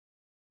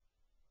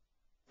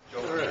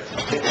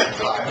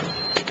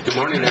Good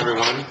morning,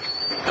 everyone.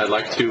 I'd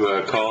like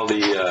to call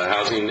the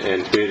Housing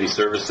and Community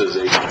Services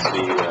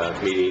Agency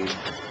meeting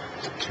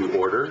to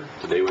order.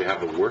 Today we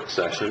have a work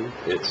session.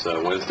 It's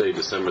Wednesday,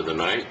 December the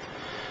 9th.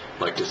 I'd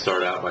like to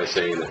start out by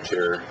saying that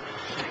Chair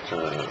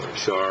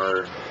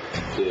Shar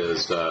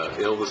is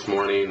ill this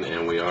morning,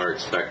 and we are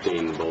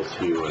expecting both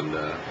Hugh and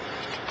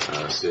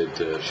Sid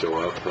to show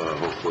up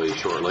hopefully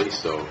shortly.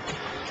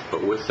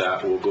 But with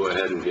that, we'll go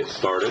ahead and get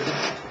started.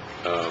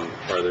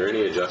 Are there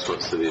any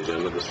adjustments to the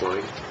agenda this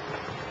morning?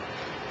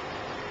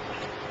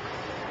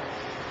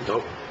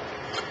 Nope.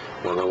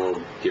 Well, then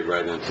we'll get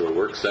right into the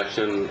work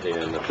session,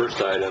 and the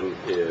first item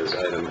is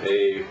item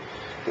A,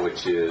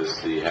 which is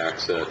the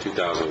HACSA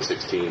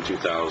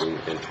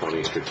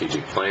 2016-2020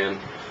 Strategic Plan.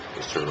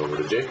 Let's turn it over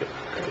to Jacob.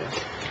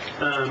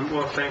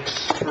 Well,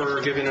 thanks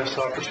for giving us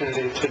the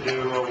opportunity to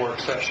do a work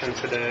session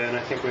today, and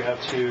I think we have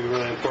two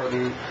really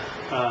important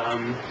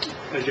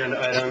agenda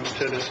items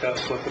to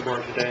discuss with the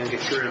board today and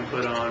get your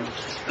input on.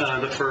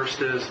 The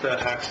first is the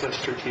HACSA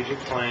Strategic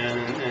Plan,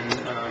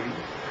 and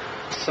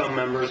some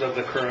members of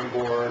the current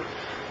board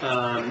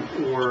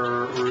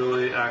were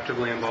really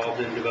actively involved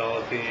in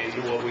developing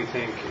what we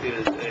think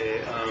is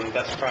a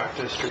best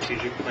practice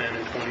strategic plan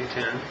in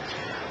 2010.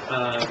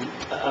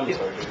 I'm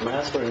sorry, can I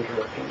ask for an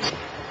introduction?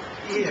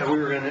 Yeah, we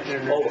were going to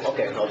introduce. Oh,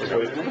 okay. I'll just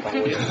wait.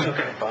 Okay.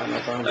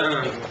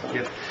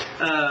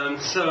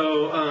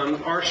 So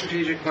our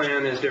strategic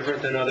plan is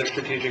different than other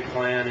strategic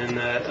plan in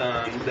that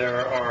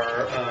there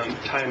are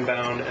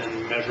time-bound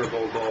and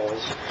measurable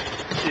goals.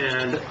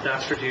 And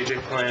that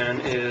strategic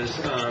plan is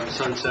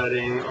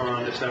sunsetting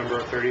on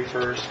December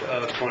 31st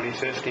of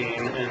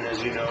 2015. And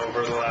as you know,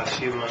 over the last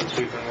few months,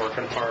 we've been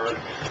working hard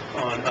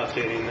on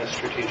updating this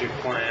strategic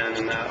plan,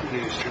 and that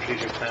new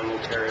strategic plan will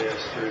carry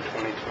us through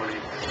 2020.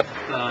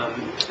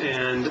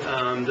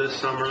 This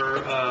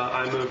summer,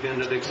 I moved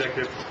into the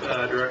executive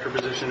director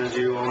position, as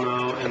you all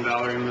know, and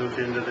Valerie moved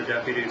into the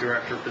deputy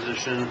director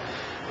position.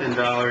 And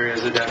Valerie,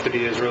 as a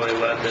deputy, has really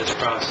led this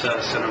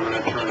process, and I'm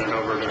going to turn it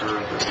over to her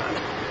at this time.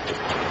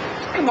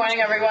 Good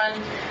morning,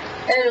 everyone.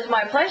 It is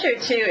my pleasure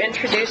to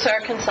introduce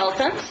our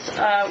consultants.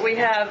 We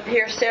have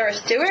here Sarah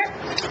Stewart,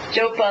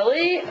 Joe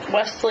Lee,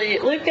 Wesley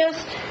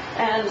Lucas,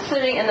 and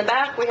sitting in the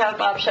back, we have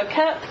Bob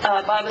Choquette.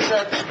 Bob is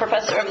a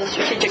professor of the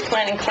strategic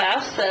planning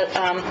class that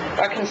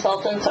our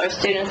consultants are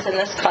students in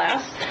this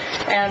class.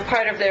 And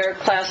part of their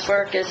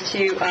classwork is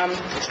to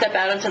step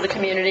out into the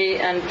community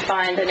and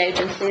find an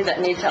agency that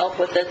needs help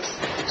with its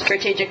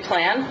strategic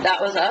plan. That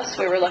was us.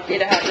 We were lucky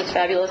to have this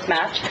fabulous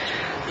match.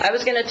 I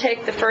was going to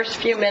take the first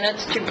few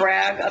minutes to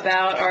brag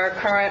about our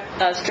current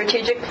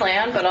strategic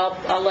plan, but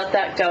I'll let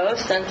that go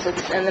since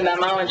it's in the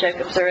memo and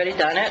Jacob's already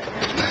done it.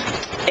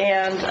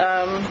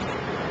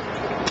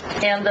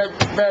 And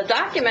the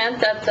document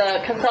that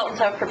the consultants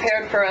have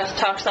prepared for us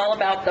talks all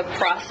about the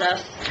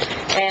process,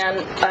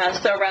 and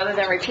so rather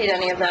than repeat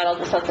any of that, I'll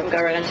just let them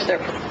go right into their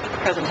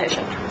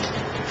presentation.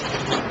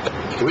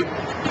 Can we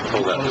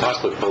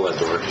possibly pull that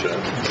door shut?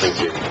 Thank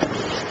you.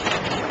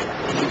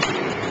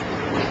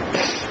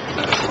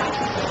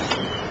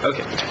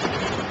 Okay,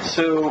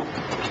 so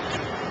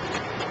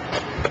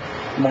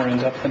more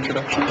in-depth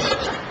introductions?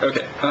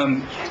 Okay,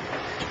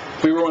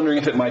 we were wondering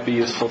if it might be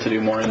useful to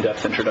do more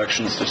in-depth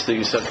introductions just so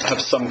you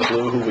have some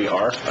clue who we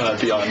are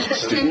beyond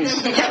students.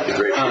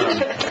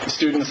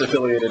 Students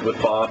affiliated with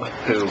Bob,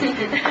 who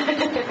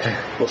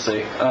we'll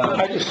see.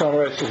 I just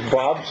summarized as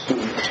Bob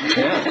students.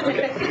 Yeah,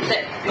 okay.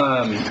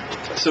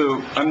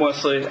 So I'm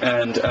Wesley,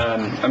 and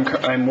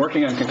I'm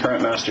working on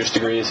concurrent master's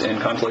degrees in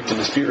conflict and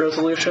dispute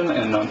resolution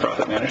and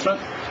nonprofit management.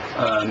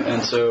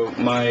 And so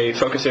my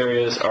focus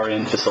areas are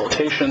in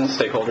facilitation,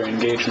 stakeholder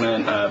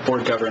engagement,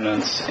 board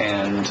governance,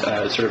 and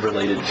sort of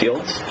related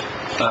fields.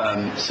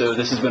 So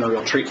this has been a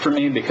real treat for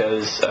me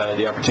because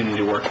the opportunity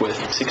to work with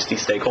 60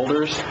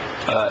 stakeholders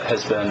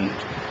has been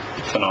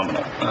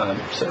phenomenal.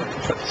 So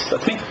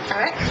that's me. All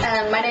right.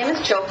 My name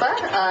is Jopa.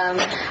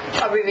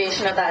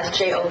 Abbreviation of that is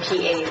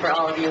JOPA for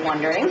all of you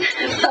wondering.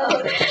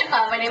 So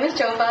my name is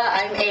Jopa.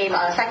 I'm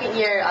a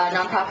second-year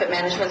nonprofit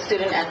management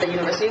student at the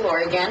University of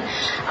Oregon.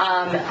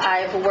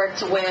 I've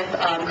worked with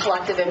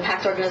collective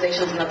impact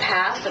organizations in the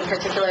past. In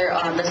particular,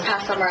 this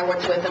past summer, I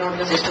worked with an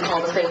organization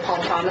called the St.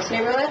 Paul Promise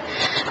Neighborhood,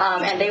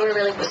 and they were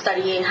really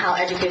studying how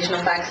education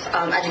affects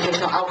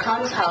educational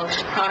outcomes, how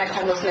chronic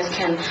homelessness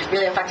can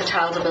really affect a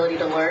child's ability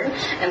to learn.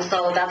 And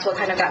so that's what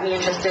kind of got me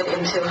interested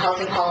into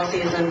housing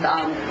policies. And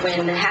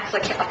when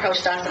HACSA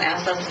approached us and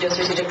asked us to do a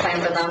strategic plan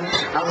for them,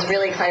 I was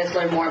really excited to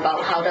learn more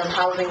about how does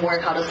housing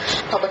work, how does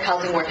public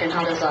housing work, and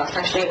how does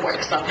Section 8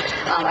 work. So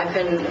I've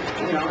been,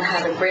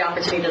 had a great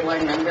opportunity to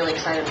learn, and I'm really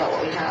excited about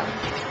what we have.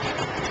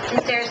 I'm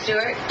Sarah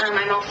Stewart.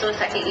 I'm also a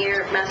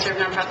second-year Master of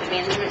Nonprofit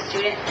Management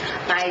student.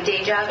 My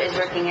day job is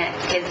working at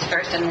Kids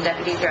First. I'm the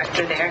Deputy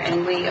Director there,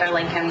 and we are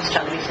Lane County's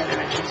Child Abuse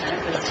Intervention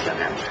Center, for those who don't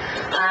know.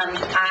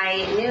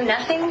 I knew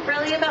nothing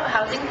really about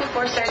housing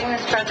before starting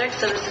this project,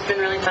 so this has been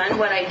really fun.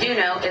 What I do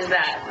know is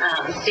that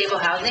stable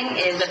housing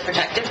is a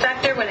protective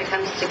factor when it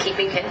comes to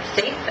keeping kids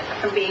safe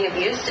from being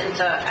abused, and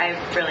so I've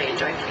really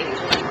enjoyed getting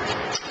to learn more.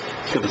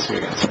 Good to see you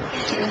again, Sarah.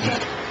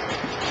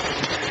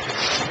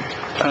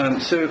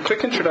 So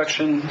quick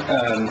introduction.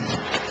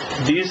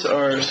 These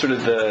are sort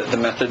of the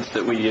methods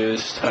that we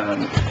used.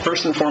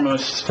 First and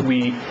foremost,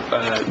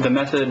 the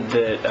method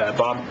that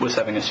Bob was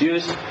having us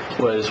use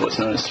was what's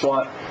known as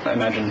SWOT. I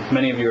imagine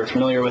many of you are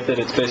familiar with it.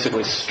 It's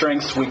basically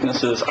strengths,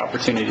 weaknesses,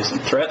 opportunities,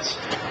 and threats.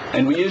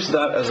 And we used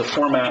that as a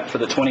format for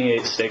the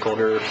 28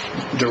 stakeholder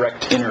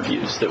direct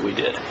interviews that we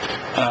did.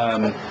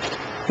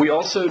 We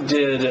also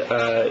did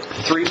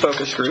 3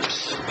 focus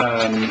groups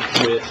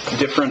with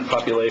different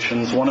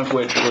populations, one of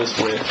which was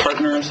with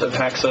partners of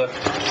HACSA,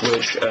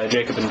 which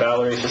Jacob and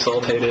Valerie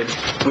facilitated.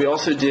 We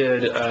also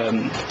did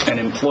an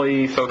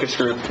employee focus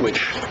group,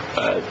 which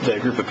the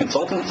group of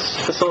consultants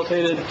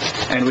facilitated,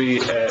 and we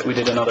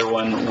did another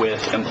one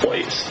with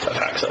employees of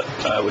HACSA,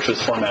 which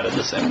was formatted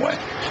the same way.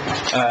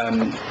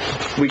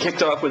 We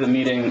kicked off with a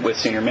meeting with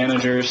senior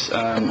managers,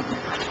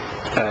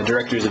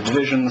 directors of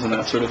divisions and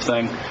that sort of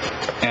thing,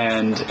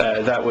 and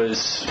that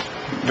was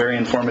very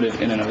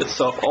informative in and of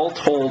itself. All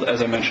told,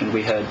 as I mentioned,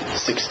 we had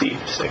 60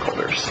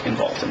 stakeholders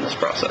involved in this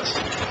process,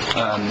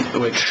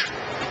 which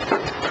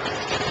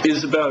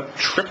is about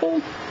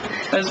triple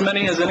as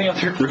many as any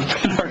other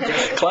group in our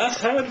class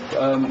had,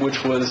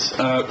 which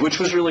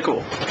was really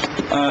cool.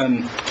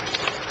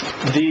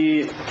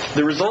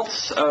 The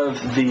results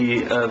of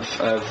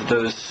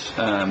those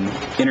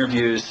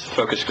interviews,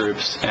 focus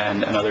groups,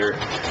 and other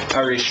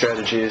outreach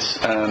strategies,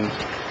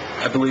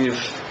 I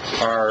believe,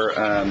 are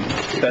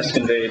best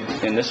conveyed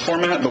in this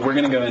format, but we're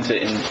going to go into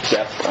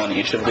in-depth on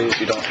each of these.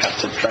 You don't have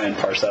to try and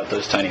parse out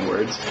those tiny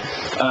words.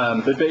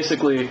 But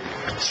basically,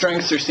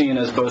 strengths are seen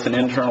as both an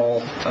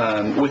internal,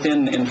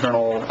 within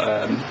internal,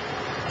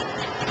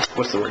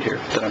 what's the word here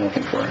that I'm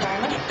looking for?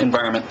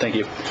 Environment, thank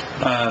you.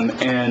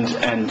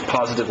 And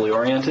positively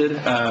oriented.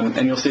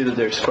 And you'll see that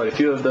there's quite a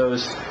few of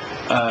those.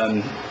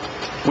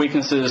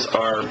 Weaknesses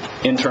are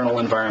internal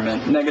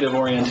environment, negative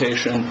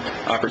orientation.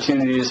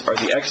 Opportunities are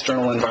the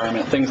external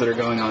environment, things that are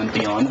going on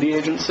beyond the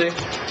agency,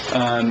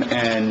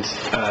 and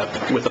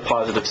with a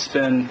positive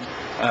spin.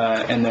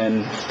 And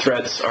then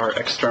threats are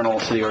external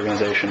to the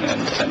organization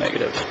and a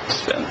negative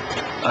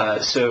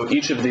spin. So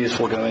each of these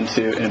we'll go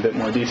into in a bit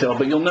more detail,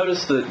 but you'll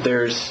notice that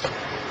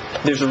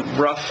there's a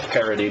rough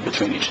parity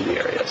between each of the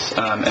areas.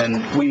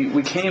 And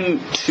we came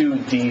to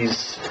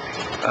these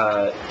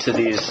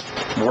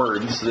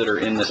words that are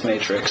in this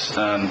matrix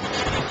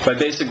by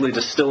basically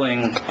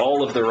distilling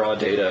all of the raw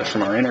data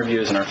from our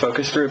interviews and our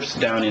focus groups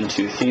down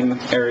into theme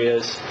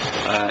areas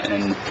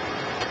and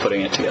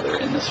putting it together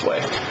in this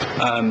way.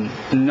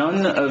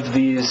 None of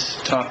these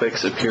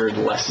topics appeared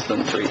less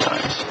than 3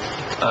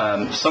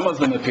 times. Some of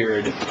them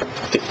appeared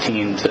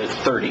 15 to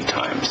 30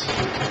 times.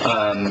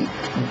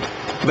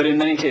 But in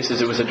many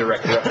cases, it was a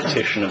direct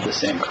repetition of the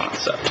same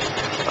concept.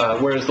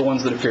 Whereas the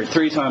ones that appeared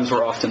 3 times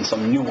were often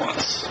some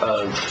nuance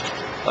of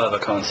a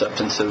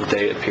concept, and so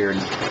they appeared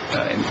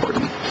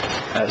important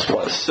as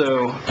was.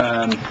 So,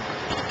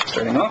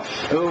 starting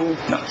off, go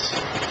nuts.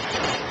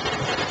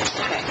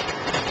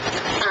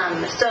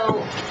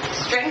 So,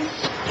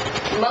 strengths,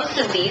 most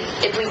of these,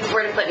 if we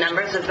were to put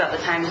numbers about the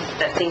times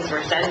that things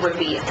were said, would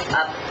be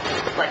up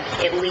like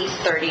at least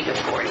 30 to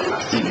 40,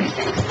 most of these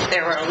things.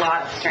 There were a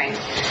lot of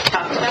strengths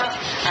talked about.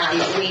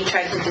 We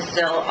tried to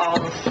distill all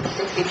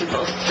 60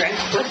 people's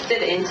strengths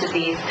listed into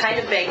these kind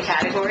of vague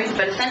categories,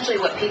 but essentially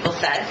what people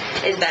said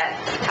is that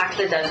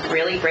HACSA does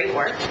really great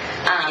work,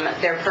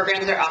 their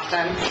programs are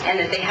awesome, and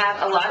that they have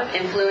a lot of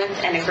influence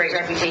and a great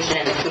reputation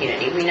in the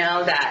community. We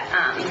know that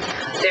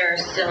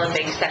there's still a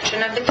big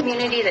section of the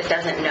community that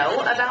doesn't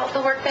know about the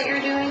work that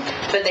you're doing,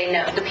 but they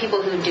know, the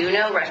people who do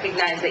know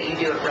recognize that you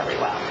do it really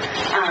well.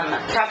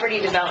 Property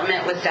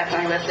development was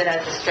definitely listed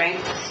as a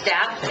strength.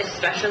 Staff,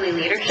 especially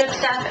leadership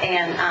staff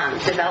and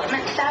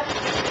development staff.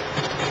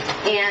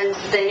 And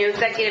the new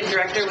executive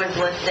director was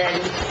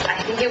listed, I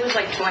think it was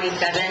like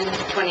 27,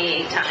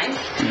 28 times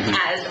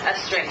as a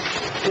strength.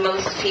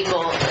 Most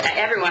people,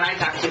 everyone I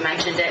talked to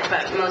mentioned it,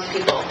 but most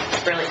people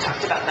really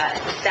talked about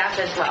that. Staff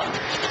as well.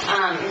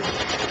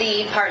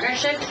 The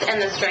partnerships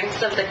and the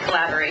strengths of the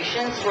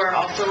collaborations were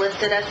also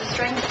listed as a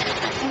strength.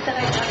 I think that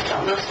I talked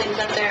about most things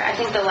up there. I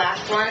think the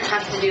last one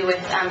has to do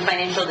with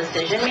financial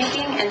decision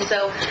making. And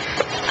so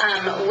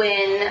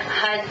when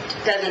HUD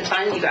doesn't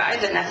fund you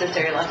guys at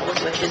necessary levels,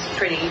 which is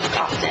pretty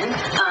often,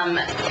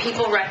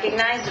 people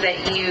recognize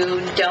that you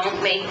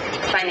don't make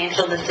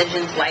financial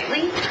decisions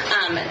lightly,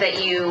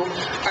 that you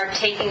are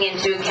taking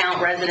into account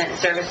resident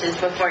services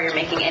before you're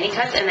making any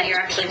cuts, and that you're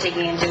actually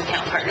taking into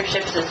account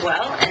partnerships as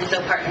well. And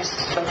so partners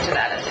spoke to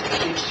that as a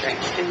huge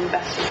strength, doing the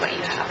best with what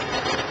you have.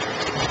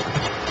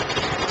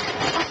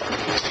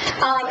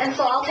 And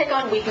so I'll take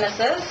on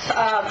weaknesses.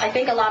 I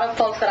think a lot of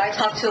folks that I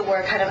talked to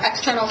were kind of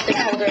external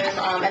stakeholders,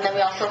 and then we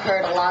also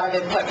heard a lot of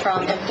input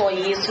from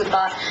employees who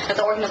thought that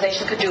the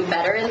organization could do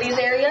better in these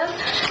areas.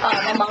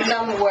 Among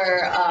them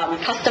were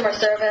customer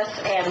service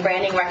and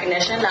branding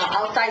recognition. Now,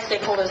 outside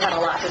stakeholders had a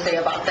lot to say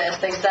about this.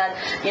 They said,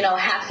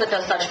 HACSA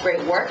does such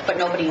great work, but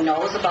nobody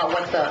knows about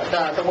what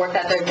the work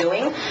that they're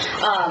doing.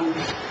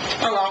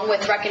 Along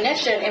with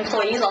recognition,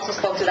 employees also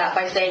spoke to that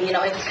by saying,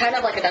 it's kind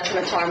of like a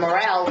detriment to our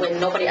morale when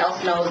nobody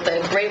else knows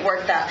the great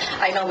work that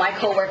I know my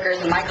coworkers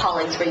and my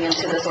colleagues bring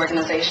into this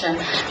organization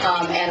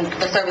and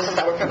the services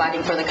that we're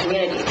providing for the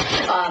community.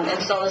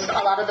 And so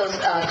a lot of those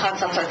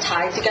concepts are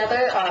tied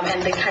together,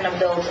 and they kind of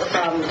build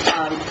some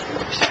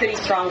pretty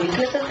strong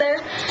weaknesses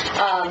there.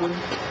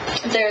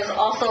 There's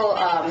also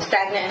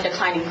stagnant and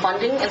declining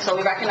funding, and so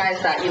we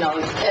recognize that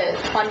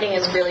funding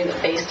is really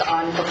based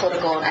on the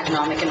political and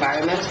economic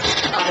environment,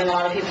 and a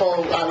lot of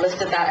people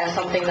listed that as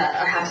something that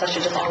HACSA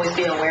should just always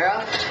be aware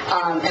of.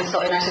 And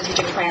so in our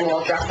strategic plan,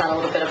 we'll address that a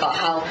little bit about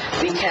how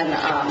we can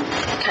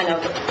kind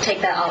of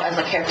take that out as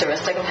a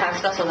characteristic of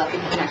HACSA so that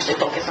people can actually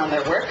focus on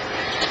their work.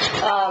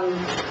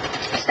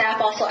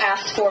 Staff also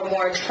asked for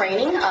more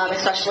training,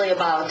 especially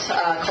about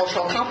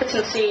cultural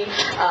competency,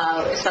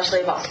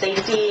 especially about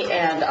safety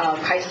and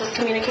crisis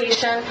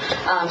communication.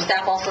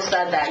 Staff also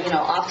said that,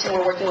 often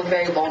we're working with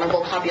very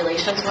vulnerable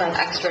populations who have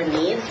extra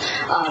needs,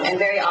 and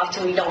very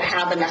often we don't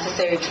have the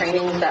necessary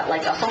trainings that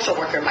like a social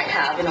worker might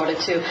have in order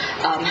to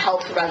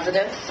help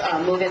residents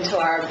move into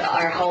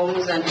our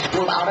homes and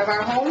move out of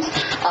our homes.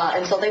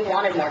 And so they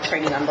wanted more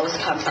training on those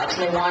concepts,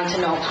 and they wanted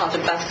to know how to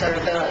best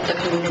serve the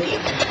community.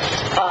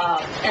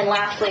 And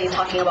lastly,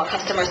 talking about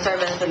customer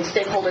service and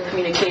stakeholder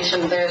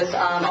communication, there's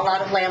a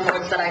lot of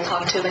landlords that I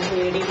talk to in the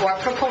community who are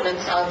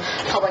proponents of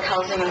public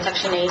housing and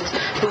Section 8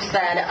 who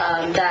said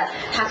that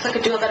HACSA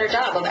could do a better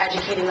job of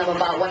educating them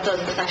about what does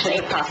the Section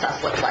 8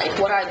 process look like,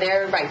 what are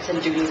their rights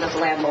and duties as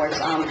landlords,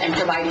 and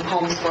providing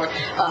homes for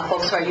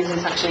folks who are using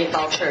Section 8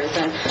 vouchers.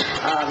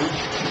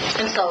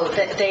 And so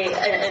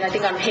and I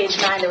think on page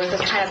 9 there was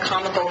this kind of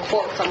comical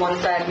quote. Someone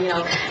said,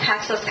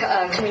 HACSA's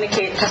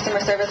customer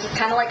service is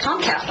kind of like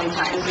Comcast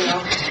sometimes,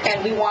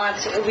 and we want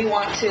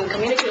to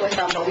communicate with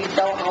them, but we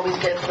don't always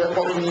get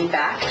what we need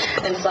back.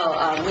 And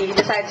so we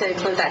decided to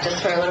include that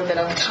just for a little bit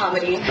of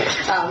comedy.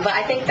 But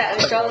I think that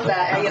shows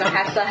that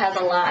HACSA has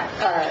a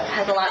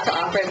lot to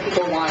offer, and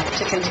people want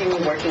to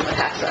continue working with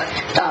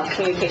HACSA.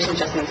 Communication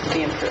just needs to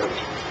be improved.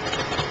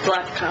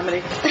 Black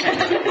comedy.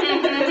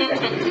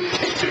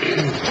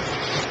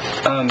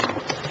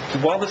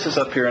 While this is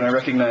up here, and I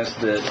recognize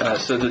that,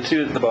 so the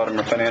two at the bottom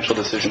are financial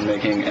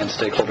decision-making and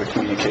stakeholder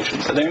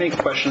communications. Are there any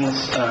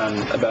questions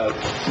about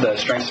the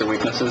strengths or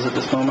weaknesses at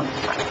this moment?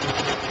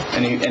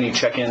 Any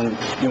check-in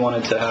you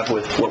wanted to have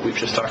with what we've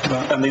just talked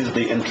about? And these are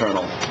the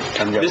internal.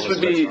 And This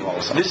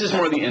is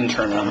more the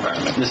internal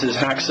environment. This is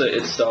HACSA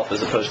itself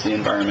as opposed to the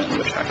environment in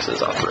which HACSA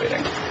is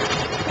operating.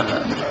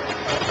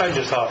 I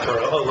just offer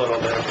a little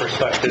bit of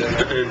perspective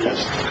and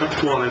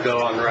just want to go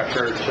on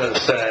record to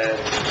say,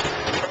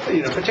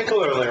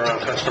 particularly around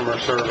customer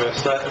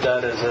service,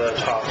 that is a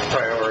top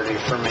priority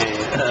for me.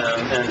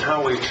 And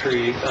how we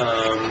treat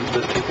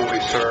the people we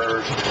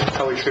serve,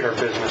 how we treat our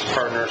business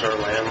partners, our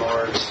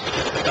landlords,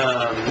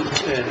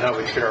 and how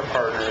we treat our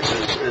partners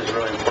is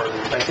really important.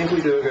 I think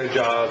we do a good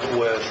job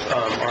with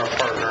our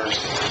partners.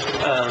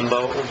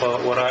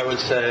 But what I would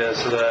say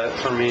is that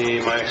for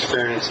me, my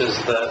experience is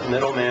that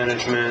middle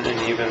management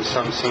and even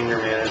some senior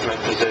management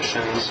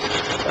positions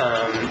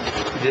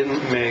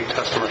didn't make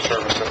customer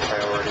service a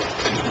priority.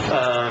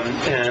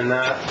 And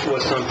that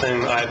was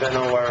something I've been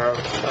aware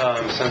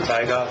of since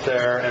I got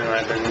there, and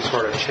I've been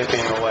sort of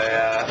chipping away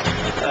at.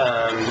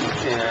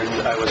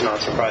 And I was not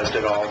surprised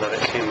at all that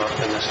it came up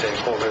in the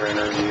stakeholder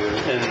interview.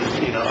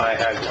 And, I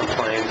had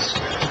complaints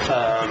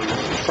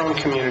from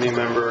community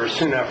members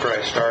soon after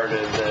I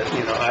started that,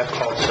 I've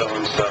called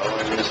so-and-so,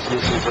 and this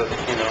is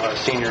a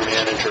senior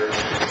manager,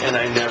 and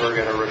I never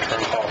get a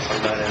return call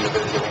from that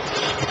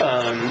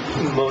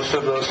individual. Most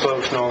of those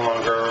folks no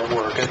longer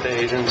work at the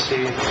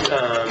agency,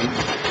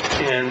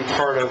 and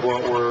part of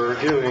what we're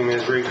doing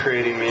is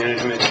recreating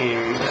management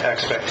team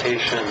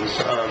expectations,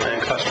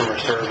 and customer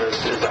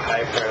service is a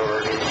high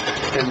priority.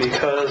 And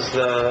because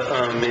the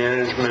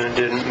management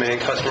didn't make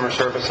customer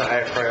service a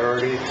high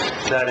priority,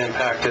 that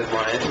impacted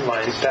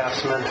line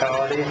staff's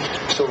mentality.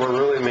 So we're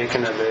really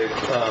making a big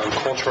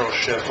cultural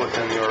shift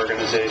within the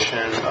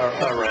organization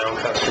around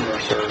customer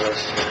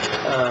service.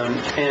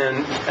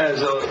 And as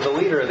the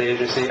leader of the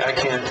agency, I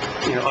can't,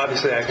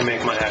 obviously I can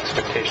make my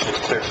expectations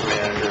clear for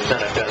managers,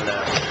 and I've done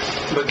that.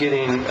 But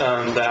getting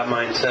that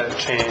mindset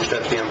changed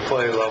at the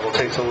employee level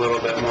takes a little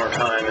bit more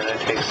time, and it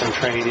takes some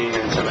training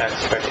and some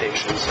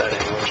expectation setting,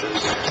 which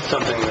is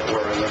something that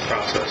we're in the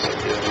process of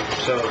doing.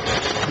 So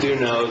do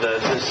know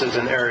that this is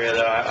an area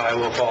that I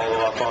will follow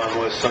up on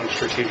with some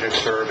strategic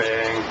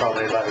surveying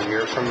probably about a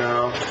year from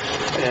now.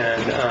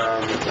 And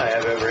I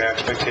have every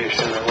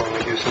expectation that when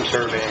we do some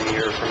surveying a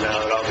year from now,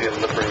 that I'll be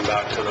able to bring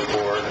back to the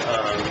board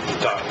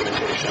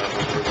documentation of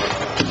improvement.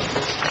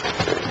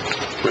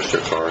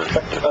 Mr. Carr.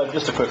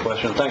 Just a quick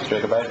question. Thanks,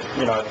 Jacob.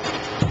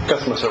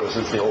 Customer service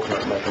is the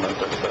ultimate measurement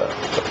of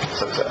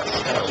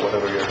success,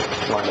 whatever your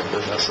line of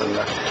business. And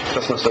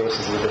customer service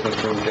is the difference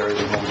between Gary's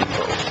and Home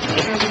Depot.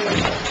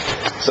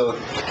 So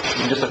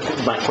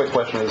my quick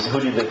question is, who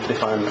do you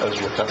define as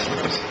your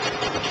customers?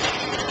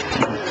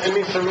 I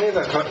mean, for me,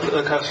 the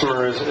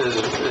customer is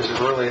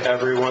really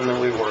everyone that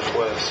we work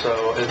with.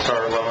 So it's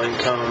our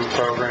low-income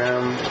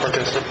program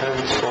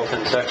participants, both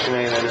in Section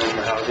 8 and in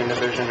the housing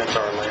division. It's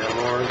our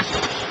landlords.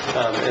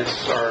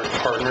 It's our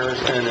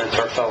partners, and it's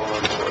our fellow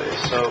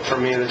employees. So for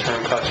me, the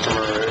term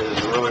customer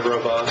is really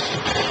robust,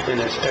 and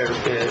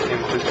it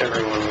includes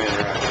everyone we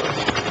interact with.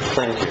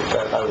 Thank you.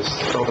 I was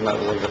hoping that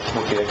would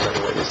be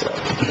exactly what you said.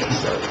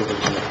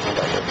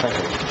 Thank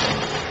you.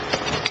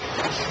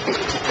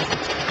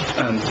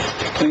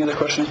 Any other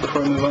questions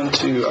before we move on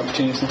to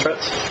opportunities and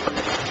threats?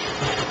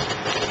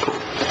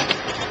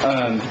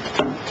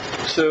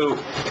 So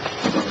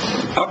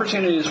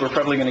opportunities we're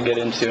probably going to get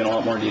into in a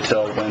lot more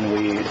detail when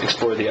we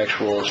explore the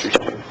actual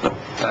strategic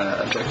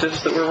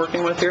objectives that we're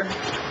working with here.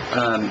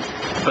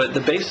 But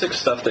the basic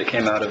stuff that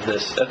came out of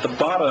this, at the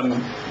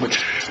bottom,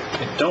 which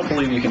I don't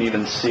believe you can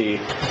even see,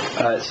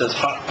 it says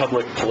hot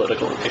public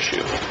political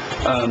issue.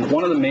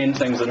 One of the main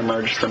things that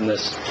emerged from the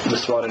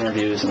SWOT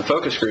interviews and the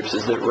focus groups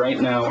is that right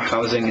now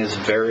housing is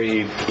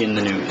very in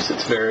the news.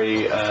 It's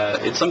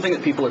it's something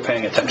that people are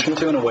paying attention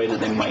to in a way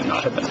that they might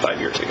not have been 5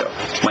 years ago,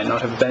 might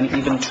not have been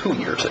even 2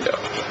 years ago.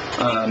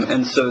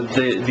 And so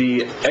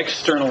the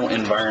external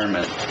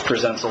environment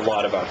presents a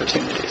lot of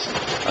opportunities.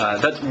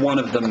 That's one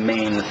of the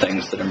main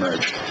things that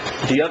emerge.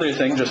 The other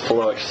thing, just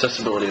below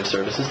accessibility of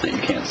services that you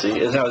can't see,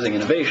 is housing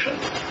innovation.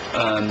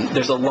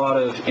 There's a lot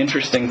of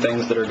interesting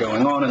things that are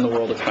going on in the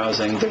world of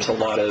housing. There's a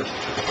lot of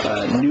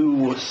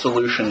new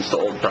solutions to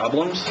old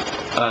problems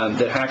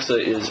that HACSA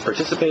is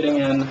participating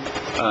in,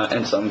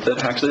 and some that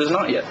HACSA is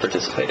not yet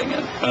participating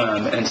in.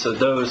 And so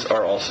those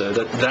are also,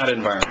 that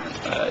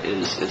environment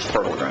is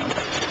fertile ground.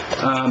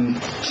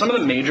 Some of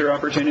the major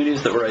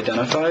opportunities that were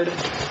identified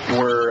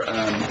were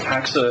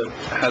HACSA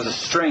has a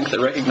strength, a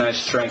recognized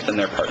strength in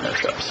their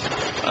partnerships.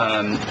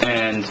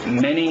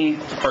 And many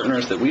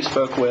partners that we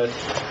spoke with,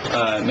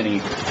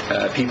 many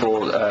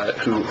people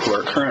who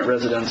are current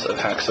residents of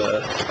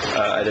HACSA,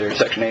 either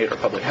Section 8 or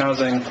public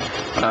housing,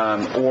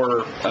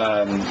 or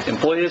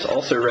employees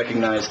also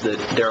recognize that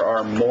there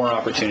are more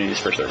opportunities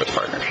for service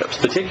partnerships,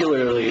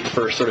 particularly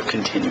for sort of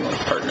continuum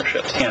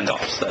partnerships,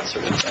 handoffs, that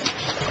sort of thing.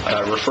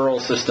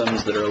 Referral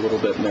systems that are a little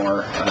bit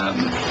more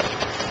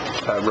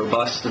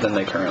robust than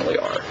they currently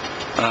are.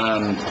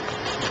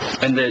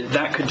 And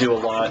that could do a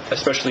lot,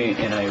 especially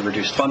in a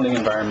reduced funding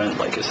environment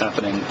like is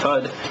happening in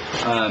HUD,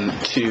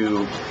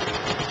 to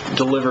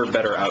deliver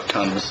better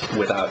outcomes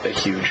without a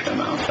huge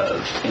amount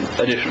of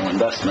additional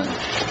investment.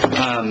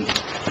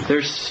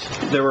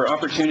 There were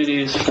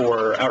opportunities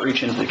for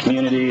outreach into the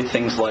community,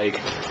 things like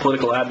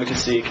political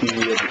advocacy,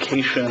 community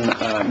education,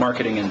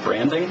 marketing and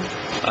branding,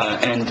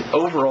 and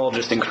overall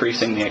just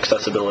increasing the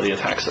accessibility of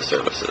HACSA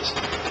services.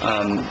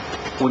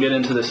 We'll get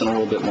into this in a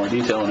little bit more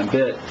detail in a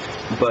bit,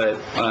 but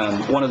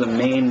one of the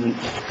main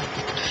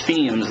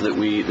themes that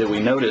we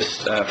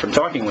noticed from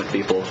talking with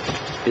people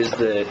is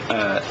that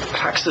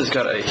HACSA's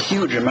got a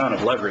huge amount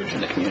of leverage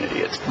in the community.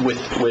 It's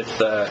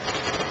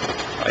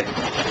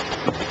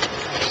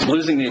I'm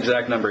losing the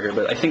exact number here,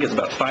 but I think it's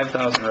about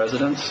 5,000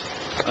 residents,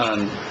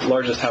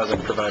 largest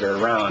housing provider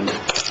around,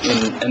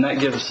 and that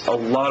gives a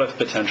lot of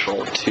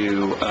potential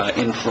to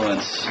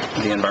influence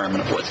the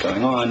environment of what's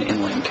going on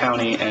in Lane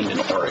County and in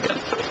Oregon.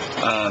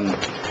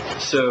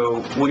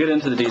 So we'll get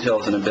into the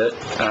details in a bit,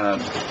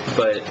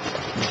 but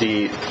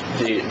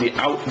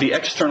the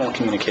external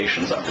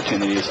communications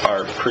opportunities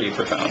are pretty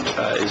profound,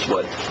 is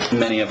what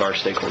many of our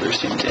stakeholders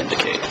seem to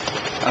indicate.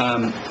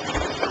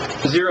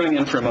 Zeroing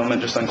in for a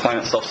moment just on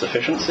client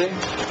self-sufficiency,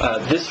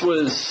 this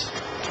was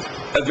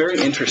a very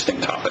interesting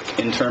topic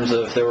in terms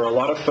of there were a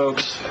lot of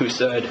folks who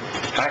said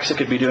HACSA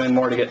could be doing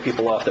more to get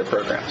people off their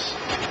programs.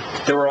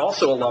 There were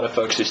also a lot of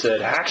folks who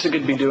said HACSA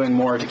could be doing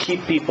more to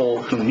keep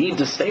people who need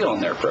to stay on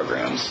their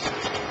programs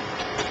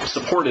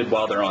supported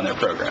while they're on their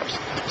programs.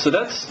 So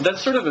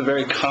that's sort of a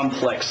very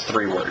complex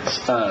 3 words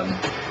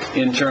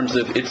in terms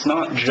of it's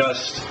not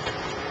just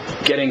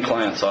getting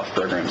clients off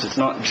programs. It's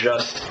not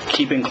just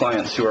keeping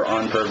clients who are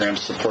on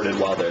programs supported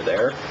while they're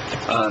there.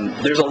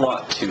 There's a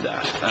lot to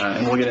that,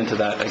 and we'll get into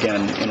that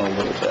again in a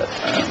little bit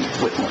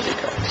with more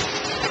detail.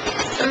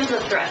 Some of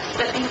the threats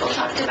that people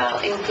talked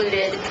about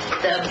included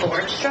the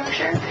board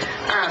structure,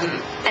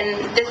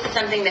 and this is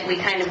something that we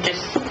kind of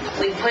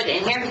we put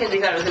in here because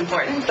we thought it was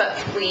important, but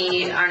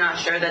we are not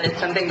sure that it's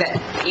something that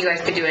you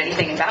guys could do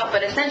anything about.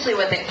 But essentially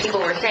what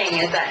people were saying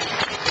is that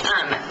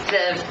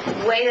the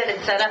way that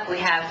it's set up, we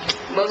have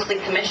mostly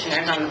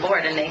commissioners on the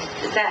board, and they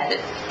said,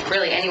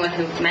 really anyone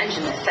who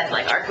mentioned this said,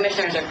 like, our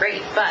commissioners are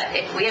great, but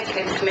if we have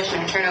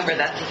commissioner turnover,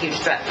 that's a huge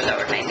threat for the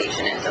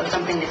organization, and so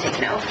something to take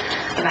note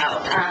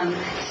about.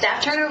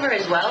 Staff turnover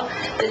as well.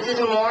 This is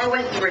more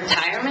with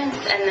retirements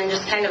and then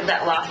just kind of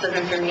that loss of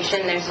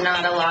information. There's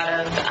not a lot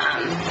of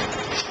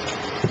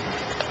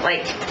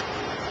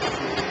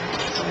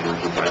what I'm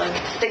looking for, like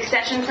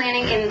succession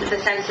planning in the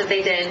sense that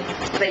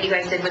that you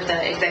guys did with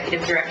the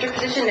executive director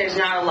position. There's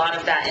not a lot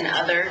of that in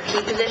other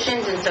key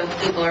positions, and so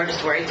people are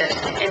just worried that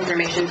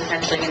information is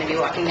essentially going to be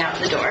walking out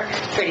the door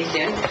pretty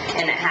soon,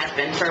 and it has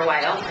been for a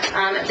while.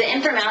 The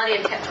informality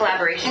of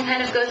collaboration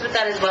kind of goes with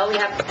that as well.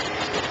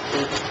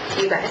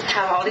 You guys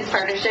have all these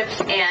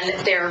partnerships,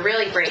 and they're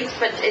really great,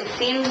 but it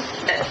seems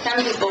that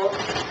some people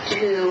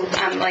who,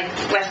 like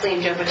Wesley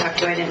and Jopa talked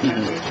to, I didn't talk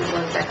to these people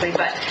exactly,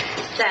 but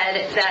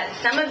said that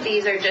some of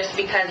these are just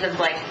because of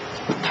like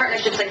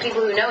partnerships, like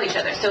people who know each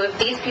other. So if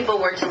these people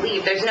were to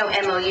leave, there's no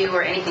MOU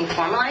or anything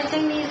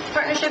formalizing these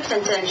partnerships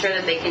and to ensure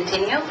that they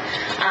continue.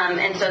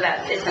 And so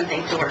that is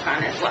something to work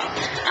on as well.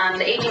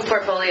 The aging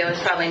portfolio is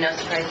probably no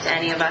surprise to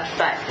any of us,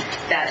 but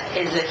that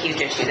is a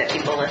huge issue that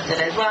people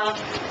listed as well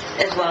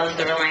as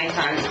the reliance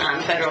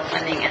on federal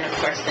funding and, of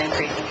course, the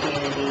increasing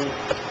community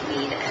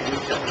need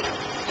and building.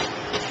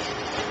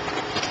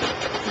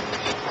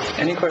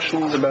 Any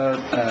questions about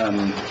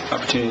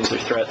opportunities or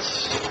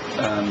threats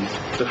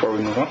before we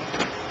move on?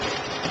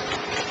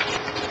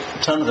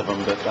 Tons of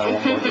them, but I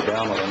won't go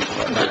down with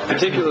them.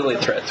 Particularly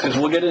threats, because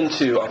we'll get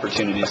into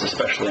opportunities,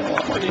 especially in a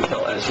lot more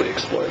detail as we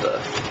explore the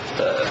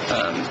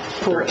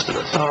rest of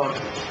this.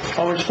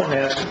 I just want to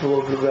ask a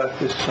little bit about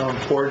this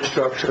board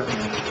structure.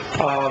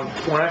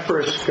 When I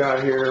first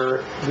got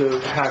here, the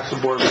HACSA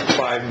board was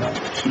 5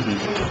 members.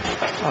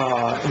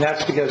 And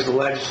that's because the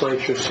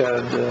legislature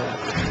said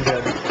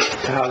that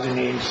the housing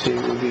agency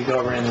would be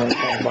governed and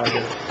by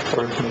the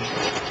Board of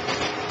Commissioners.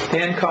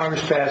 Then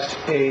Congress passed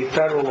a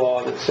federal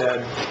law that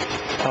said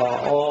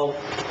all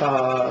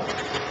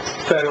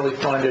federally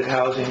funded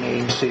housing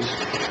agencies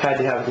had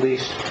to have at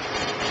least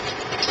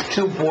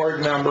 2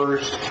 board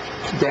members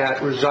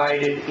that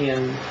resided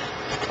in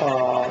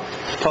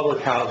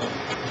public housing.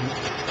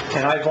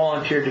 And I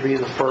volunteered to be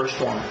the first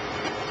one.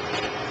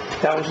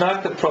 That was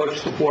not the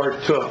approach the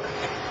board took.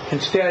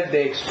 Instead,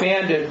 they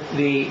expanded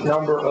the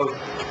number of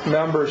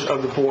members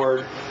of the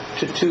board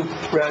to 2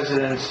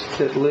 residents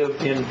that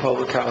lived in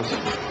public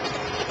housing.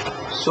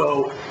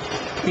 So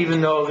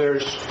even though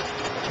there's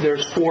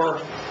 4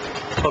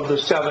 of the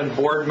 7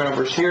 board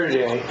members here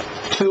today,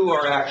 2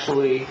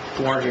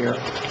 weren't here,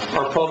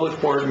 are public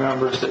board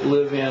members that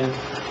live in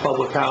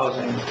public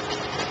housing,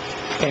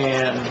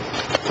 and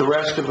the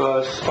rest of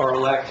us are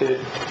elected.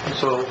 And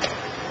so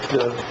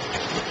the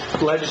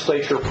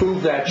legislature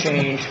approved that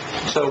change,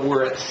 so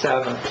we're at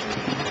 7.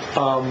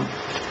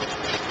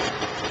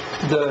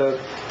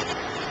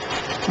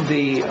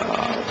 The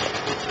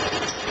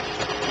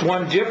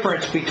one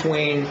difference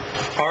between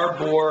our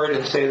board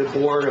and, say, the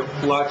board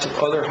of lots of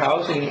other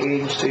housing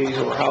agencies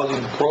or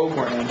housing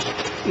programs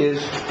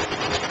is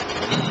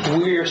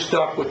we're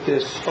stuck with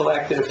this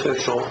elected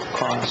official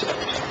concept.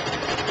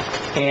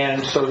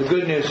 And so the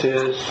good news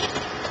is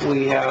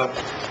we have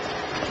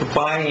the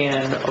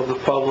buy-in of the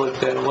public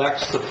that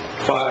elects the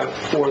 5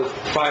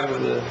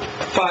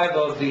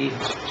 of the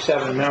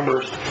 7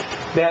 members.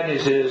 Bad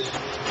news is,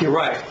 you're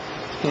right,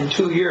 in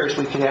 2 years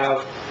we could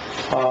have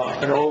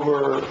an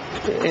over,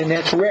 and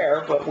that's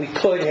rare, but we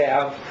could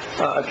have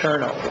a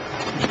turnover.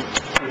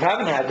 We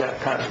haven't had that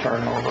kind of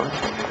turnover.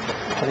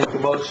 I think the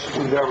most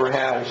we've ever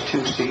had is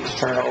 2 seats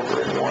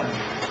turnover in one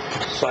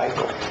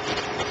cycle.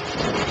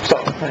 So,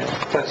 anyway,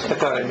 I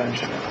thought I'd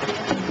mention it.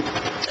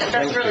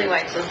 That's really why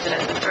it's listed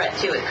as a threat,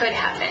 too. It could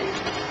happen.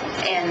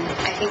 And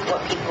I think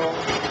what people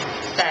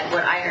said,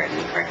 what I heard,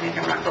 and correct me if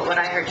I'm wrong, but what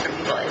I heard from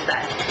people is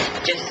that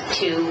just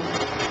 2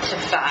 to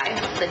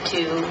 5, the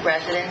 2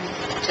 residents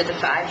to the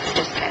 5,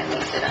 just kind of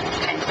makes it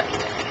uneven.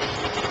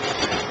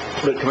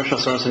 But Commissioner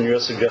Sorensen, you're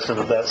suggesting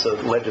that that's a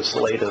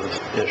legislative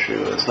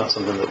issue. It's not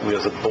something that we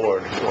as a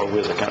board or we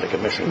as a county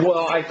commission.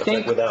 Well, I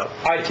think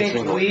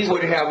we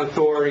would have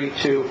authority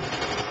to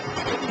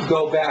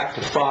go back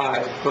to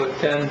 5, but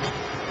then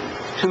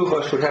 2 of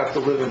us would have to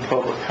live in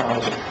public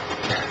housing.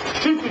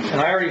 And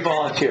I already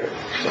volunteered,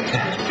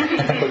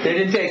 but they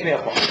didn't take me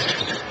up on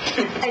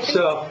it.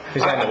 So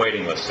he's on the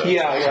waiting list. So.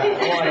 Yeah, I'm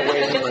on the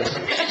waiting list.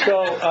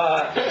 So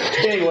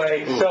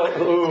anyway,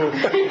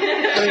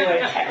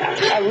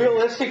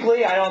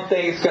 realistically, I don't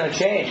think it's going to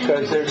change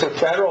because there's a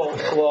federal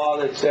law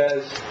that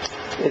says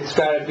it's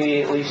got to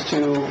be at least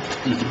 2, or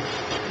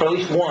at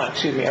least 1.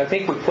 Excuse me. I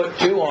think we put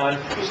 2 on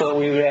so that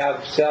we would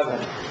have 7.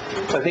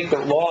 I think the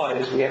law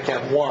is we have to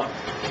have 1.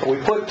 But we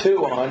put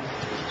 2 on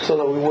so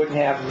that we wouldn't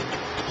have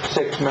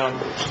 6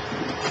 members.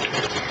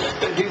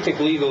 I do think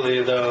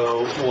legally,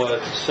 though,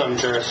 what some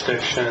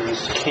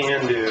jurisdictions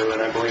can do,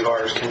 and I believe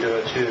ours can do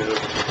it too,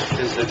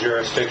 is the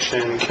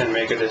jurisdiction can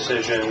make a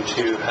decision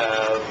to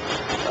have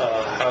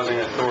a housing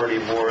authority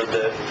board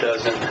that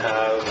doesn't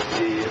have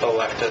the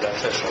elected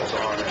officials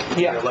on it.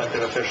 Yeah. The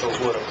elected officials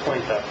would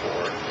appoint that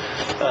board.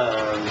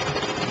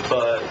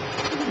 But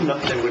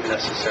they wouldn't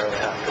necessarily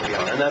have to be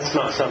on it. And that's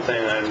not something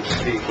I'm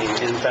speaking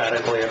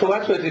emphatically about. Well,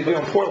 that's what they do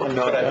in Portland,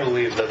 though. But I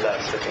believe that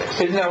that's the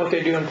case. Isn't that what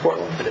they do in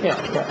Portland?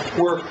 Yeah.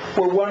 We're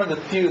one of the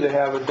few that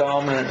have a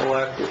dominant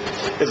elected.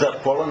 Is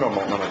that Portland or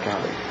Multnomah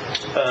County?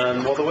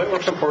 Well, the way it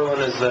works in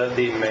Portland is that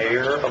the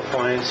mayor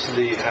appoints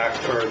the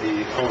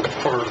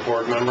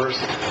board members,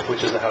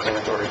 which is the Housing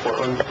Authority of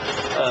Portland.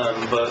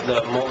 But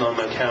the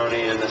Multnomah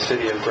County and the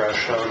city of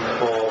Gresham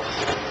both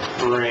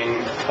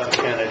bring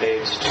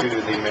candidates to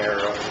the mayor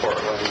of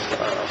Portland,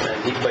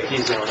 but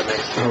he's the one that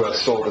makes Who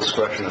has sole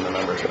discretion in the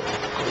membership.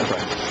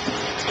 Okay.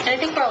 And I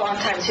think for a long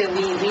time, too,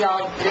 we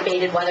all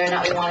debated whether or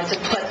not we wanted to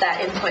put that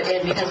input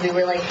in because we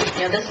were like,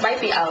 this might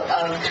be out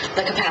of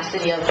the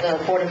capacity of the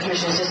Board of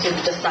Commissioners just to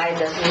decide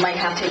this. We might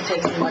have to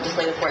take some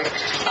legislative work.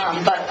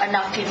 But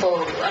enough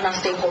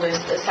stakeholders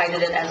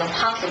cited it as a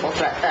possible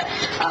threat that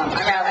I'm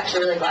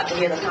actually really glad to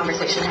hear this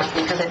conversation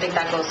happening because I think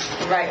that goes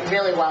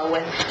really well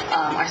with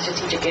our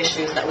strategic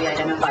issues that we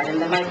identified.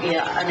 And there might be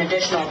an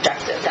additional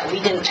objective that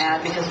we didn't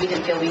add because we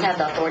didn't feel we had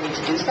the authority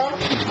to do so.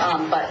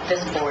 But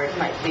this board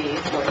might be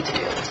willing to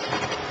do it.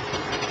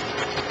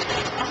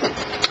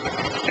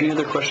 Any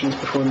other questions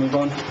before we move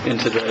on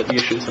into the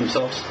issues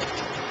themselves?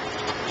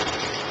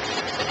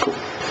 Cool.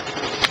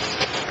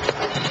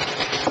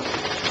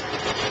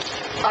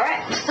 All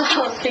right,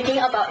 so speaking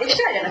about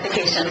issue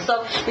identification,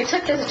 so we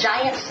took this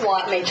giant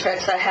SWOT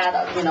matrix that had,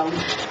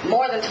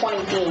 more than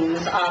 20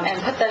 themes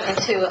and put them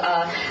into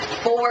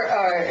four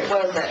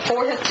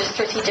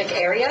strategic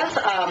areas,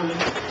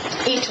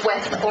 each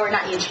with, or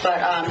not each,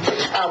 but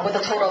with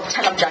a total of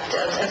 10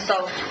 objectives. And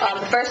so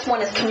the first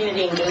one is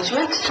community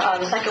engagement,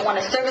 the second one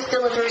is service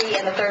delivery,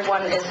 and the third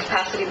one is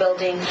capacity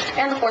building,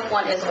 and the fourth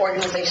one is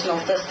organizational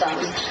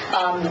systems.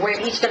 We're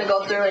each going to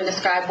go through and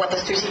describe what the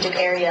strategic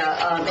area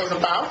is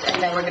about,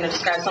 and then we're going to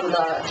describe some of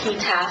the key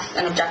tasks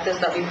and objectives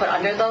that we put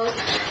under those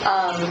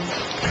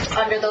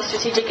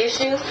strategic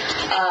issues.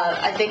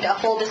 I think a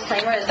full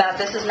disclaimer is that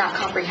this is not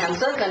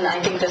comprehensive, and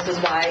I think this is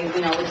why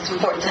it's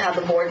important to have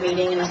the board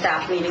meeting and the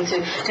staff meeting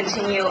to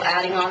continue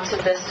adding on to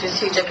this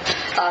strategic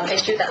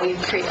issue that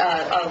we've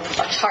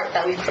a chart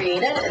that we've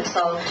created. And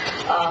so,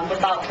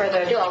 without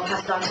further ado, I'll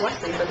pass it on to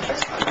Wesley for the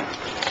first one.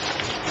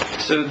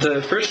 So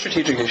the first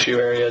strategic issue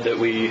area that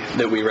we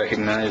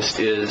recognized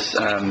is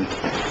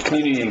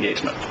community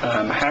engagement.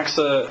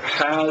 HACSA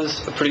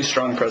has a pretty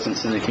strong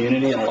presence in the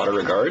community in a lot of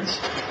regards,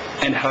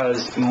 and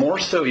has more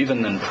so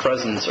even than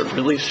presence a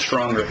really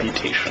strong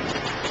reputation.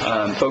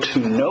 Folks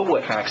who know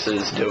what HACSA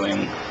is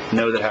doing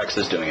know that HACSA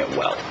is doing it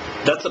well.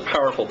 That's a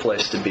powerful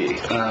place to be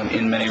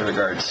in many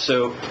regards.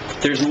 So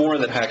there's more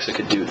that HACSA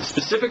could do.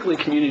 Specifically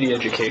community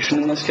education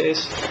in this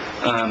case.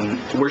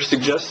 We're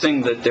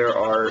suggesting that there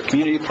are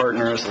community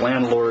partners,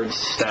 landlords,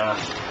 staff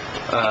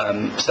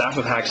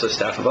of HACSA,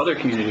 staff of other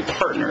community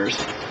partners,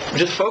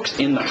 just folks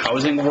in the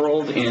housing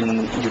world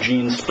in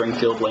Eugene,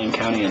 Springfield, Lane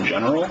County in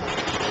general,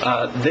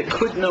 that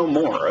could know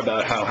more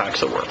about how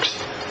HACSA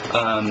works.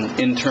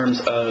 In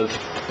terms of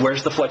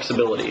where's the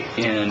flexibility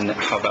in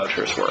how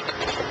vouchers work,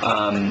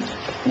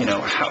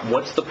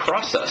 what's the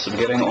process of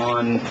getting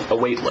on a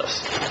wait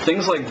list.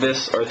 Things like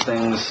this are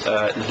things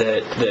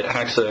that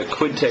HACSA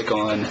could take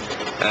on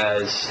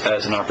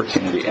as an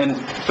opportunity. And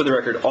for the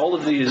record, all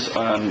of these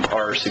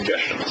are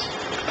suggestions.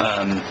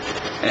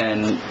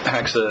 And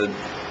HACSA,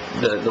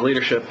 the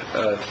leadership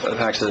of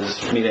HACSA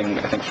is meeting,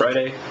 I think,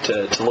 Friday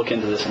to look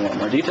into this in a lot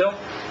more detail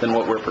than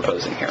what we're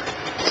proposing here,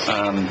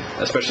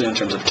 especially in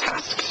terms of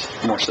tasks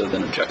more so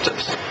than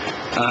objectives.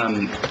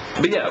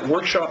 But yeah,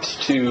 workshops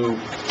to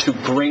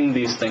bring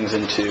these things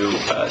into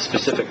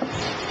specific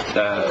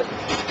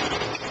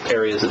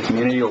areas of the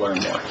community to learn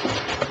more.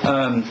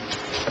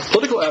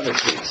 Political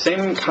advocacy,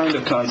 same kind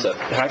of concept.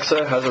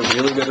 HACSA has a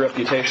really good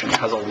reputation. It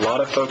has a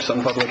lot of folks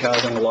on public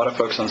housing, a lot of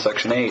folks on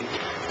Section 8.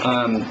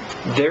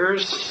 There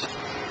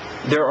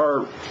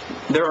are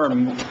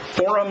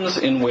forums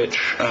in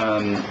which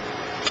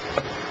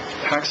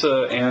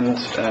HACSA and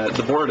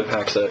the board of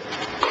HACSA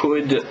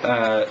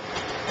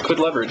could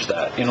leverage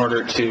that in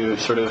order to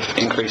sort of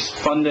increase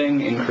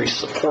funding, increase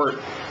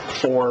support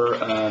for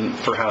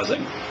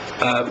housing.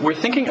 We're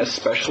thinking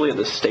especially at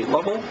the state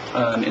level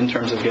in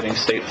terms of getting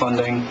state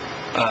funding.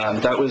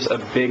 That was a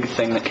big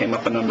thing that came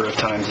up a number of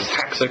times. Is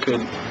HACSA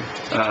could,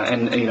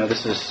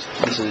 this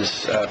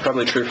is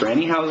probably true for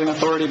any housing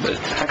authority, but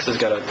HACSA's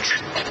got a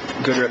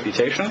good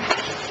reputation.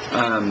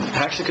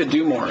 HACSA could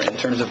do more in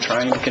terms of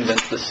trying to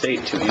convince the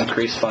state to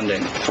increase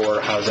funding for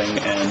housing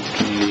and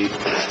community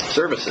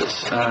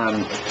services.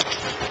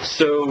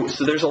 So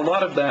there's a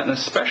lot of that, and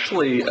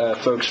especially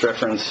folks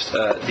referenced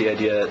the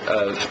idea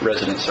of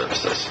resident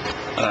services,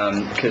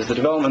 because the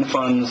development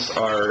funds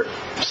are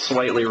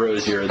slightly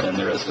rosier than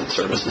the resident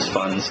services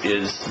funds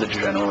is the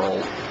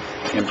general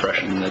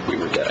impression that we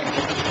were getting.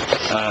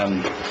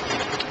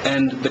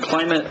 And the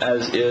climate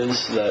as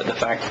is, the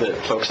fact that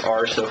folks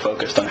are so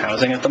focused on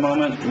housing at the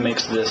moment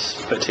makes this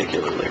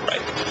particularly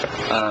right.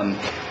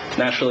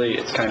 Naturally,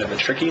 it's kind of a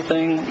tricky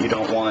thing. You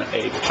don't want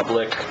a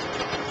public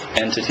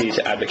entity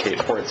to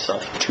advocate for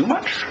itself too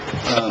much,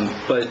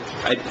 but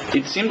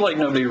it seemed like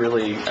nobody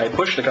really, I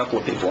pushed a couple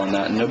of people on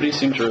that, and nobody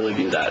seemed to really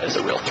view that as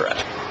a real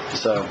threat.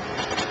 So,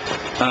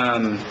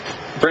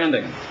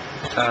 branding.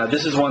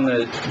 This is one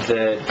that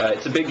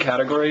it's a big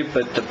category,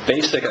 but the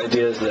basic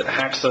idea is that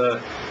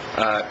HACSA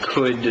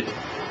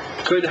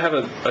could have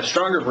a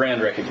stronger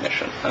brand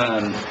recognition.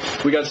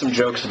 We got some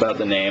jokes about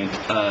the name.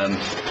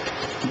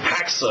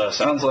 Haxa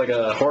sounds like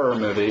a horror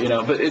movie,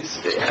 but it's,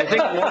 I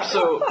think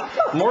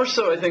more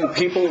so I think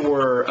people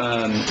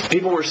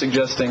were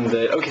suggesting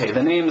that, okay,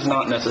 the name's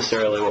not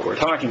necessarily what we're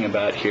talking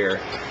about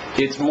here.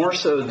 It's more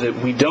so that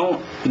we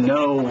don't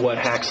know what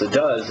Haxa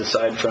does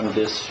aside from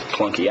this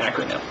clunky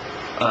acronym.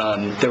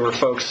 There were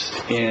folks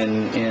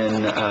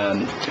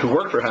who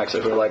work for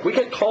Haxa who were like, we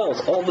get calls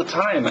all the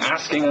time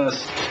asking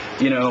us,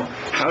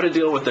 how to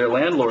deal with their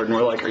landlord, and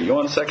we're like, are you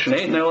on Section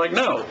 8? And they're like,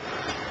 no.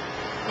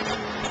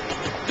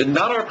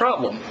 Not our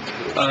problem.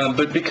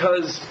 But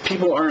because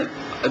people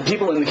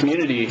in the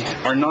community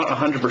are not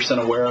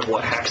 100% aware of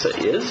what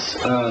Haxa is,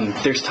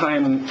 there's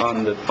time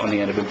on the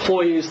end of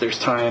employees, there's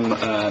time,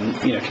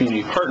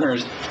 community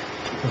partners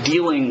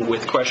dealing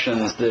with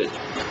questions that,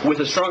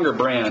 with a stronger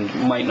brand,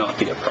 might not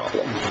be a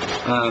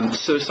problem.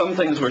 So some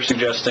things we're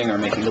suggesting are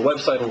making the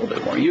website a little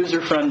bit more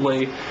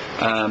user-friendly,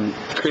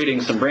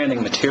 creating some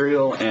branding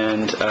material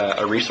and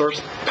a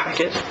resource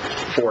packet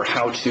for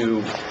how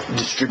to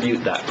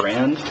distribute that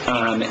brand,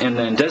 and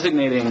then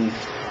designating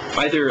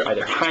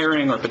either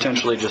hiring or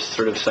potentially just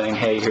sort of saying,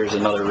 hey, here's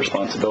another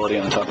responsibility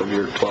on top of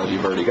your 12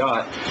 you've already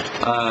got.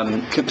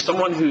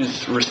 Someone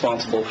who's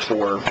responsible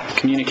for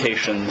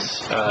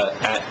communications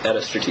at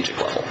a strategic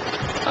level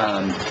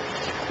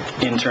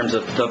in terms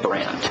of the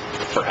brand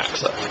for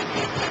Haxa.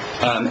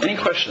 Any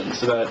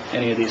questions about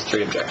any of these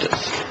three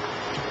objectives?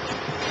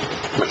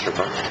 Commissioner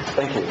Park?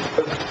 Thank you.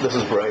 This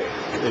is great.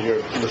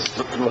 This is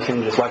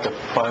looking just like a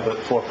private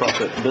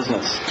for-profit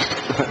business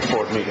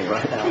board meeting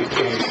right now.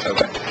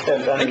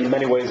 And in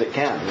many ways it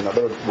can.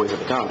 There are ways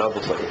it can't,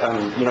 obviously.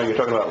 And, you're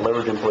talking about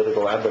leveraging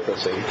political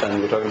advocacy, and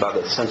you're talking about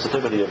the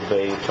sensitivity of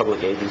a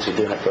public agency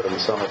doing it for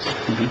themselves.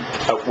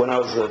 Mm-hmm. When I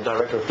was the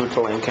director of Food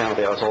for Lane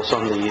County, I was also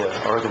on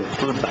the Oregon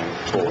Food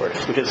Bank board,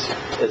 because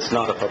it's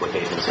not a public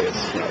agency.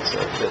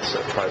 It's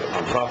a private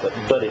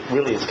nonprofit, but it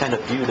really is kind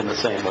of viewed in the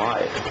same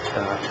light.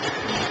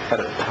 Had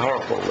a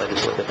powerful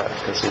legislative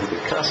advocacy, and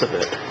because of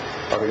it,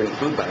 Oregon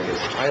Food Bank is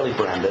highly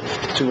branded,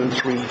 2 and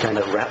 3 kind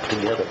of wrapped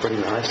together pretty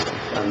nicely,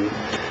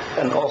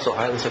 and also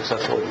highly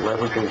successful at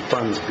leveraging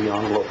funds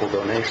beyond local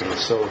donations.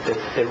 So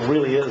it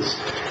really is,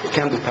 it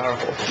can be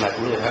powerful, and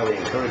I really highly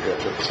encourage it.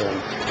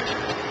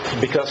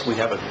 It's, because we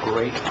have a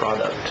great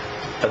product,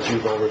 as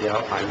you've already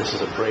outlined, this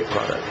is a great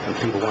product, and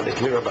people want to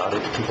hear about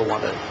it, people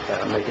want to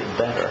make it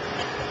better,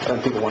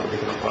 and people want to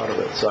become a part of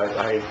it. So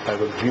I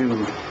would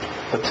view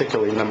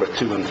particularly number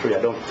 2 and 3.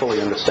 I don't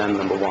fully understand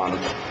number 1.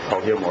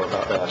 I'll hear more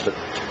about that. But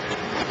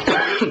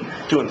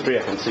 2 and 3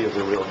 I can see as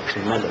a real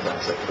tremendous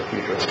asset for the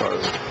future as far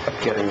as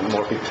getting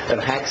more people.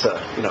 And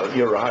Haxa,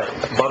 you're right.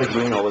 Bobby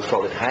Green always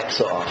called it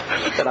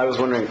Hacksaw. And I was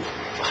wondering,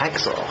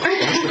 Hacksaw?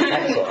 What's the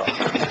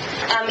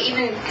Hacksaw?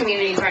 Even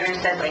community partners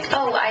said,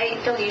 I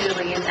don't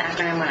usually use the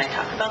acronym when I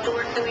talk about the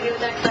work that we do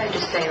with Haxa. I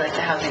just say,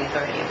 the Housing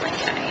Authority of Lane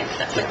County and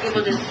stuff.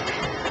 People just...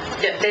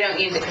 They don't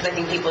use it because I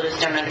think people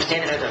just don't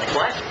understand it, or they're like,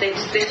 what? They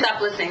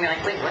stop listening. They're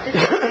like, wait, what did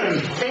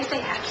they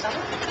say? Hacksaw?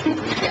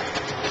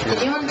 Yeah.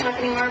 Do you want to talk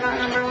any more about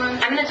number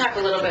 1? I'm going to talk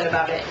a little bit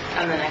about it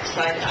on the next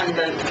slide, on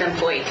the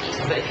employee piece,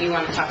 but if you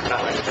want to talk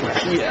about the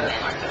rest of the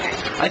landmark, okay.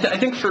 I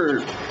think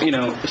for,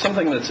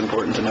 something that's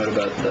important to note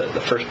about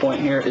the first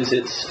point here is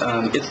it's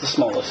the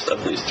smallest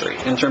of these 3.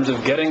 In terms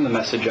of getting the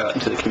message out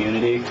into the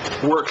community,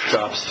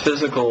 workshops,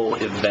 physical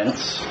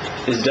events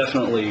is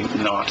definitely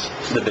not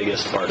the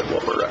biggest part of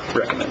what we're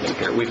recommending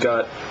here. We've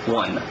got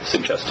 1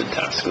 suggested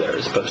task there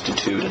as opposed to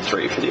 2 to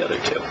 3 for the other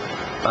 2.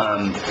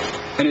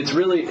 And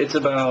it's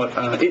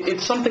about,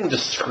 it's something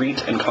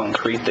discrete and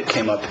concrete that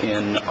came up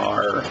in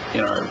our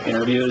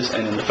interviews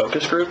and in the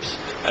focus groups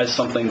as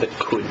something that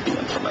could be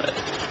implemented.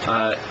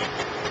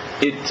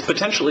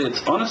 Potentially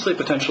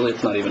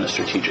it's not even a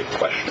strategic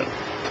question.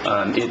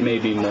 It may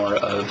be more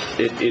of,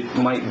 it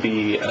might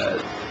be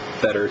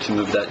better to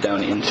move that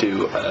down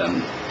into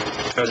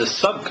as a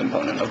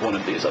subcomponent of one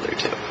of these other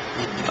 2.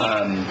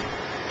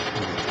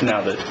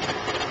 Now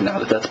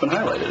that that's been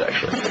highlighted,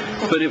 actually.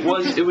 But it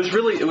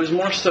was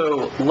more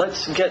so,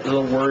 let's get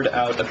the word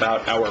out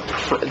about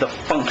the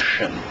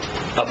function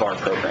of our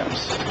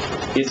programs.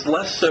 It's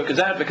less so, because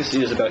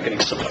advocacy is about getting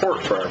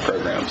support for our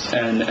programs,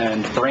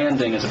 and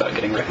branding is about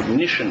getting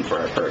recognition for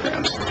our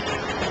programs.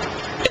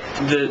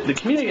 The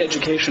community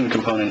education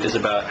component is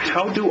about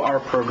how do our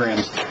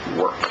programs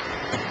work.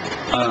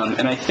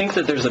 And I think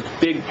that there's a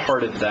big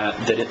part of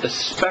that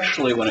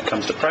especially when it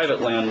comes to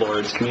private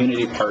landlords,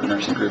 community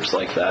partners, and groups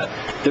like that,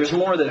 there's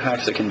more that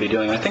Haxa can be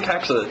doing. I think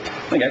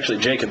actually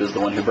Jacob is the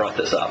one who brought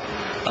this up.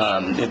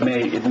 It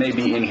may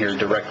be in here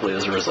directly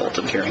as a result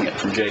of hearing it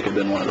from Jacob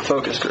in one of the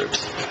focus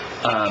groups.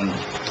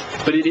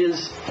 But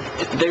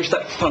there's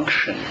that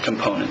function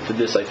component that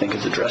this, I think,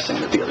 is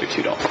addressing that the other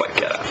 2 don't quite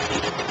get at.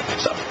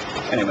 So,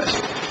 anyways,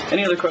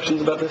 any other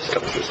questions about this?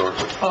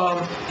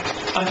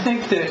 I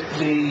think that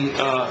the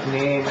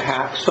name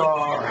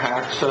Hacksaw or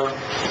Haxa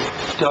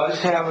does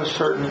have a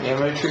certain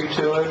imagery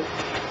to it,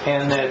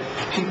 and that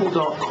people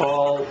don't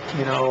call,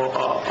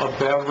 a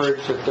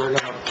beverage that they're going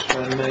to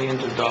spend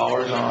millions of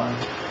dollars on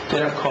They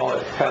don't call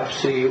it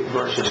Pepsi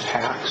versus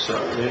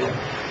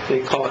HACSA.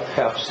 They call it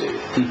Pepsi.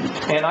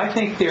 And I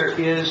think there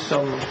is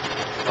some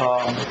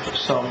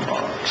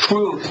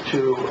truth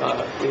to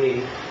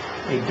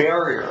a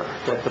barrier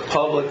that the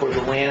public or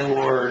the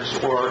landlords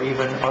or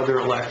even other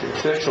elected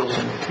officials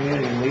and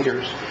community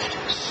leaders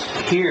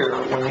hear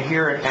when they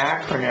hear an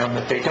acronym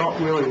that they don't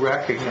really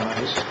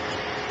recognize.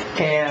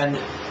 And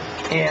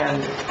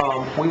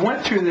we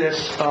went through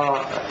this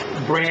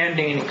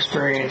branding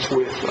experience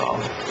with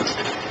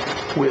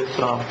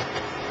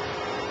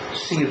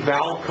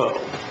CVALCO,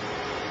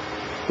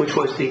 which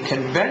was the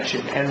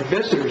Convention and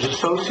Visitors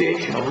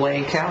Association of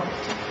Lane County.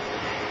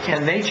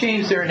 And they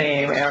changed their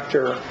name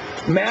after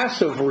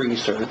massive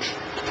research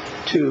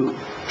to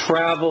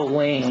Travel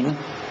Lane,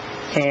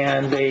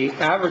 and they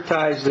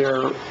advertised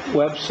their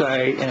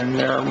website and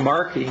their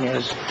marketing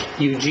as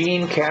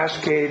Eugene,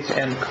 Cascades,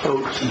 and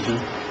Coast.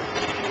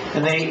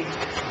 And they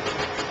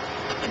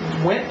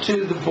went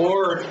to the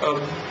board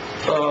of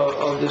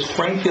the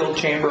Springfield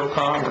Chamber of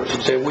Commerce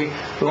and said, we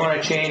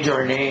want to change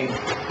our name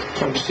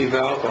from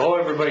CVALCO. Oh,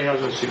 everybody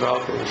knows what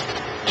CVALCO is.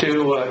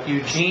 To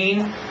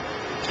Eugene,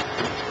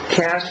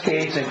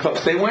 Cascades, and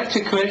Coast. They went to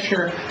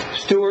Commissioner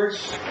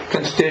Stewart's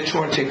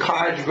constituents in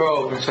Cottage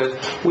Grove and said,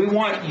 we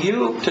want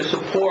you to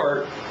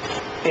support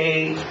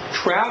a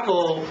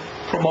travel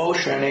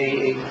promotion,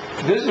 a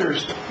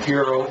visitors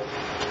bureau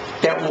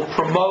that will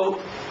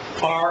promote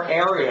our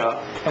area,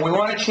 and we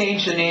want to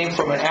change the name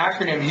from an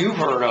acronym you've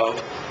heard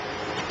of,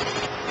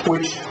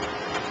 which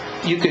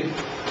you could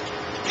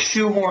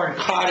shoehorn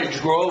Cottage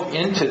Grove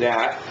into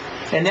that,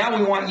 and now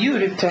we want you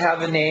to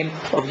have a name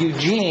of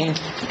Eugene,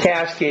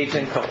 Cascades,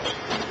 and Coast.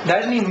 It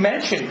doesn't even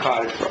mention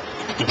Cottage Grove.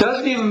 It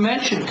doesn't even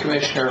mention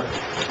Commissioner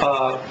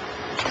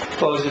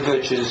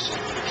Bozovich's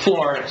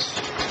Florence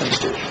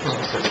constituents.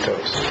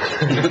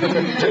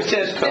 It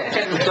says Coast.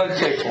 It doesn't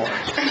say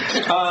Florence.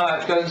 It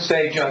doesn't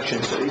say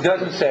Junction City. It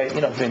doesn't say,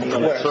 Vinny.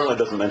 And it certainly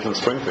doesn't mention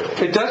Springfield.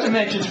 It doesn't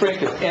mention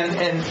Springfield.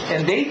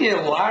 And they did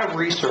a lot of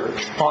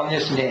research on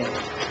this name,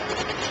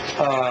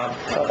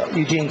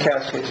 Eugene,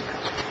 Cascades.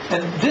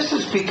 And this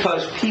is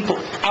because people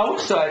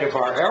outside of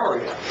our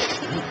area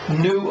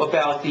knew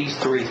about these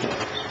three things.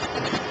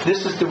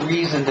 This is the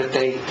reason that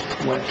they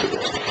went to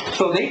this.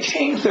 So they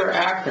changed their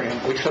acronym,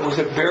 which was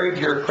a very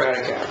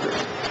bureaucratic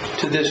acronym,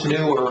 to this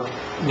newer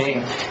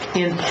name,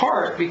 in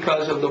part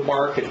because of the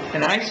marketing.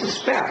 And I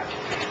suspect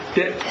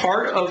that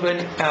part of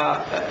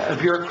a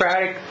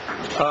bureaucratic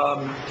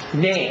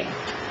name,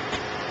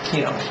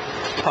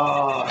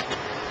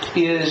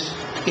 is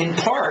in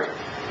part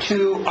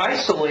to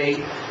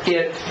isolate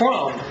it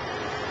from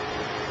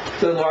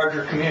the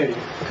larger community,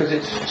 because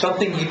it's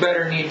something you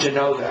better need to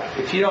know that.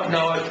 If you don't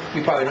know it,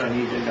 you probably don't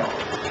need to know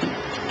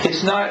it.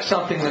 It's not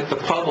something that the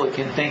public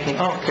in thinking,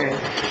 okay,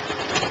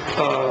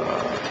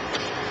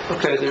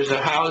 there's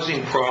a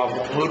housing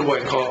problem. Who do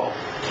I call?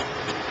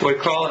 Do I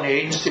call an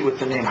agency with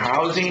the name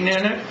housing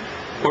in it,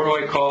 or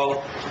do I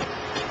call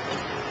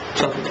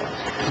something else?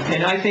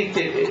 And I think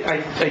that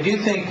I do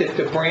think that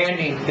the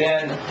branding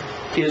then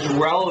is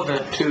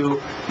relevant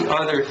to the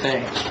other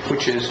things,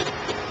 which is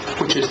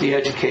the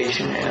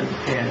education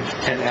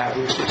and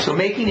advocacy. So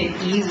making it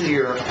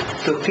easier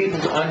for people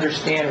to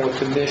understand what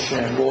the mission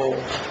and role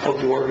of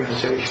the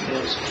organization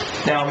is.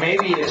 Now,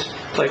 maybe it's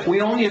like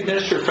we only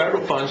administer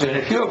federal funds, and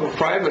if you have a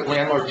private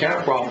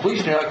landlord-tenant problem,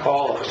 please do not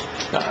call us.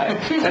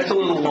 That's a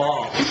little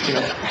long,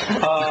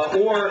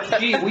 Or,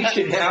 gee, we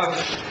should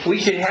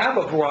have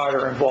a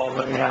broader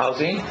involvement in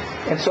housing,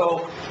 and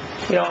so,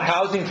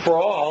 housing for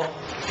all.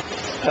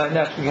 Not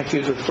to be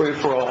confused with free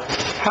for all.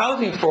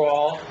 Housing for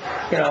all,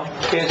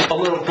 is a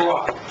little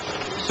broad.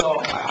 So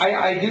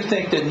I do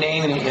think that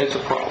naming is a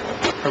problem.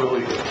 I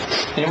really do.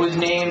 And it was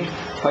named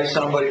by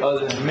somebody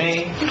other than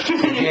me,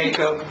 and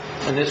Jacob,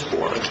 and this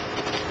board.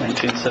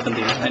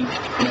 1979.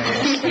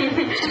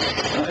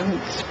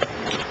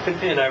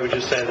 And I would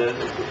just say that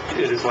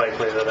it is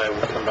likely that I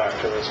would come back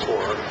to this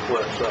board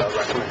with a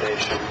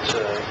recommendation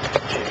to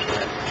change the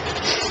name.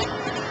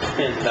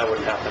 And that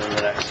wouldn't happen in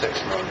the next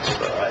 6 months,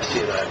 but I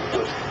see that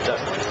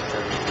definitely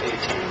within 18,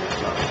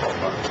 if not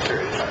 12-month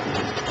period of time.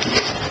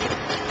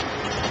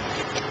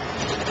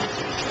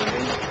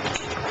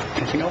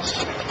 Anything else?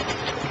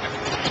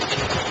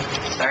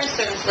 As far as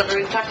service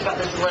delivery, we've talked about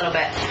this a little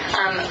bit.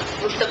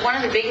 One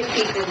of the biggest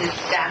pieces is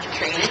staff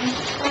training.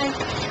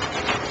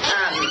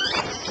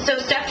 So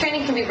staff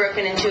training can be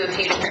broken into a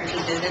few different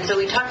pieces, and so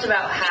we talked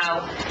about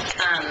how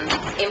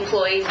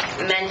employees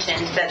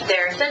mentioned that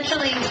they're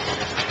essentially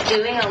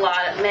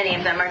many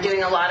of them are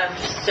doing a lot of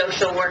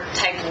social work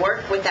type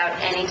work without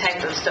any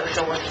type of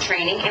social work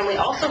training, and we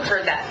also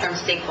heard that from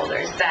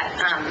stakeholders that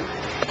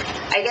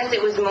I guess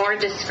it was more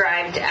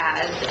described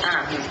as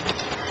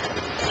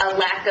a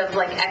lack of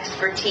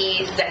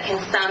expertise that can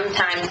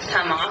sometimes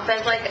come off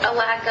as a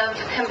lack of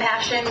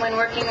compassion when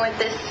working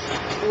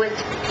with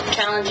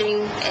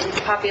challenging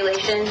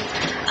populations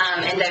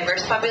and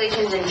diverse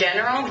populations in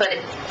general.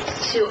 But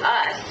to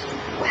us,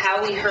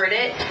 how we heard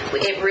it,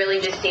 it really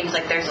just seems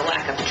like there's a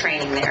lack of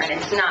training there, and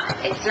it's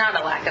not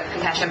a lack of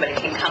compassion, but it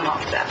can come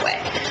off that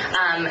way.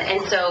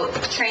 And so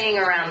training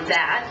around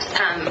that,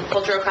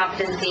 cultural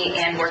competency,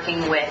 and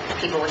working with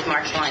people with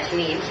marginalized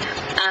needs.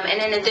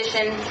 And in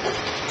addition,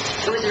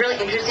 it was really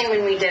interesting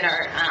when we did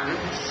our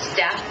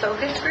staff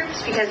focus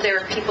groups, because there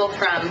were people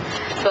from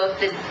both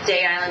the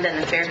Day Island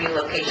and the Fairview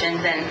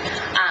locations, and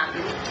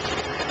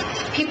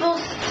people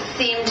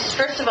seemed,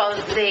 first of all,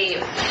 they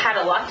had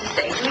a lot to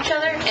say to each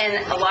other,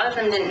 and a lot of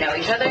them didn't know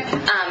each other.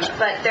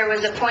 But there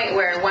was a point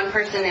where one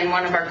person in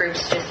one of our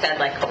groups just said,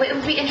 like, oh, it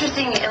would be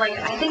interesting, like,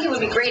 I think it would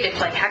be great if,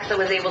 like, HACSA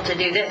was able to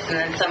do this, and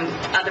then some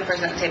other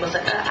person at the table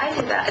said, I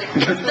did that.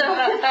 So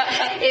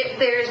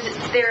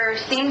there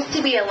seems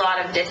to be a lot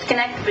of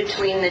disconnect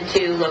between the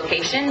two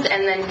locations,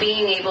 and then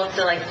being able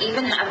to, like,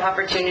 even have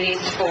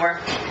opportunities for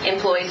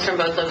employees from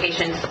both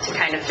locations to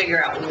kind of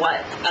figure out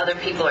what other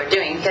people are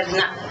doing, because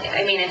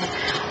if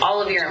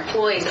all of your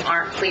employees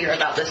aren't clear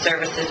about the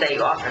services that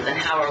you offer, then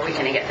how are we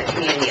going to get the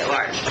community at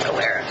large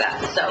aware of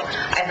that? So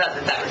I thought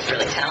that was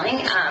really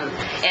telling.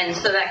 And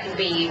so that could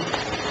be,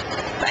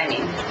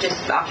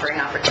 just offering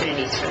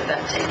opportunities for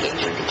them to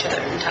engage with each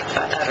other and talk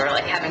about that, or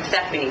like having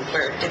staff meetings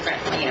for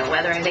different,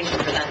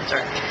 weatherization events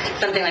or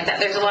something like that.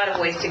 There's a lot of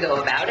ways to go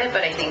about it,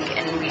 but I think,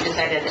 and we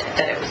decided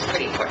that it was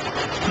pretty important.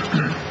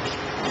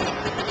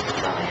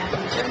 That's all I have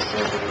on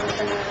services.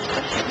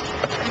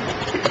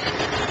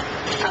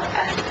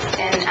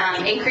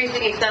 And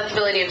increasing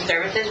accessibility of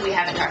services we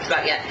haven't talked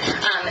about yet.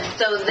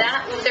 So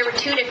there were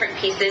two different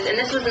pieces, and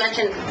this was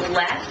mentioned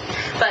less,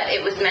 but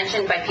it was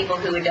mentioned by people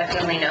who would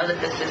definitely know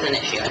that this is an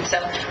issue, and so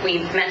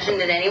we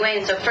mentioned it anyway.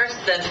 And so first,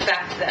 the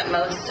fact that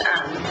most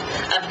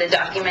of the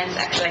documents,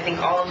 actually I think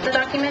all of the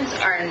documents,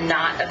 are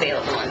not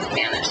available in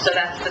Spanish. So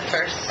that's the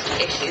first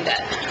issue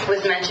that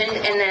was mentioned.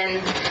 And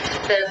then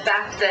the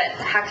fact that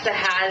HACSA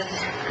has,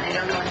 I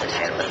don't know what the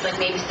title is, like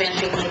maybe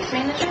Spanish-speaking case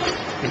managers,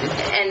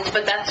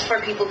 but that's for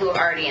people who are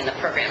already in the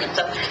program. And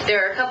so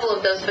there are a couple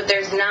of those, but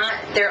there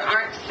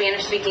aren't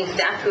Spanish-speaking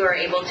staff who are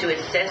able to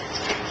assist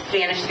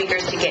Spanish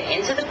speakers to get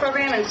into the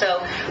program, and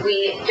so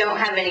we don't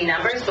have any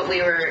numbers, but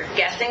we were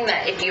guessing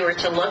that if you were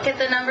to look at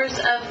the numbers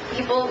of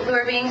people who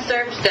are being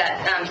served,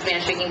 that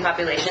Spanish-speaking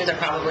populations are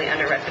probably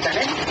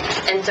underrepresented.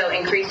 And so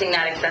increasing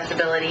that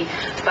accessibility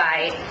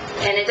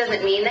and it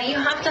doesn't mean that you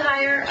have to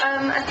hire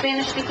a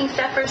Spanish-speaking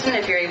staff person.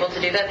 If you're able to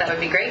do that, that would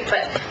be great,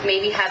 but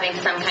maybe having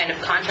some kind of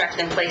contract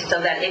in place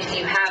so that if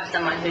you have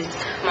someone who's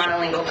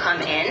monolingual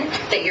come in,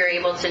 that you're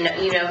able to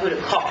know who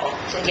to call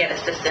to get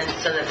assistance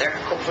so that they're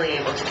hopefully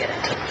able to get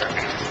into the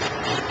program.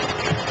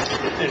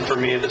 And for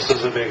me, this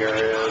is a big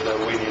area that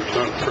we need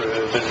to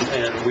improve,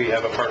 and we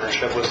have a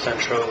partnership with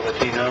Centro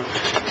Latino,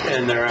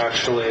 and they're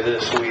actually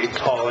this week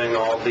calling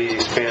all the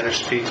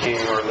Spanish-speaking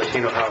or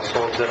Latino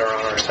households that are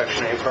on our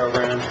Section 8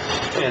 program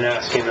and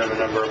asking them a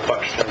number of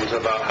questions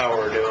about how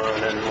we're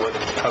doing and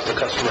how's the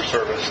customer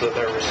service that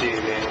they're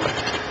receiving.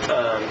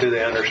 Do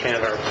they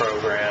understand our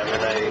program?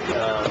 And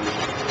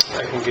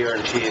I can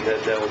guarantee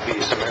that there will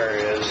be some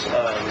areas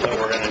that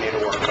we're going to need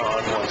to work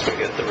on once we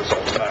get the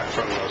results back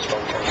from those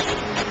phone calls.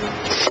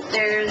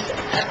 There's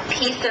a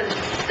piece of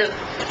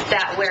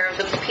that where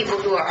the people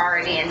who are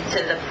already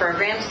into the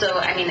program,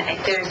 so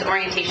there's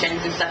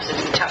orientations and stuff that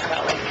we talk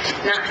about, like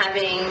not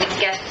having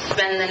guests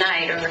spend the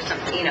night or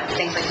something,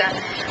 things like that,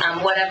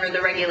 whatever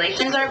the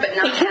regulations are, but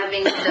not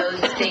having those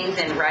things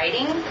in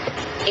writing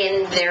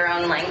in their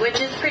own language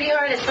is pretty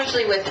hard,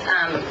 especially with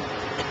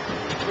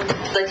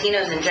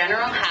Latinos in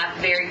general have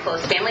very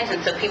close families,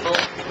 and so people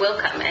will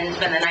come and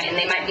spend the night, and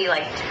they might be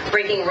like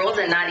breaking rules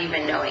and not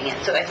even knowing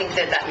it. So I think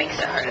that makes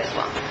it hard as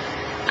well.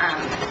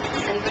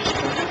 Any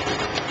questions?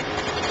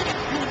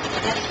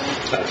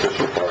 That's just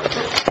required.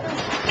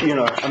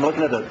 I'm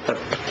looking at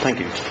thank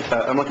you.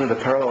 I'm looking at the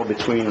parallel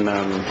between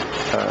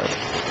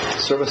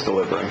service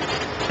delivery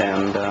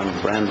and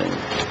branding.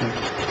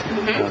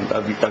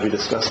 Mm-hmm. Have you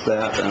discussed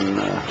that? And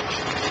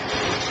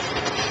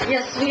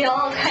Yes, we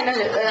all kind of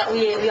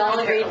we all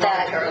agreed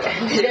that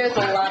there's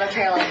a lot of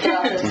parallels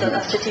throughout this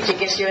a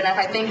strategic issue, and if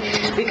I think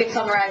we could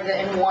summarize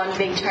it in one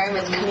big term,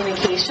 it's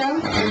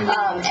communication,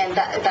 and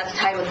that's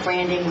tied with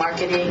branding,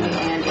 marketing,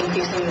 and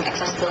increasing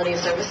accessibility of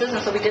services.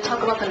 And so we did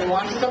talk about the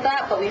nuances of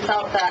that, but we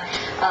felt that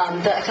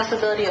the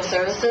accessibility of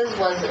services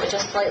was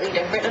just slightly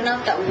different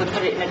enough that we would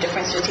put it in a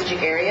different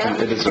strategic area.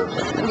 it deserves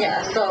it.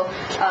 Yeah. So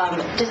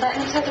does that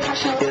answer the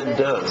question? It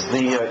does.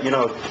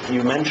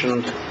 You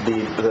mentioned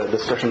the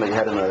discussion that you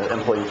had in the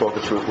employee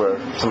focus group where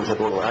someone said,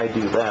 well, I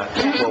do that.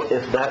 Well,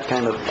 if that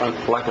kind of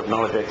lack of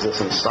knowledge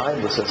exists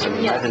inside the system,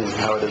 imagine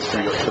how it is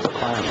to the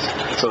clients.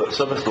 So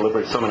service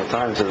delivery so many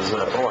times is,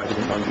 I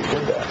didn't know you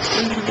did that.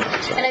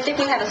 Mm-hmm. And I think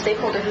we had a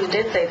stakeholder who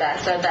did said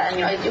that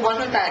it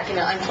wasn't that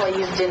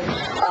employees didn't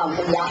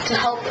want to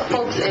help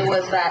folks. It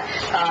was that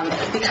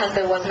because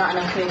there was not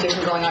enough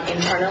communication going on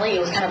internally, it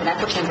was kind of an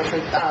echo chamber for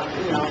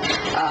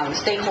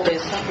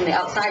stakeholders from the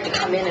outside to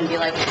come in and be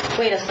like,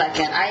 wait a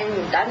second, I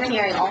I've been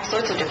hearing all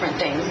sorts of different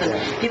things.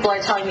 And people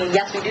are telling me,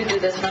 yes, we do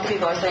this, and other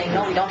people are saying,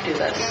 no, we don't do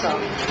this. So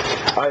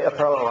A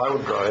parallel I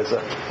would draw is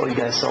that, well, you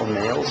guys sell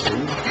nails too?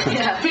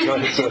 yeah,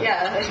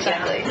 yeah,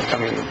 exactly. I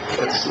mean,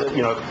 it's,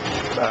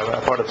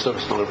 a part of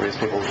service delivery is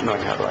people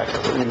knowing how to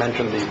access it. You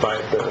mentioned the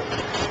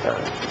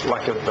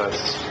lack of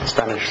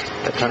Spanish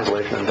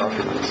translation and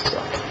documents. So.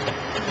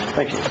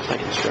 Thank you,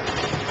 Mr. Chair.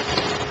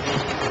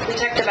 We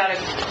talked about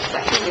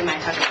I think we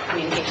might talk about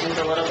communications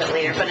a little bit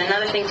later, but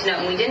another thing to note,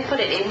 and we didn't put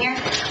it in here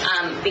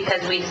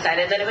because we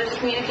decided that it was a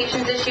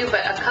communications issue,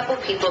 but a couple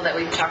people that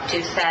we've talked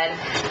to said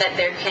that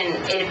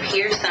it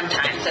appears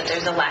sometimes that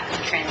there's a lack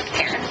of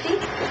transparency.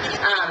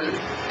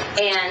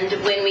 And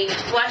when we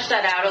flesh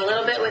that out a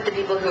little bit with the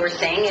people who were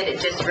saying it,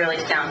 it just really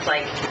sounds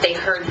like they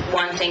heard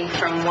one thing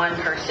from one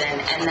person,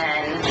 and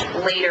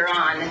then later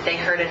on they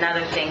heard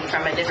another thing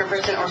from a different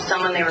person or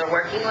someone they were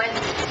working with.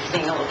 It's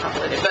being a little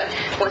convoluted, but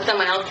when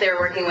someone else they were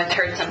working with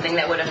heard something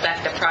that would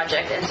affect a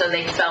project, and so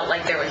they felt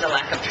like there was a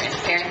lack of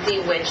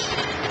transparency, which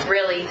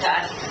really to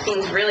us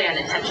seems really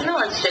unintentional.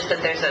 It's just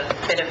that there's a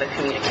bit of a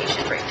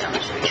communication breakdown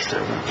that should be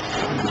true.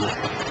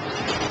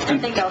 I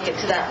think I'll get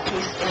to that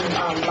piece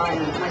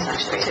in my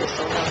section too,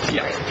 so that's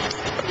great.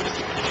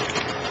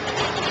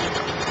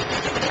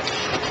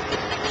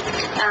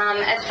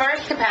 As far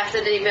as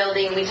capacity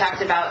building, we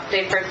talked about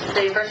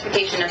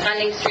diversification of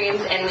funding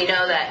streams, and we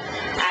know that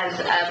as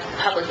a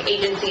public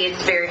agency,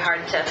 it's very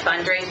hard to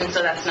fundraise, and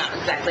so that's not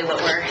exactly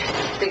what we're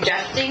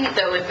suggesting,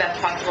 though if that's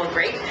possible,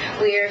 great.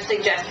 We are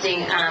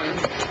suggesting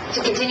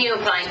to continue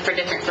applying for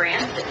different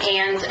grants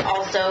and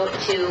also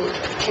to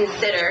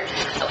consider,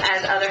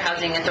 as other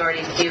housing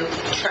authorities do,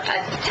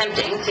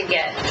 attempting to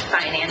get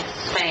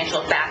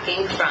financial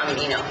backing from,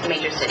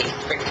 major cities,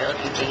 Springfield,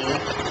 Eugene,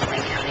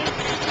 Lane County,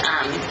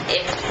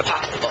 if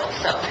possible.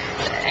 So,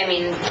 I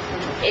mean,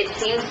 it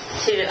seems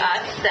to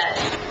us that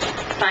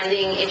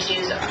funding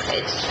issues,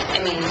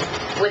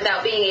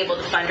 without being able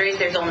to fundraise,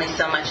 there's only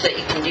so much that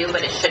you can do,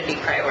 but it should be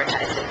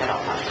prioritized if at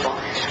all possible.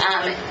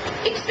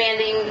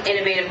 Expanding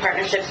innovative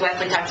partnerships,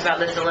 Wesley talked about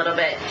this a little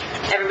bit.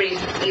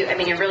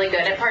 You're really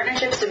good at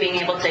partnerships, so being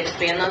able to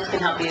expand those can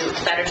help you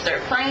better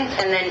serve clients.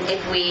 And then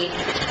if we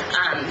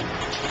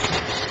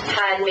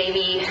had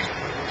maybe,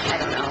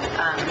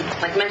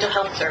 like mental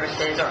health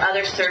services or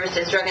other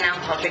services, drug and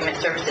alcohol treatment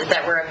services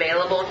that were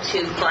available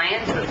to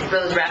clients,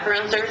 those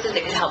wraparound services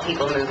that could help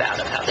people move out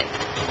of housing,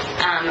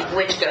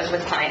 which goes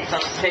with client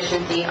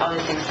self-sufficiency. All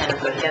these things kind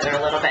of go together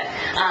a little bit.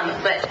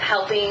 But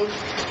helping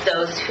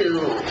those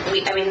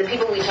the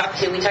people we talk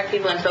to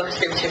people in focus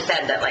groups who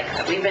said that,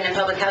 we've been in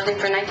public housing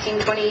for 19,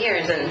 20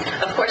 years, and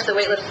of course the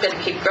wait list is going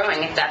to keep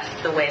growing if that's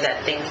the way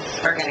that things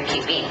are going to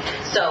keep being.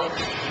 So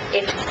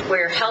if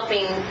we're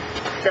helping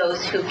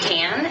those who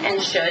can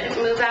and should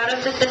move out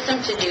of the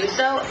system to do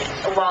so,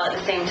 while at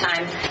the same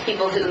time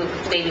people who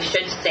maybe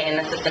should stay in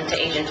the system to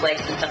age in place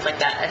and stuff like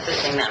that,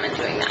 assisting them in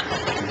doing that.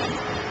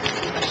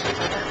 Any questions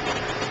on that?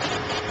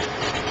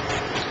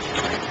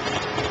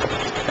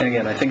 And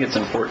again, I think it's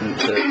important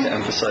to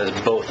emphasize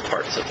both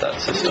parts of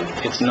that system.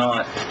 It's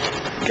not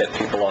get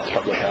people off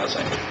public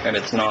housing, and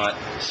it's not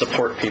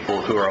support people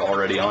who are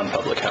already on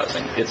public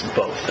housing. It's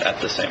both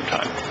at the same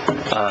time.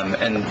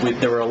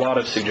 There were a lot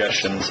of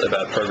suggestions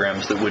about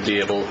programs that would be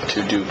able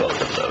to do both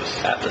of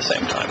those at the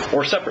same time,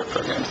 or separate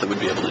programs that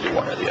would be able to do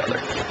one or the other.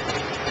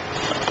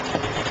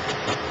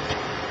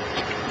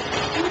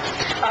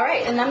 All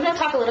right, and I'm going to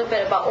talk a little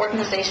bit about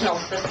organizational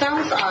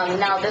systems.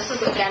 Now, this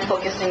is, again,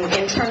 focusing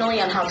internally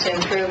on how to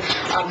improve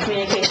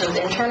communications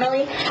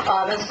internally.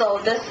 And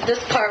so this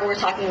part, we're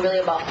talking really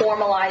about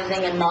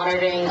formalizing and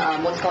monitoring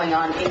what's going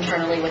on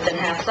internally within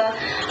HACSA.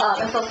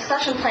 And so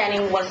succession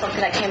planning was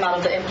something that came out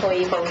of the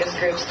employee focus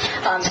groups.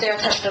 Sarah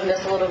touched on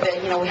this a little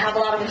bit. We have a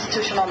lot of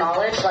institutional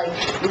knowledge, like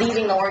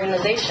leaving the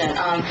organization.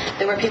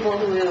 There were people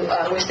who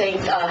were saying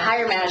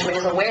higher management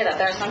is aware that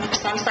there are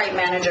some site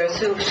managers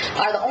who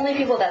are the only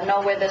people that know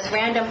where this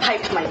random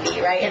pipe might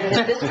be, right? And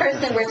if this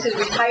person were to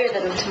retire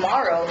them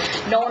tomorrow,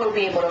 no one will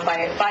be able to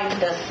find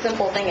this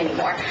simple thing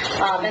anymore.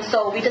 And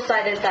so we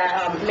decided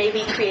that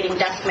maybe creating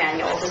desk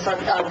manuals is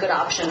a good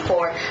option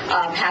for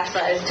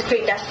HACSA, is to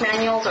create desk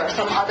manuals or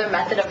some other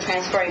method of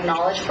transferring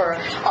knowledge for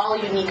all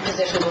unique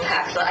positions with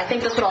HACSA. I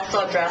think this would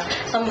also address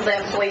some of the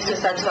employees who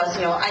said to us,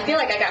 I feel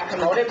like I got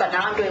promoted, but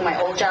now I'm doing my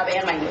old job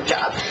and my new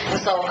job. And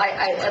so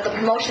the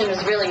promotion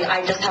is really,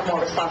 I just have more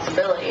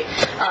responsibility.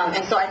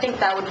 And so I think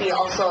that would be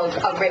also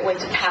a great way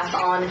to pass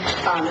on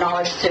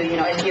knowledge to,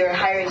 if you're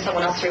hiring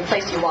someone else to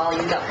replace you while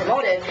you got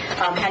promoted,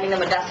 handing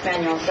them a desk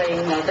manual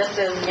saying, this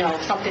is,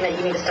 something that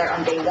you need to start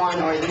on day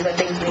one, or these are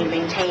things you need to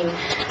maintain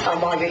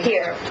while you're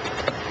here.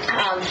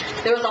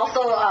 There was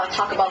also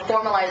talk about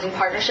formalizing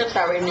partnerships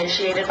that were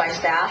initiated by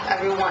staff.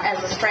 Everyone,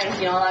 as a strength,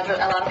 a lot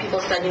of people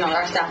said,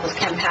 our staff was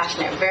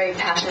compassionate, very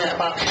passionate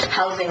about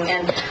housing,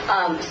 and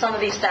some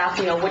of these staff,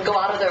 would go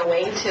out of their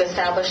way to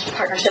establish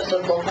partnerships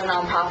with local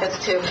nonprofits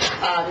to,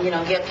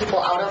 get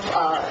people out of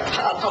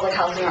public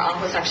housing or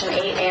off of Section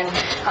 8. And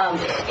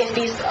if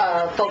these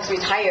folks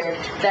retired,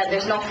 then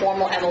there's no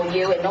formal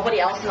MOU, and nobody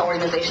else in the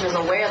organization is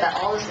aware that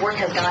all this work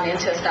has gone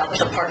into establish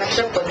a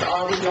partnership with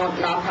all these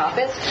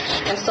nonprofits.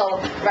 And so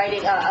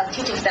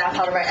teaching staff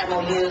how to write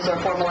MOUs or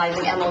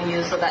formalizing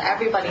MOUs so that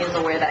everybody is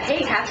aware that,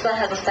 hey, HACSA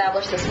has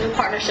established this new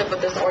partnership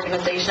with this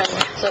organization,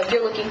 so if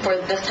you're looking for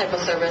this type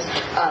of service,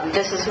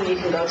 this is who you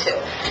can go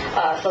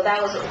to. So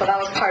that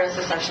was part of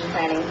succession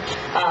planning.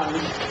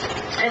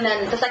 And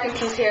then the second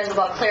piece here is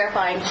about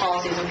clarifying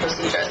policies and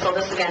procedures. So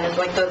this, again, is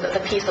like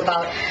the piece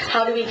about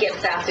how do we get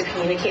staff to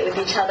communicate with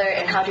each other,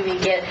 and how do we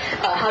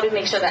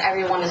make sure that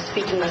everyone is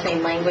speaking the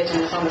same language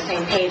and is on the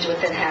same page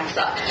within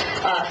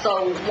HACSA.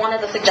 So one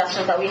of the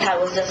suggestions that we had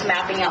was just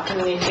mapping out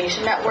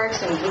communication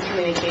networks and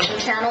communication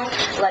channels,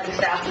 letting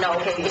staff know,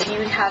 okay, if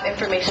you have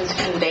information to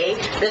convey,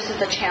 this is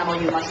the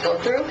channel you must go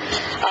through.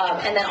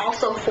 And then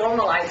also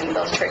formalizing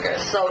those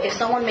triggers. So if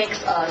someone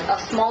makes a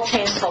small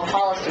change to a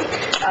policy,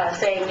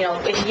 saying,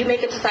 if you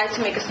decide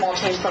to make a small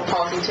change to a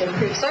policy to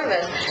improve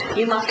service,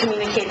 you must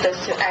communicate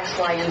this to X,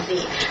 Y, and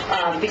Z.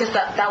 Because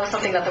that was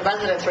something that the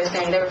residents were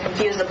saying. They were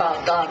confused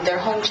about their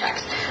home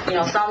checks.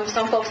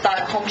 Some folks thought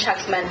home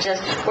checks meant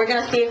just, we're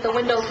going to see if the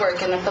windows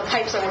work and if the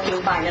pipes are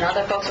working fine. And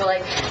other folks were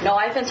like, no,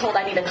 I've been told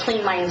I need to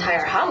clean my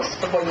entire house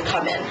before you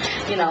come in.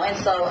 And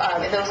so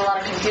there was a lot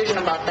of confusion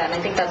about that. And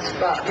I think that's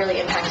really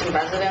impacting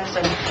residents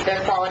and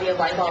their quality of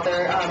life while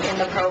they're in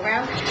the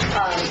program.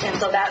 And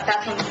so that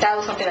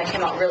was something that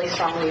came out really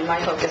strongly in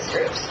my focus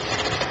groups.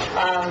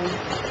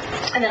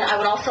 And then I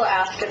would also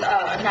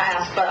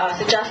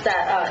suggest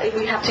that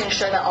we have to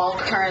ensure that all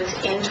current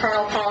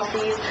internal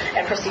policies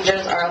and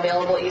procedures are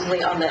available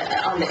easily on the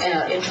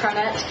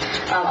intranet.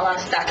 A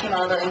lot of that came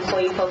out of the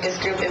employee focus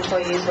group.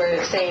 Employees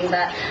were saying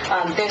that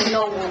there's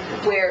no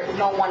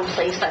one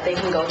place that they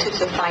can go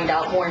to find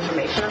out more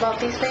information about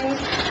these things.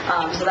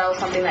 So that was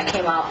something that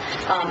came out.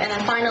 And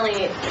then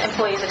finally,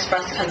 employees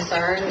expressed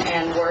concern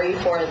and worry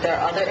for their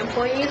other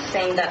employees,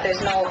 saying that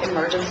there's no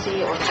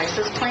emergency or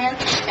crisis plan.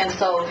 And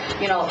so,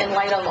 in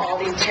light of all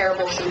these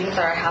terrible shootings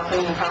that are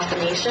happening across the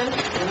nation,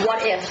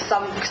 what if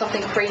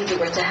something crazy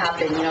were to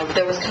happen?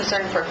 There was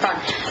concern for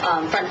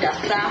front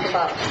desk staff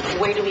about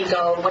where do we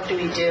go, what do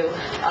we do,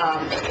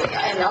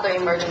 and other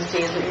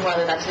emergencies,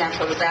 whether that's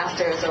natural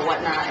disasters or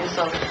whatnot. And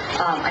so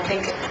I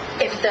think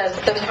if there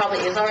probably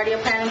is already a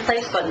plan in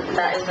place, but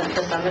that isn't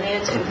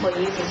disseminated to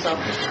employees. And so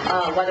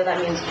whether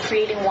that means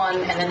creating one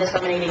and then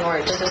disseminating,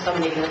 or just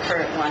disseminating the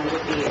current one,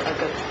 would be a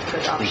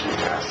good option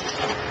for us.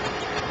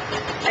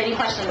 Any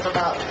questions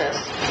about this?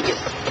 Yes.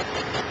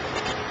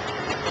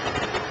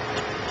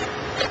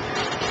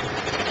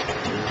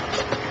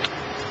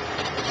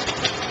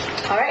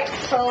 All right,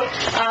 so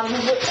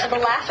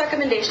the last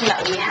recommendation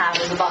that we have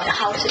is about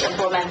how to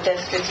implement this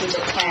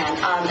strategic plan.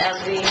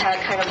 As we had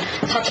kind of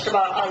touched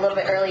about a little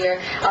bit earlier,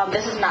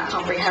 this is not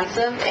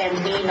comprehensive, and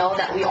we know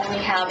that we only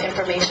have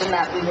information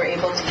that we were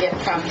able to get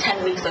from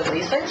 10 weeks of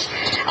research.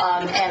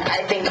 And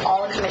I think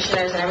all the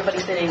commissioners and everybody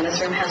sitting in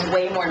this room has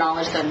way more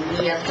knowledge than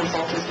we as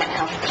consultants might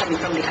have coming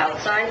from the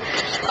outside.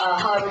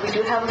 However, we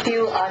do have a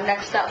few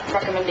next step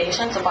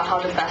recommendations about how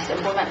to best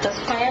implement this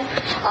plan.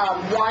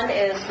 One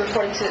is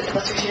reporting to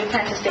the strategic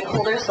plan to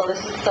stakeholders. So this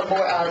is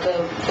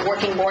the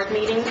working board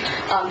meeting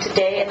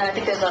today, and then I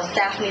think there's a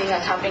staff meeting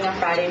that's happening on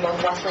Friday.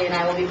 Both Wesley and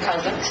I will be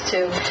present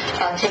to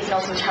take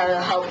notes and try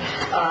to help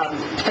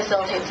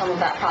facilitate some of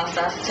that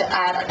process, to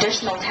add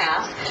additional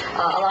tasks.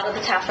 A lot of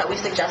the tasks that we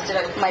suggested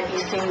might be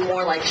seem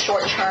more like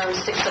short-term,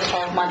 6 to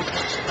 12 month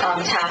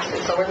tasks,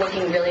 and so we're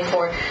looking really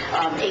for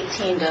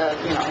 18 to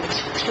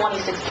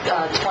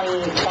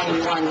 21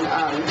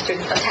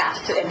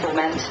 tasks to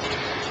implement.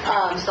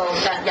 So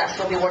that, yes,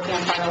 we'll be working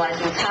on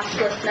finalizing the task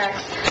list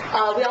next.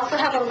 We also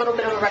have a little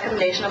bit of a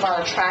recommendation about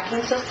a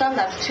tracking system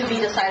that's to be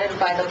decided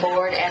by the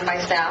board and by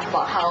staff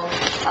about how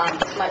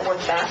this might work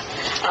best.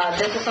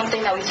 This is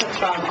something that we took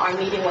from our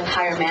meeting with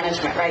higher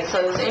management, right?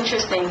 So it was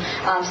interesting.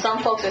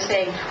 Some folks are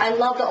saying, I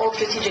love the old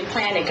strategic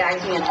plan, it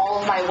guides me in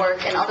all of my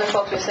work, and other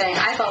folks are saying,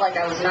 I felt like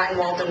I was not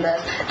involved in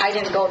this. I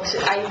didn't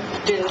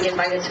get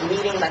invited to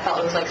meetings. I felt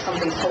it was like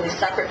something totally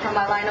separate from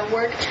my line of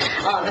work.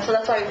 And so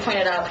that's why we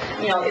pointed out,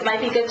 it might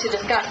be good to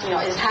discuss,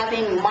 is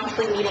having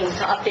monthly meetings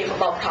to update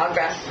about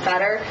progress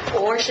better,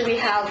 or should we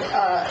have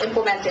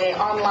implement a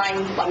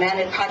online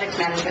project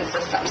management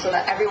system so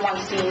that everyone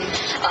sees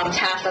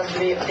tasks as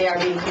they are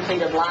being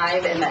completed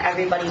live, and that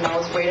everybody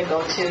knows where to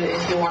go to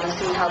if you want to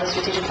see how the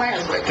strategic plan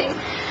is working.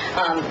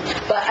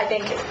 But I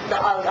think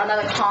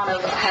another con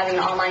of having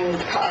an online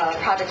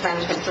project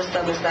management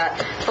system is that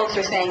folks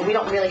are saying we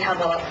don't really have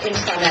an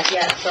intranet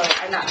yet, so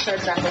I'm not sure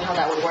exactly how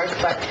that would work,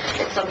 but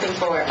it's something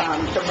for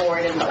the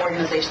board and the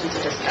organization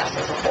to discuss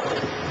as a whole.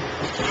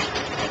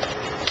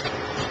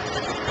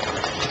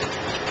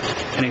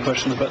 Any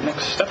questions about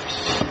next steps?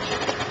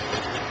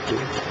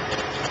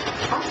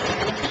 Awesome.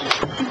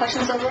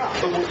 Questions overall?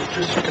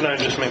 Can I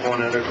just make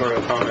one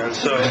editorial comment?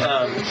 So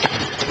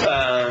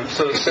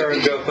Sarah,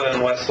 Jopa,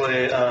 and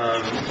Wesley,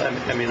 I'm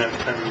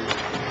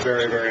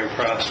very, very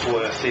impressed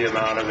with the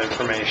amount of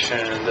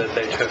information that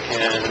they took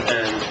in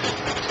and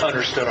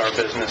understood our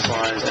business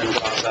lines and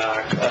brought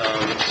back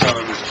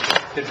some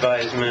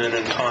advisement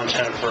and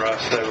content for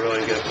us that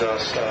really gives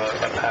us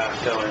a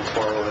path going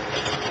forward.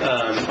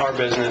 Our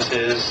business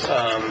is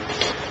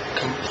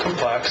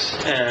complex,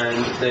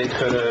 and they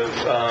could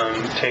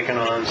have taken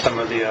on some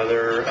of the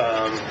other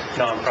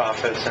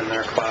nonprofits in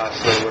their class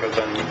that would have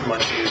been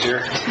much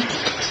easier.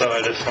 So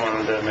I just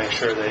wanted to make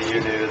sure that you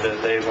knew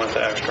that they went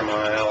the extra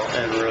mile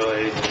and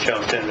really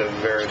jumped into a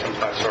very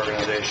complex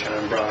organization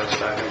and brought us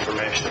that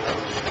information that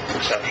was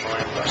exceptionally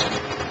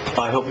impressive.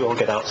 I hope you all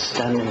get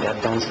outstanding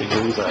advanced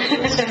degrees out of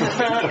this.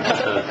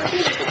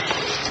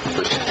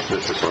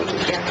 Mr. Swanson.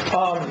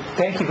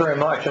 Thank you very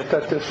much. I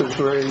thought this was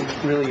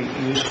really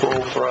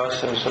useful for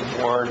us as a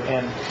board,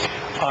 and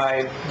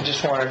I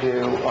just wanted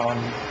to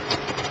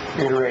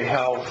reiterate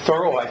how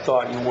thorough I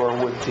thought you were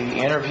with the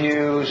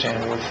interviews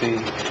and with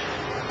the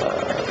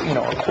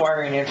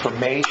acquiring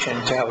information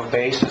to have a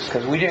basis,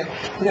 because we had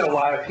a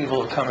lot of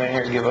people that come in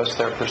here and give us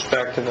their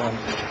perspective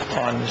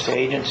on this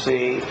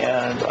agency,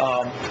 and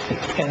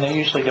they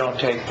usually don't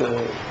take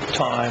the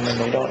time, and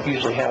they don't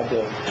usually have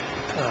the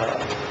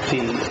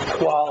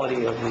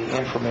quality of the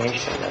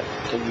information that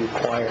you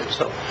acquired.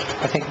 So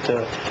I think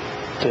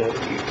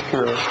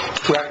your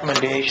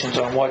recommendations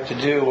on what to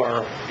do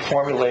are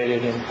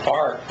formulated in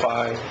part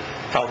by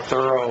how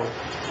thorough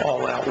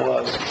all that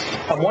was.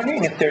 I'm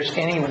wondering if there's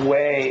any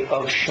way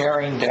of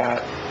sharing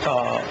that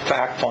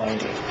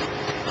fact-finding.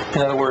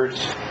 In other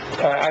words,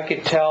 I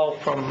could tell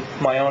from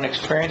my own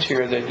experience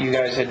here that you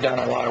guys had done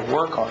a lot of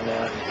work on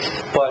that.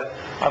 But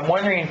I'm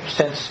wondering,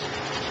 since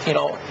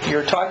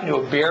you're talking to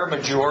a bare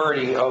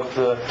majority of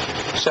the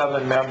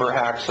 7-member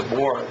HACSA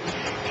board,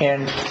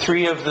 and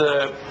 3 of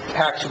the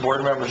HACSA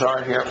board members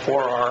aren't here,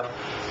 4 are,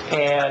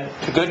 and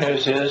the good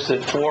news is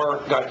that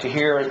 4 got to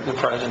hear the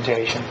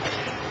presentation.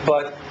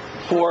 But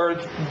for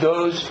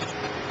those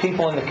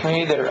people in the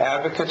community that are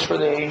advocates for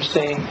the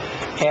agency,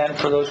 and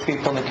for those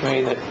people in the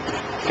community that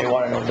they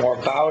want to know more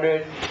about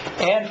it,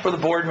 and for the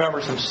board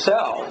members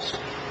themselves,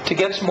 to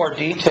get some more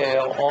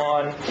detail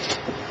on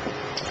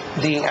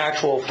the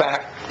actual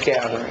fact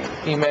gathering.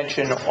 You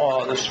mentioned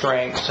the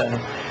strengths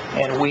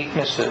and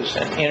weaknesses,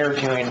 and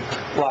interviewing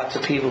lots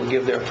of people to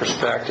give their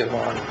perspective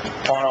on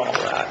all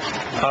that.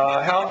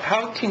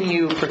 How can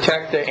you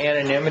protect the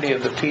anonymity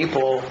of the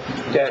people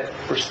that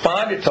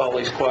responded to all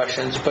these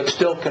questions, but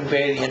still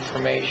convey the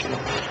information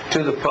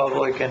to the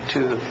public and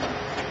to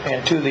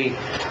the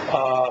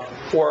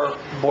 4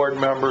 board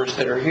members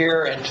that are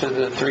here and to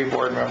the 3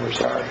 board members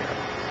that are here?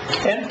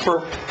 And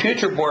for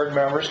future board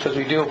members, because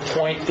we do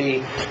appoint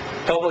the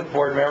public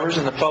board members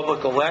and the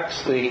public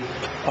elects the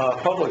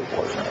public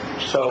board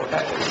members. So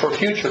for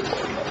future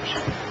board members,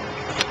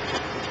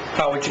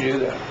 how would you do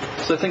that?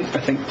 So I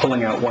think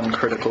pulling out one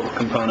critical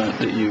component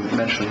that you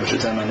mentioned, which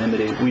is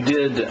anonymity, we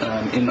did,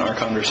 in our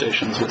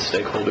conversations with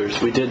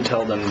stakeholders, we did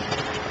tell them,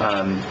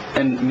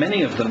 and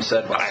many of them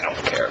said, well, I don't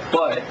care,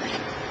 but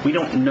we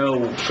don't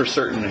know for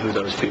certain who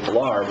those people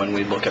are when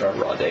we look at our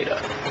raw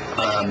data.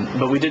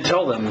 But we did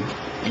tell them,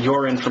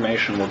 your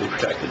information will be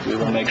protected. We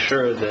will make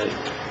sure that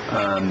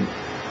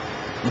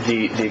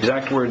the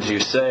exact words you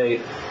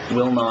say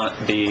will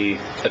not be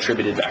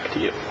attributed back to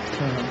you.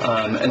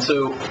 And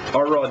so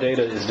our raw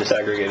data is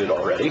disaggregated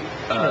already.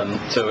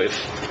 So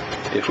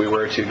if we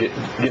were to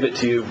give it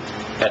to you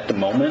at the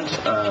moment,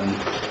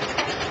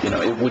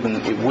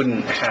 it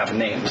wouldn't have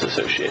names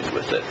associated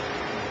with it.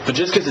 But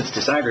just because it's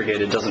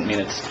disaggregated doesn't mean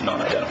it's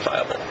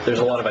non-identifiable. There's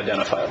a lot of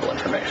identifiable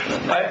information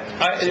in there.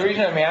 The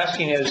reason I'm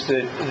asking is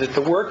that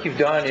the work you've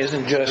done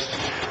isn't just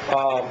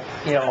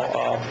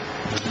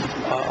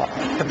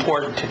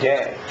important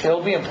today.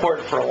 It'll be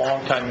important for a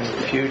long time in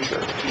the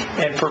future.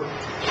 And for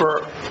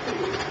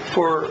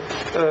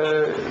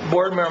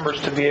board members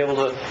to be able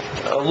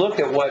to look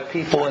at what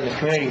people in the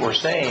community were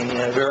saying in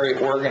a very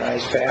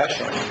organized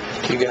fashion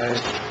to you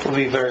guys will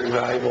be very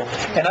valuable.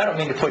 And I don't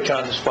mean to put you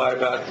on the spot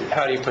about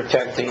how do you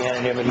protect the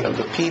anonymity of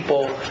the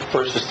people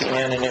versus the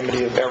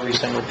anonymity of every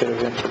single bit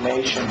of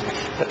information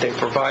that they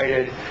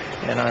provided.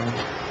 And I'm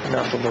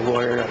enough of a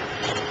lawyer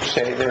to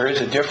say there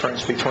is a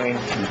difference between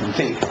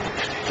the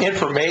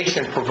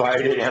information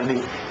provided and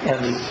the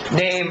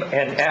name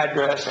and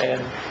address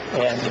and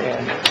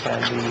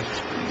the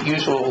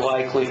usual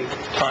likely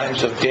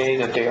times of day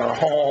that they are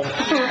home,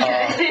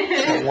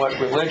 and what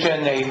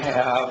religion they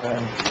have,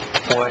 and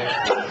what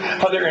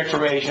other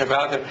information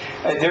about them.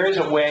 There is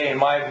a way in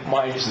my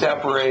mind to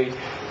separate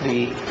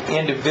the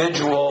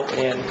individual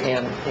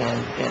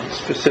and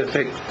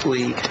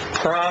specifically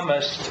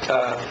promised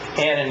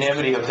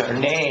anonymity of their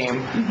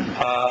name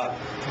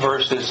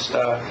versus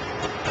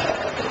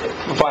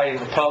providing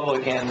the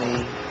public and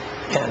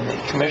and the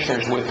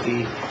commissioners with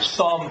the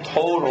sum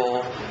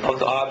total of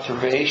the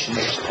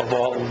observations of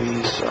all of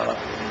these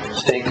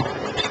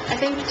stakeholders. I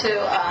think too,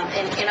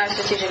 in our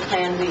strategic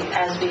plan,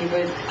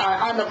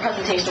 on the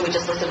presentation we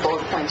just listed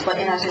bullet points, but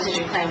in our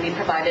strategic plan we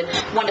provided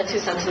 1 to 2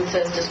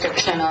 sentences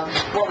description of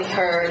what we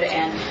heard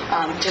and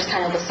just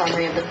kind of the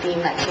summary of the theme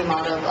that came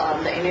out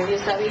of the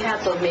interviews that we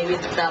had. So maybe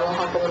that will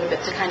help a little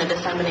bit to kind of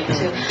disseminate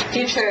to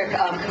future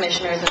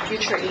commissioners and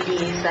future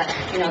EDs that,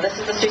 this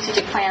is the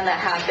strategic plan that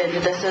happened.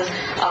 This is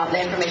the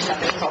information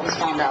that the consultants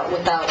found out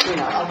without,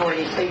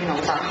 avoiding,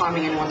 without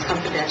harming anyone's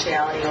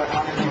confidentiality or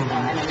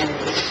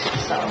anonymity.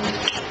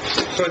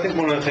 So I think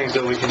one of the things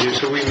that we can do,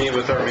 so we meet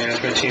with our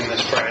management team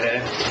this Friday,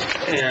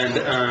 and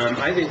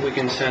I think we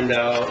can send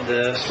out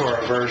this or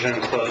a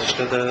version close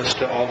to this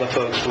to all the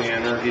folks we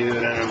interviewed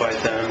and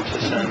invite them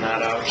to send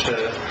that out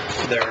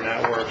to their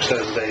networks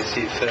as they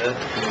see fit,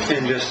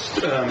 and just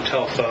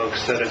tell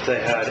folks that if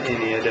they had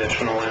any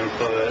additional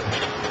input,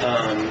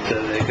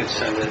 that they could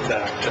send it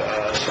back to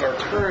us. Our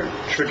current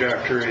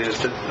trajectory is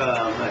to,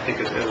 I think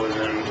it was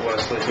in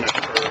Wesley's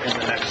in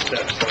the next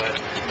step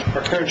slide.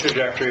 Our current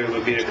trajectory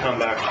would be to come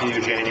back to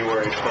you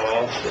January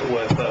 12th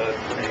with a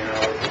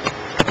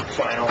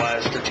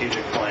finalized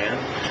strategic plan,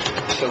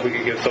 so we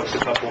could give folks a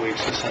couple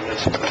weeks to send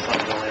us some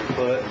final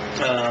input.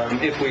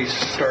 If we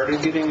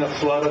started getting a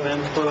flood of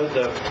input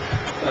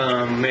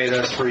that made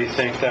us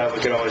rethink that, we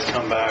could always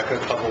come back a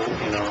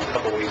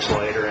couple weeks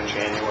later in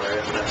January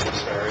if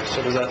necessary.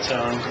 So does that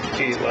sound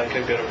like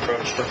a good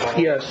approach to follow?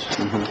 Yes.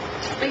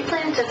 We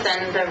plan to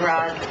send the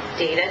raw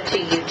data to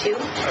you too,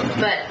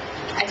 but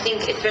I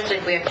think especially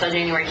if we have till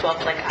January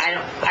 12th,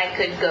 I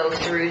could go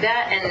through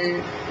that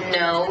and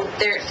know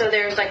there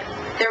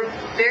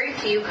are very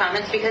few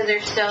comments because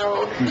they're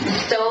so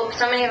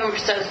many of them are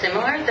so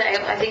similar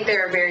that I think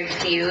there are very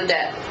few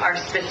that are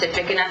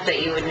specific enough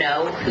that you would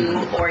know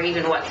who or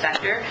even what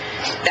sector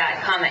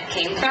that comment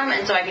came from,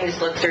 and so I can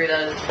just look through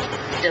those,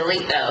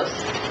 delete those,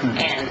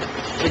 and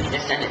we can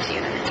just send it to you.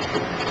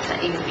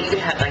 And you could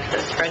have the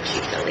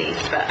spreadsheets at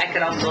least, but I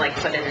could also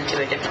put it into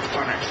a different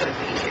format so it'd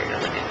be easier to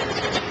look at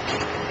this.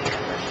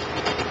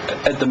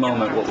 At the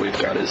moment, what we've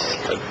got is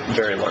a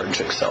very large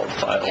Excel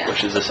file,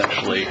 which is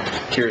essentially,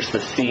 here's the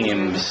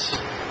themes,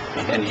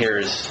 and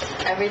here's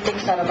everything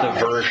said about the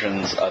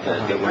versions of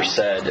it that were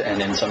said,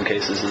 and in some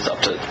cases is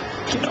up to,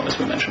 as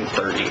we mentioned,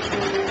 30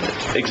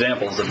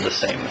 examples of the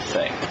same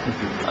thing.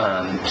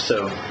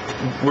 So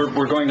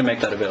we're going to make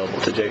that available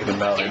to Jacob and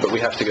Valerie, but we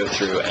have to go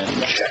through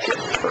and check it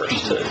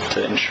first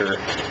to ensure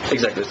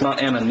exactly. It's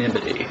not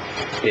anonymity,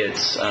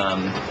 it's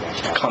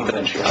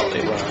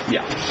confidentiality.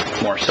 Yeah,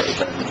 more so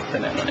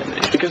than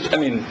anonymity. Because,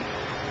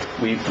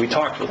 we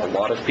talked with a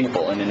lot of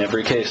people, and in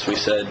every case we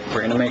said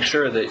we're going to make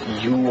sure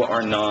that you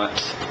are not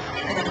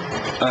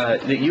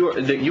that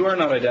you are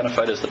not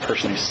identified as the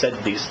person who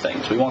said these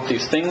things. We want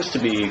these things to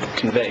be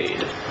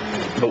conveyed,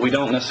 but we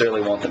don't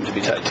necessarily want them to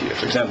be tied to you.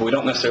 For example, we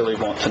don't necessarily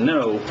want to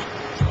know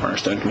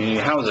Cornerstone Community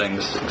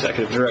Housing's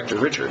Executive Director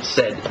Richard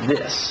said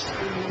this.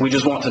 We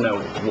just want to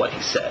know what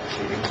he said,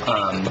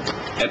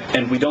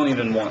 and we don't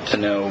even want to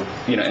know,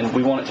 and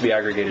we want it to be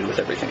aggregated with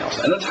everything else.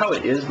 And that's how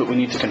it is, but we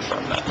need to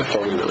confirm that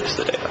before we release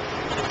the data.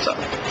 So,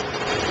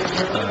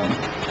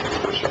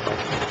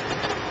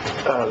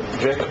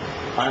 Jacob,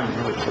 I'm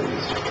really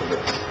pleased with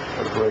this.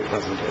 A great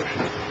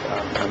presentation.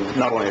 And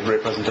not only a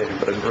great presentation,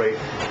 but a great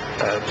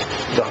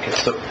document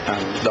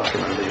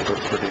that you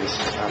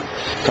produced.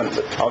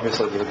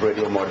 Obviously, there's a great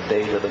deal more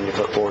data than you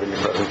put forward in your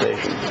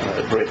presentation,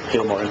 a great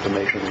deal more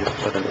information than you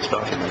put in this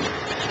document.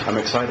 I'm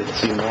excited to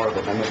see more of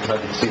it. I'm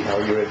excited to see how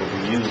you're able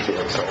to use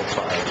the Excel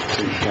file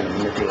to kind of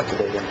manipulate the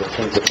data into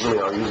things that really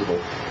are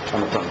usable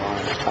on the front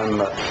line. I'm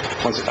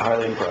once again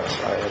highly impressed.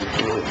 I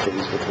am really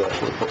pleased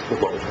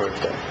with what we've heard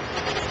today.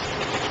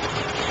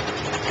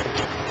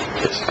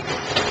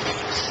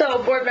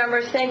 So, board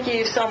members, thank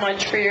you so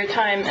much for your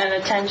time and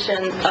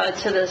attention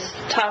to this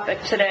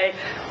topic today.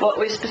 What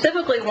we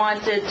specifically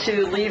wanted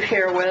to leave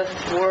here with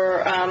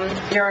were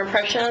your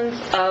impressions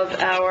of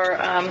our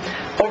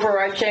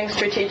overarching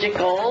strategic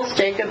goals.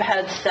 Jacob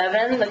had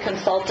 7. The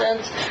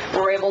consultants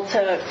were able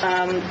to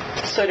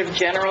sort of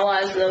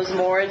generalize those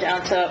more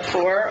down to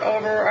 4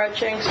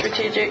 overarching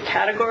strategic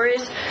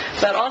categories.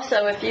 But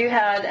also, if you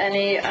had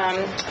any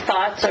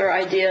thoughts or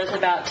ideas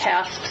about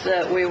tasks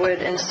that we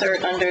would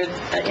insert under,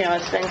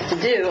 as things to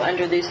do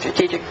under these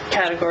strategic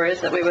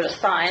categories that we would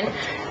assign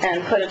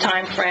and put a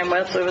time frame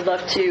with, we would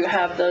love to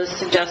have those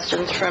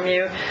suggestions from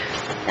you.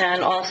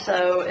 And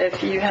also,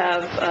 if you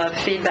have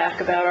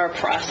feedback about our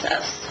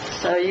process.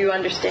 So you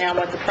understand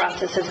what the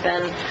process has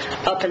been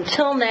up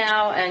until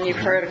now, and you've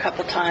heard a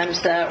couple times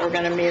that we're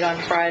going to meet on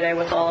Friday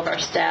with all of our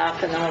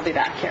staff, and then we'll be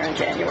back here in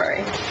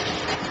January.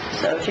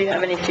 So if you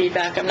have any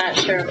feedback, I'm not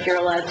sure if you're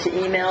allowed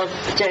to email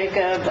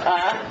Jacob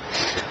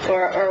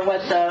or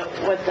what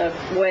the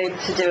way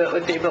to do it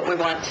would be, but we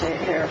want to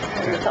hear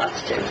your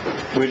thoughts too.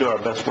 We do our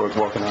best work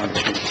walking on the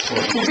street.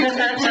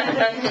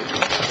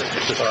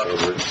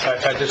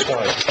 I just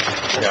want to,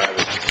 I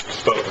haven't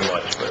spoken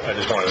much, but I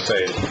just want to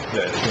say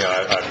that,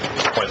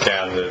 I went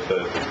down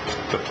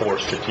the the 4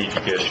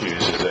 strategic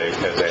issues as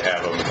they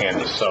have them and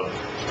the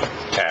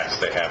sub-tasks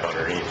they have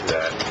underneath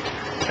that.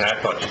 And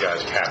I thought you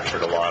guys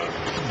captured a lot of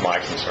my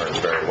concerns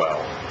very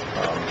well.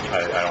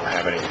 I don't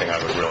have anything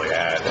I would really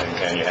add,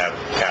 and you have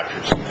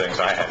captured some things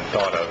I hadn't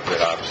thought of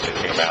that obviously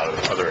came out of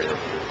other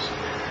interviews.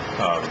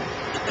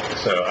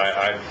 So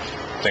I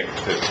think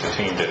that the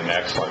team did an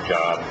excellent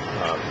job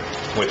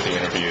with the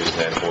interviews and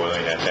then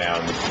boiling that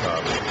down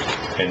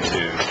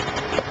into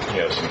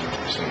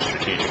some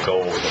strategic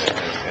goals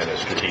and a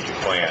strategic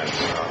plan.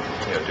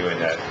 Doing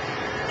that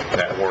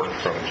work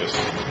from just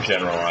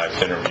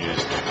generalized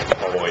interviews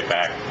all the way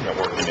back,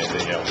 working into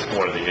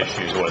what are the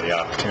issues, what are the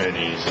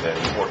opportunities, and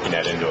then working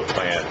that into a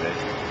plan. They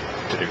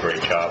did a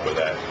great job with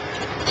that.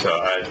 So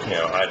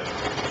I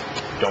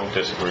don't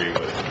disagree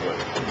with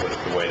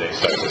the way they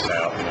set this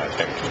out, and I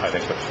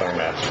think the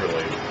format's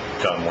really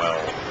done well.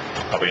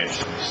 I'll be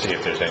interested to see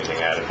if there's anything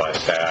added by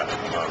staff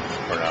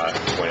or not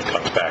when it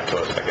comes back to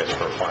us, I guess,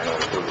 for a final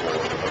approval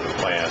of the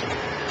plan.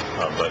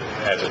 But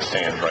as it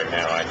stands right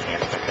now, I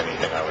can't think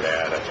anything I would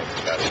add. I think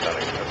you guys have done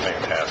a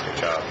fantastic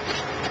job.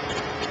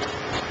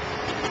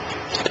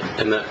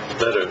 And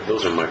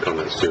those are my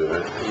comments too.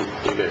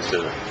 You guys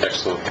did an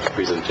excellent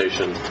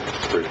presentation.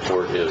 The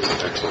report is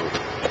excellent.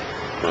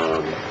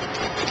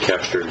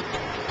 Captured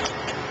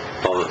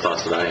all the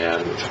thoughts that I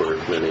had, which were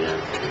many.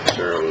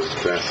 Sarah was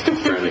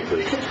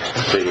frantically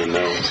taking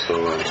notes.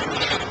 So,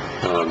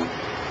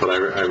 but I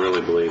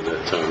really believe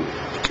that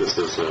this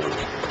is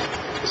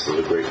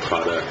a great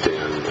product,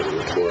 and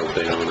it's boiled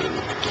down, and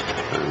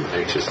I'm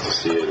anxious to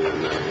see it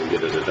and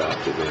get it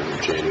adopted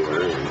in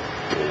January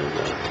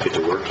and get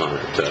to work on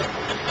it.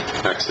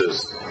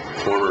 AXA's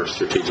former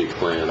strategic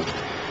plan,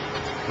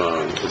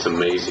 it's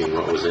amazing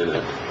what was in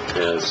it.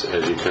 As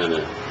you kind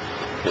of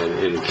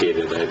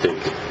indicated, I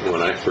think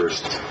when I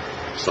first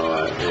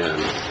saw it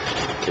and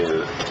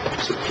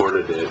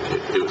supported it,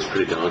 it was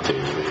pretty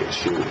daunting. I mean, it's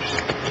huge.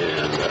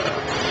 And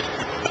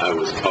I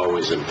was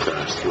always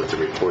impressed with the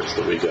reports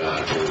that we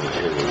got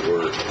and the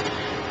work.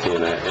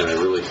 And I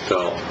really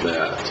felt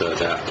that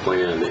that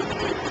plan,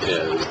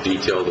 as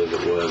detailed as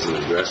it was and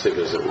aggressive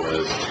as it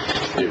was,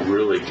 it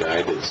really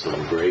guided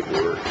some great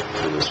work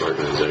in this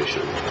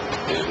organization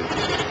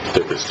and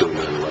took us to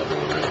another level.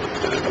 And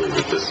I believe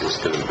that this is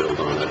going to build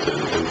on it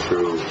and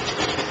improve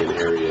in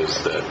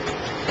areas that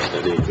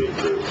need to be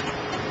improved.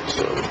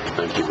 So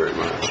thank you very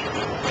much.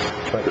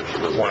 It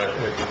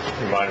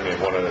reminded me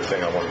of one other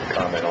thing I wanted to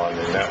comment on,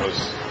 and that was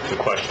the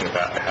question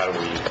about how do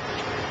we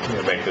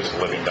make this a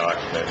living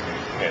document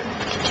and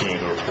continue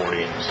the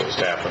reporting so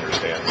staff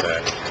understands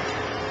that.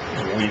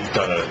 We've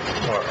done as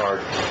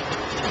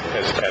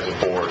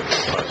a board,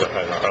 as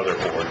our other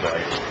board,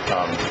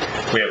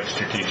 we have a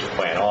strategic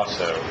plan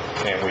also,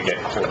 and we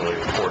get quarterly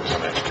reports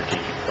on that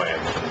strategic plan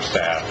from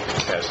staff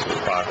as to the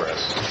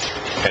progress.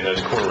 And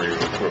those quarterly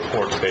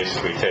reports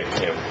basically take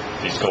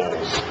these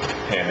goals,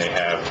 and they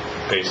have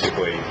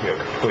basically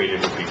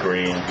completed would be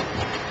green.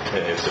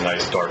 It's a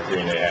nice dark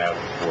green they have.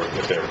 Or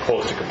if they're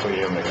close to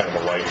completing them, they're kind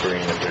of a light green.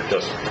 If they're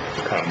just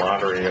kind of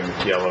monitoring them,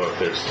 it's yellow.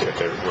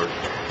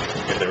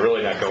 If they're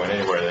really not going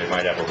anywhere, they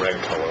might have a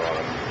red color on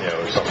them,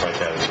 or something like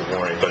that as a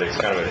warning. But it's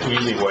kind of an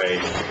easy way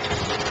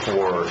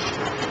for,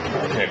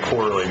 in a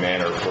quarterly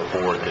manner, for a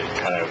board to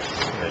kind of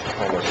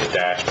almost a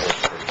dashboard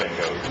sort of thing.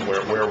 Go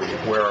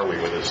where are we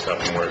with this stuff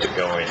and where's it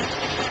going?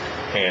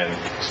 And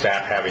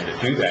staff having to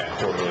do that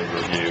quarterly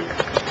review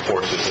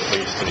forces at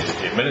least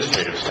the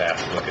administrative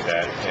staff to look at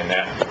that, and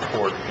that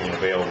report being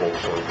available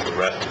for the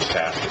rest of the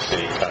staff to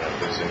see kind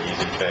of is an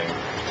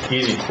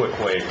easy, quick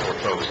way for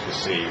folks to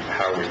see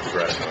how we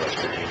progress in our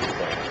strategic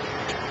plan.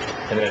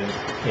 And then,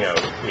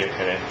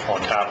 and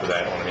on top of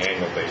that, on an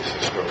annual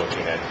basis, we're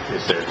looking at,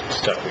 is there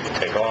stuff we can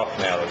take off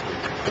now that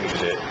we've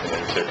completed it, and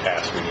then is there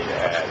tasks we need to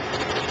add?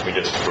 We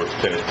just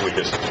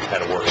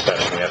had a work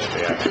session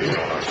yesterday actually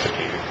on our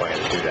strategic plan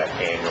to do that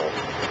annual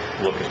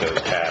look at those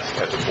tasks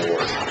as a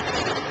board.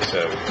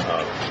 So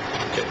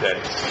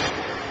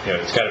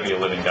it's got to be a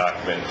living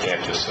document. It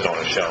can't just sit on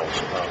a shelf.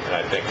 And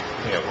I think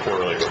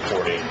quarterly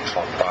reporting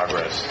on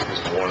progress is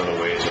one of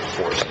the ways of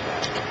forcing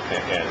that,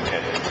 and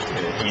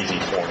in an easy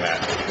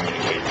format to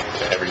communicate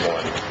to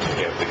everyone,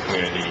 the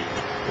community,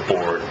 the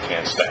board,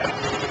 and staff.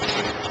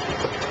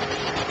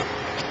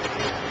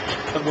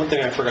 One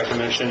thing I forgot to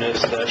mention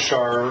is that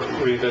Shar,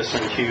 Revis,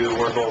 and Hugh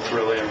were both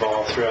really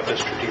involved throughout the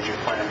strategic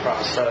plan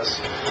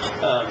process.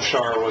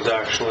 Shar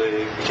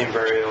became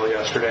very ill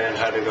yesterday and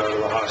had to go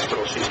to the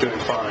hospital. She's doing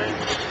fine.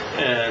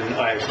 And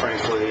I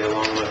frankly,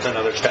 along with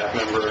another staff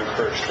member,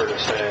 encouraged her to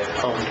stay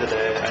home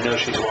today. I know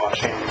she's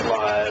watching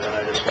live, and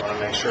I just want to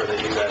make sure that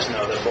you guys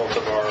know that both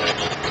of our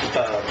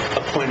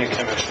appointed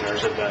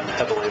commissioners have been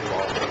heavily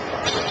involved in the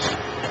process.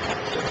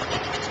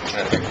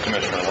 I think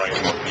Commissioner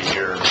Lincoln would be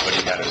here, but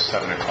he had a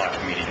 7 o'clock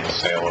meeting in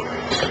Salem,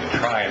 and was going to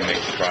try and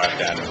make the drive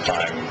down in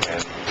time,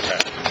 and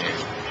texted me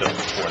just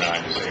before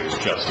 9 to say he was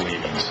just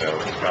leaving, so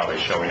he's probably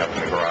showing up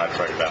in the garage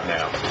right about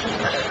now.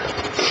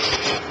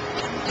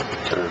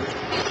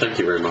 Thank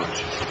you very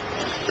much.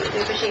 We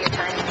appreciate your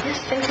time. Yes,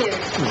 thank you.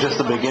 Just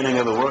the beginning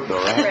of the work,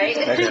 though, right? Right.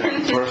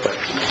 Excellent. Perfect.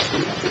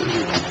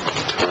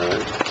 All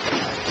right.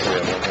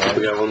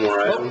 We got one more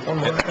item? One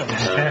more item.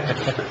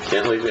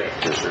 Can't leave it.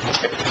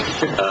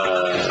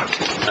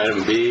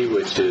 Item B,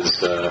 which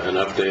is an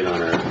update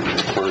on our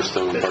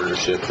Cornerstone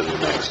partnership and the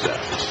next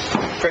steps.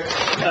 Great.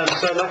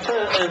 So I'd like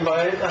to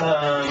invite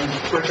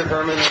Richard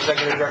Herman,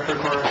 Executive Director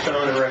of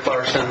Cornerstone, and Rick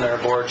Larson, their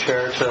board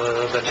chair,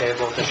 to the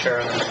table to share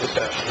in this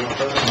discussion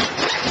with us.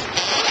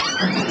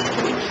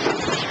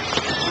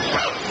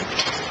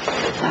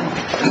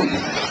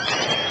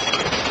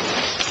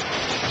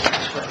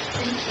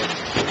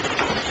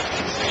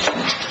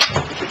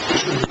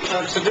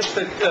 So just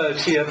to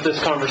tee up this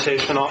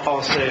conversation,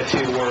 I'll say a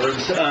few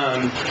words.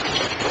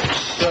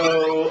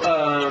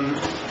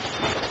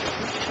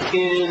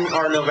 In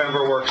our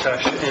November work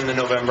session, in the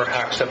November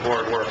HACSA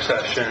board work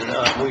session,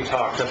 we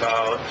talked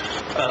about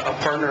a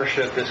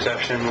partnership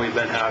discussion we've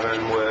been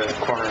having with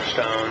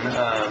Cornerstone.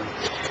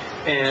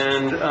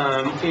 And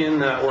in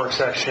that work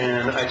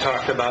session, I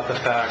talked about the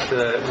fact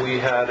that we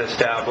had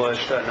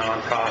established a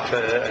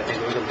nonprofit, I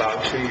think it was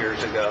about 2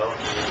 years ago.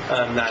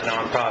 That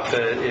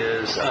nonprofit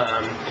is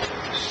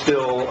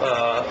still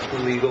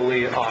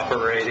legally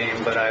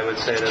operating, but I would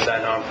say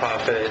that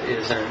nonprofit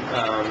isn't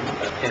an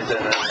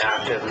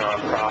active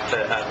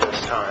nonprofit at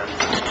this time.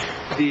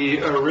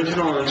 The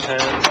original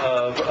intent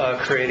of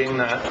creating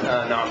that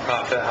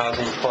nonprofit,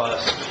 Housing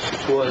Plus,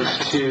 was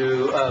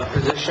to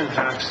position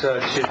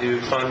HACSA to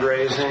do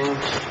fundraising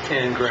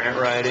and grant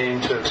writing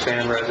to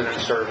expand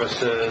resident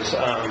services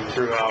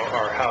throughout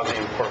our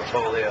housing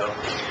portfolio.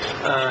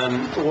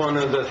 One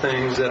of the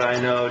things that I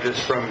know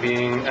just from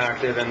being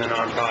active in the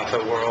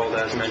nonprofit world,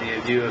 as many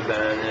of you have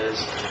been,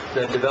 is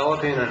that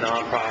developing a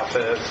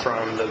nonprofit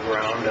from the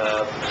ground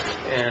up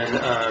and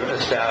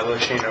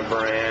establishing a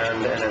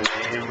brand and a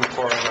name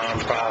for a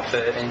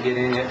nonprofit and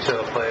getting it to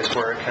a place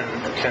where it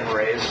can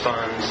raise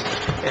funds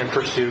and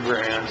pursue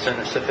grants in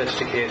a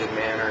sophisticated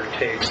manner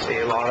takes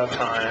a lot of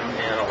time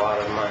and a lot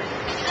of money.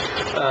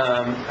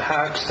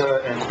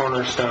 HACSA and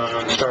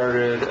Cornerstone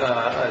started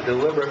a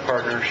deliberate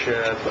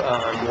partnership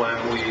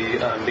when we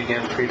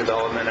began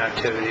pre-development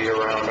activity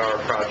around our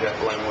project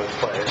Glenwood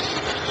Place.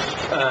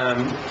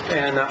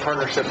 And that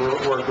partnership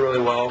worked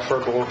really well for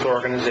both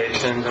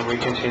organizations, and we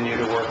continue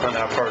to work on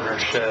that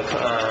partnership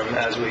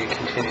as we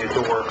continue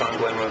to work on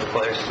Glenwood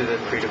Place through the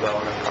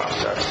pre-development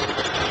process.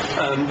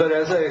 But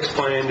as I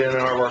explained in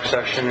our work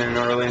session in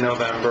early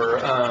November,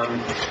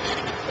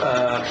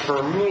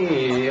 for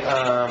me,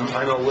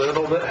 I'm a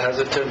little bit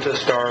hesitant to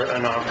start a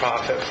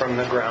nonprofit from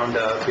the ground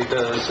up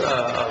because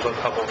of a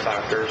couple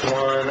factors.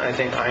 One, I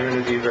think I'm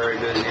going to be very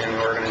busy and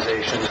the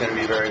organization is going to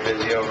be very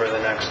busy over the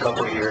next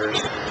couple of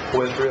years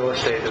with real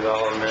estate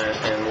development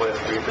and with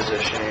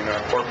repositioning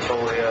our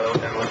portfolio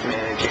and with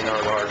managing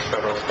our large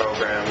federal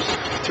programs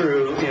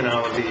through,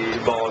 the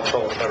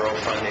volatile federal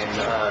funding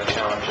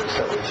challenges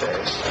that we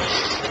face.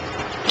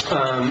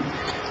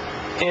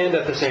 And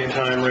at the same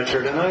time,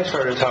 Richard and I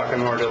started talking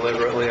more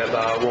deliberately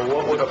about,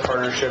 what would a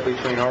partnership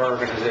between our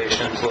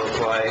organizations look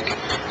like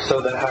so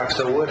that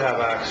HACSA would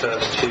have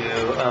access to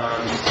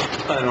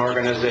an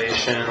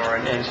organization or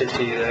an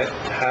entity that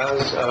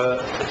has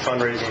a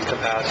fundraising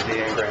capacity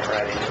and grant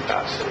writing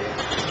capacity.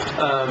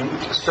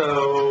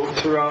 So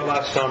throughout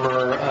last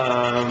summer,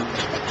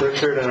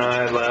 Richard and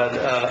I led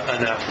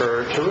an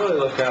effort to really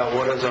look at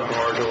what does a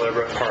more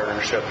deliberate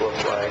partnership look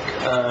like.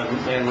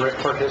 And Rick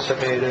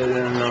participated in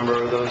a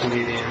number of those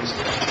meetings,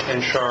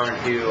 and Shar and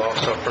Hugh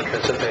also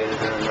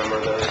participated in a number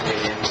of those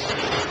meetings.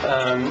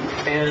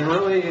 And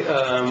really,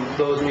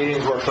 those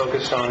meetings were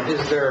focused on,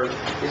 is there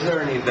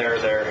any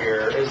there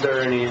here? Is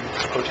there any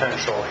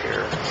potential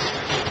here?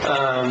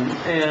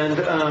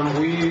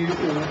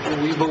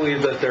 We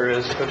believe that there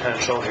is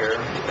potential here,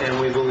 and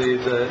we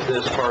believe that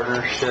this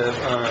partnership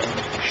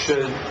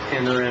should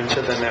enter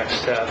into the next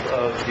step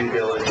of due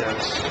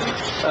diligence.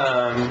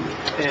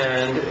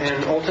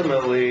 And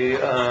ultimately,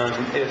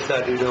 if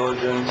that due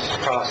diligence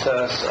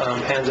process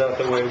pans out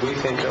the way we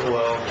think it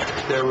will,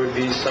 there would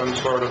be some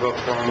sort of a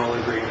formal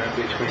agreement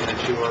between the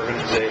two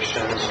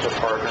organizations to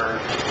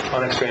partner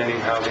on expanding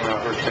housing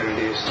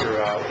opportunities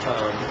throughout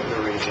the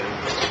region.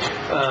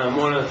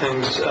 One of the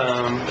things,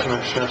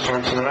 Commissioner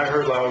Sorensen, that I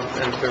heard loud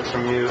and clear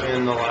from you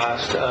in the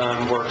last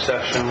work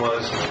session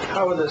was,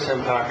 how would this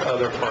impact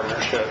other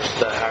partnerships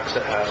that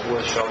HACSA has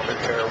with Shelter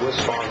Care, with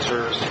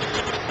sponsors,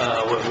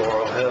 with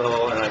Laurel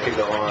Hill, and I could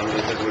go on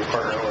because we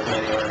partner with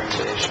many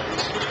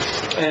organizations.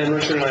 And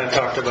Richard and I have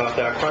talked about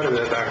that quite a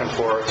bit back and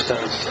forth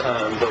since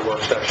the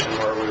work session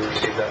where we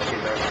received that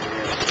feedback from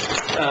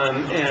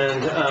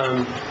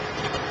you.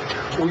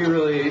 we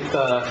really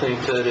think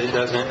that it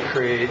doesn't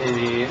create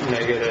any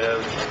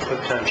negative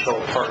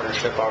potential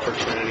partnership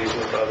opportunities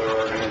with other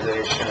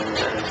organizations,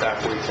 and in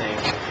fact, we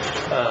think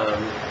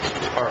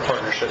our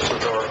partnerships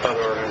with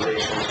other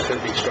organizations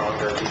could be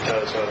stronger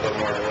because of a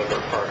more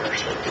deliberate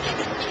partnership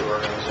between the two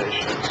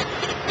organizations.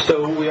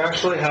 So we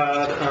actually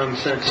had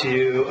sent to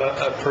you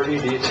a pretty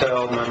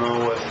detailed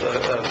memo with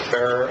a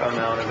fair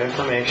amount of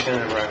information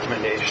and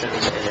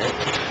recommendations in it.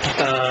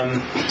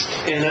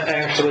 And I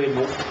actually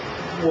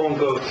won't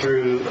go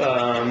through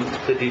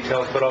the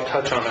details, but I'll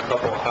touch on a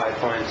couple high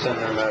points, and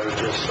then I would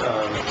just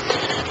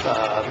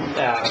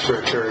ask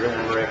Richard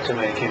and Rick to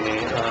make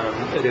any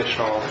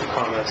additional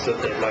comments that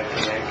they'd like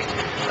to make.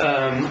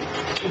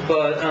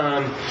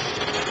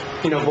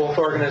 Both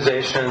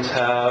organizations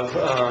have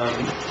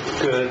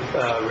good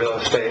real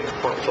estate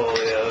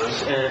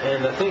portfolios,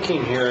 and the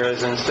thinking here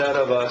is instead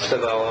of us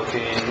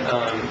developing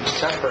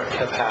separate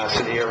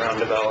capacity around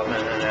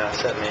development and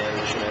asset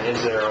management,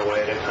 is there a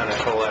way to kind of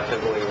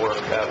collectively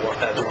work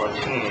as one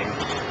team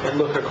and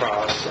look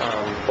across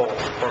both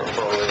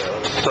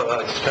portfolios? So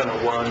that's kind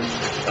of one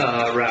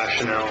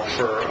rationale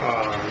for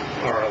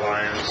our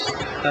alliance.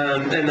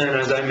 And then,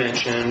 as I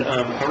mentioned,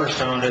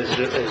 Cornerstone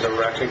is a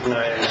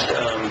recognized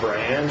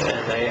brand,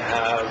 and they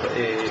have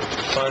a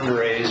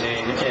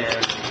fundraising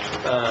and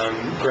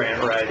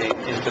grant writing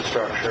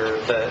infrastructure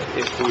that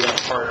if we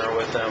don't partner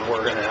with them,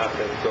 we're going to have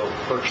to go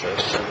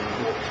purchase. And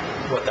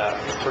what that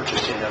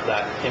purchasing of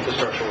that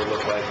infrastructure would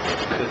look like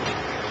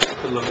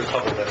could look a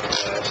couple different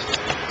ways.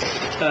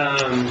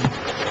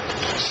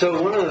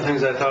 So one of the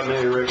things I thought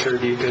maybe,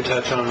 Richard, you could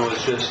touch on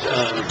was just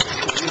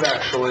we've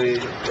actually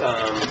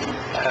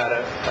had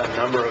a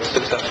number of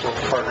successful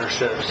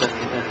partnerships,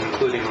 and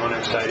including one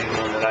exciting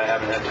one that I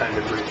haven't had time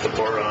to brief the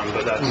board on,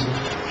 but that's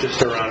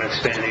just around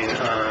expanding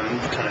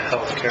kind of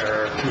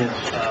healthcare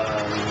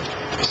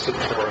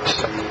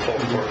supports in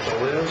both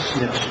portfolios.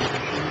 Yes.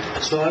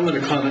 So I'm going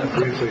to comment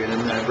briefly, and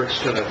then Rick's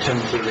got a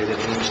 10:30 that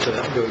he needs to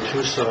go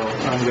to, so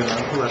I'm going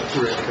to let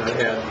Rick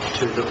add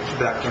to the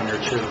background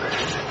here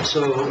too.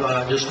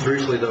 So just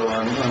briefly though,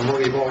 on what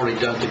we've already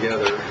done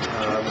together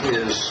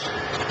is,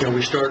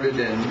 we started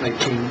in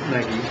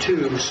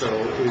 1992, so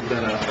we've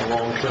been a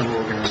long-term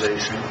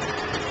organization.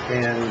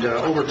 And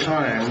over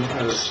time,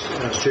 as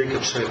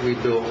Jacob said, we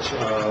built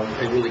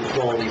a really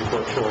quality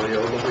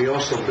portfolio, but we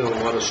also built a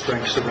lot of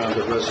strengths around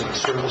the resident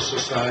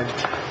services side,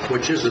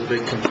 which is a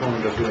big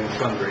component of doing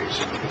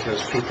fundraising,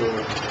 because people,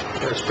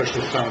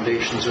 especially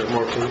foundations, are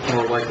more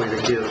likely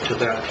to give to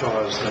that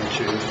cause than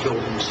to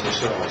buildings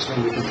themselves,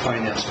 and we can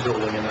finance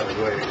building in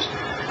other ways.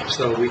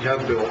 So we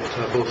have built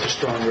both a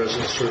strong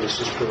resident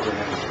services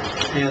program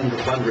and the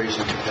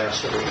fundraising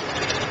capacity.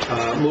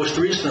 Most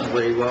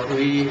recently, what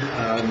we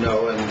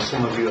know, and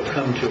some of you have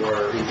come to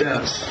our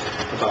events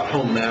about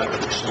Home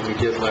Matters, and we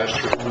did last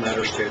year Home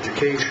Matters to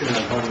Education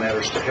and Home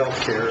Matters to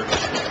Healthcare.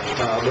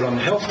 But on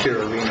the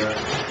healthcare arena,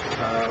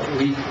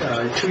 we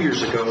 2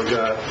 years ago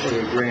got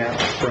a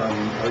grant from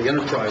the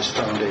Enterprise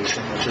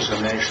Foundation, which is a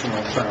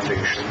national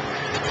foundation,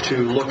 to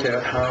look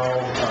at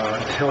how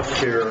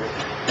healthcare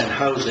and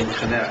housing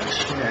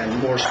connect, and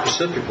more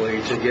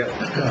specifically to get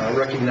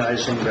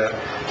recognizing that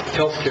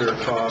healthcare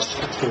costs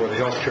for the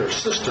healthcare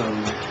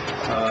system,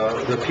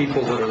 the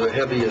people that are the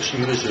heaviest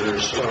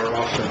users are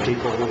often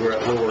people who are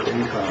at lower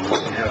incomes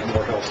and have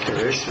more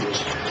healthcare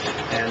issues.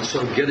 And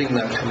so getting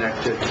them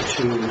connected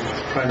to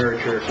primary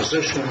care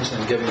physicians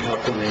and giving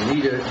help when they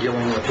need it,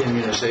 dealing with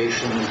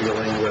immunization,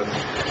 dealing with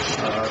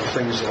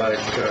things like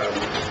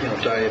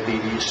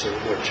diabetes,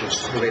 which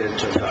is related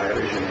to diet,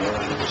 as you know,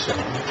 and so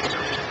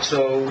on.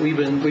 So we've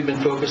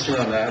been focusing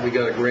on that. We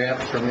got a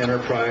grant from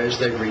Enterprise.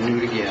 They've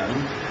renewed again.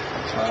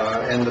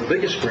 And the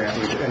biggest grant,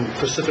 and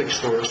Pacific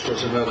Source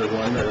was another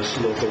one that is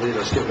locally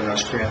that's given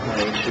us grant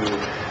money to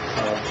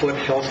put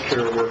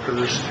healthcare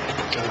workers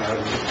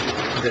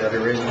that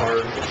are in our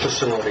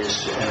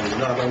facilities, and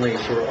not only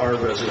for our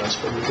residents,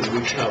 but we can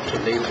reach out to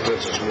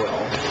neighborhoods as well.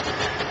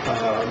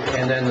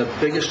 And then the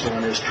biggest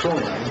one is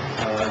Trillium,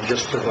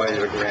 just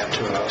provided a grant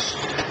to us.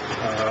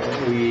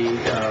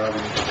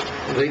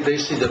 They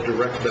see the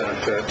direct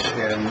benefit,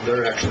 and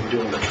they're actually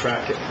doing the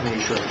tracking,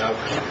 measuring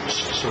outcomes.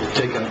 So we've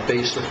taken a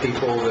base of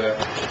people that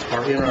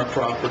are in our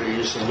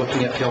properties and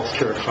looking at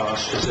healthcare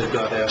costs because they've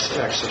got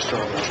access to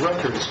all those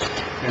records,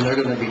 and they're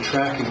going to be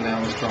tracking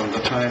them from the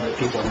time that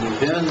people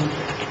move in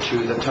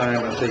to the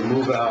time if they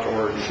move out,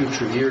 or in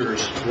future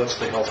years, what's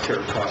the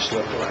healthcare costs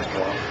look like.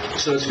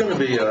 So it's going to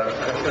be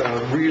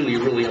a really,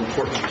 really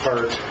important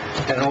part,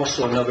 and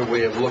also another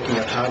way of looking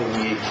at how do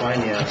we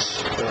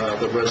finance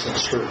the resident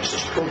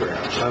services program.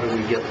 How do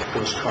we get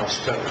those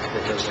costs better,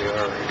 because they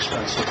are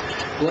expensive.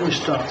 Let me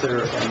stop there,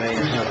 if I may,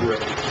 and have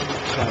Rick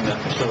comment.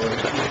 So,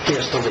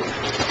 yes,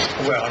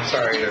 well, I'm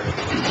sorry to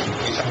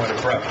be somewhat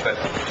abrupt, but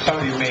some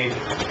of you may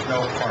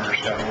know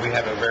Cornerstone. We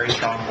have a very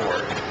strong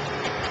board.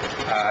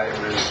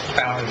 It was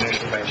founded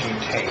initially by Gene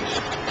Tate,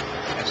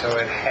 and so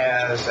it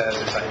has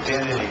as its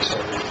identity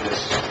sort of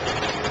this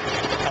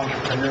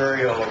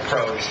entrepreneurial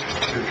approach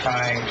to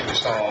trying to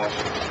solve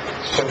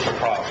social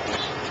problems.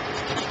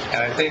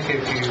 And I think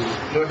if you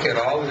look at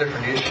all the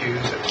different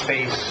issues that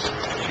face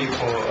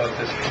people of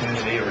this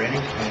community or any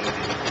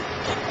community,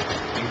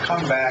 you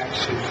come back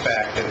to the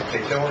fact that if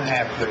they don't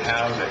have good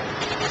housing,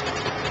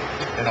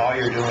 then all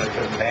you're doing is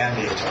putting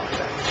Band-Aids on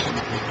things.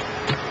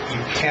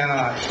 You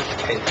cannot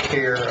take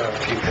care of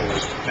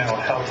people's mental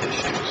health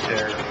issues,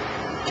 their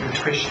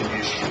nutrition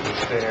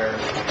issues, their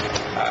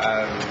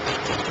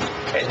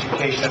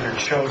education of their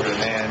children,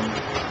 and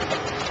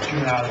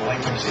juvenile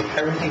delinquency.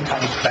 Everything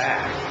comes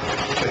back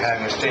to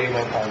having a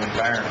stable home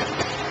environment.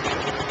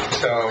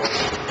 So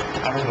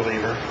I'm a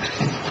believer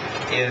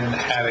in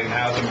having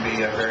housing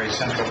be a very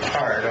central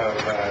part of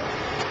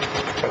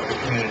what the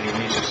community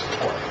needs to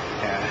support.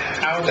 And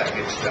how that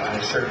gets done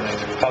is certainly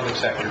the public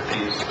sector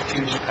piece,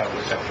 huge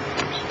public sector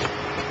piece.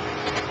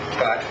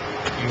 But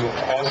you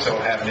also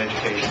have an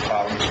education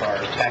problem as far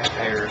as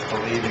taxpayers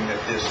believing that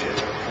this is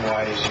a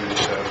wise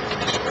use of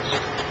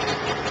resources.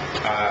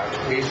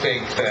 We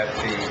think that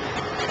the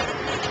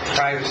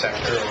private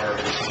sector, or I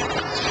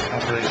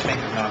don't really think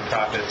of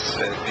nonprofits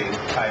as being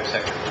private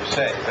sector per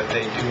se, but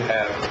they do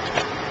have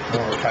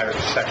more of a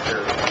private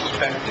sector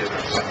perspective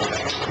on some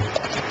things.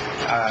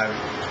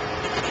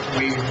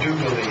 We do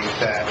believe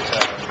that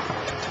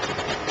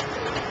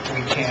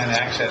we can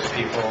access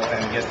people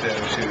and get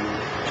them to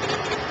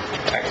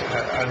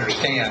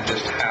understand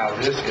just how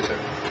this is an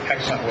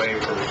excellent way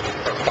for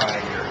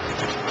applying your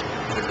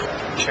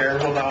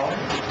charitable dollar,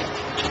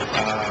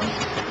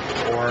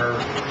 or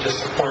just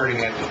supporting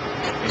it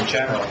in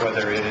general,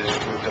 whether it is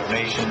with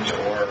donations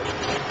or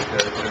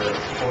the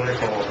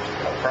political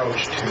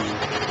approach to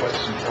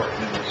what's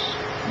important in this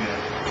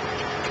community.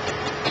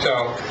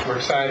 So we're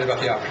excited about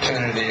the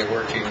opportunity of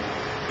working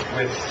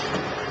with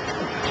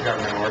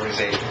government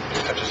organizations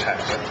such as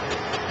HACSA.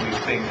 We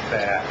think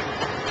that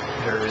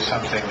there is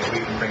something that we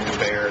can bring to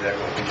bear that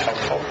will be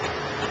helpful.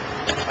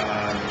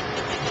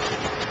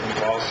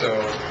 We've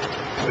also,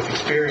 with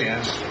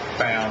experience,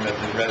 found that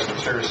the resident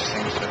services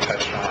things that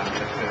touched on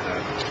have been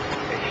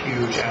a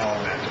huge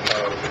element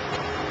of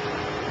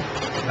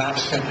not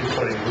simply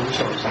putting roofs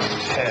over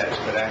somebody's heads,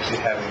 but actually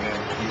having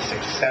them be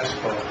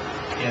successful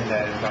in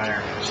that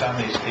environment. Some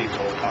of these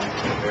people come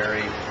from a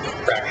very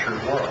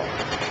fractured world.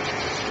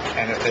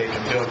 And if they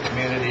can build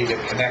community,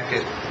 get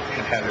connected,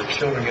 and have their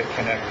children get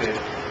connected,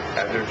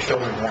 have their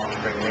children want to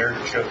bring their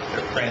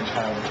friends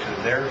home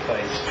to their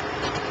place,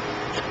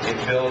 it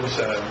builds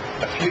a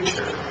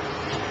future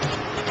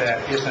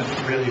that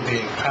isn't really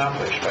being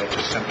accomplished by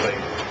just simply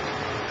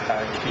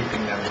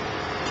keeping them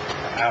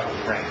out of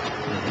the rain.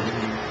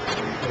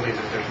 We believe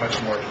that there's much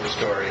more to the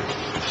story,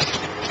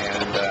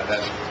 and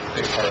that's a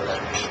big part of our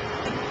mission.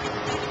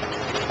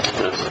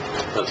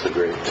 That's a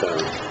great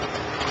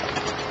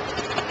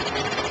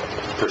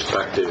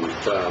perspective.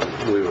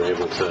 We were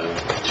able to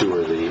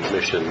tour the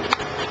mission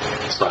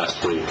this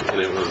last week,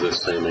 and it was the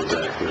same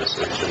exact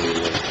message. I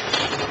mean,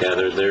 yeah,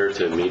 they're there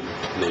to meet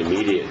the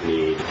immediate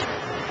need,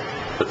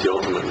 but the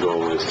ultimate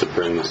goal is to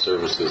bring the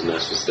services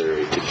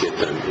necessary to get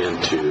them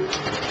into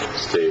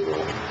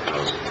stable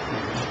housing.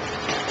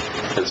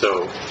 And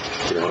so,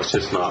 it's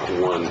just not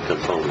one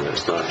component.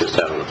 It's not just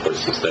having a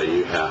place to stay.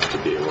 You have to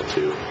be able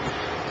to,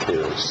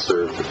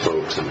 serve the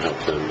folks and help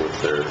them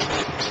with their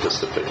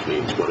specific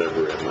needs,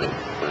 whatever it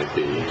might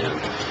be.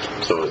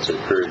 And so it's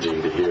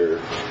encouraging to hear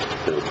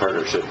the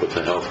partnership with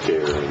the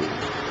healthcare, and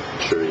I'm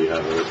sure you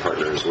have other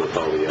partners with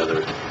all the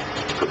other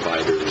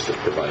providers that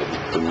provide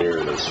a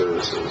myriad of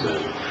services.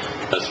 And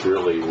that's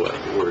really what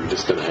we're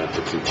just going to have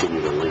to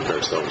continue to link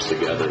ourselves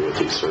together with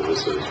these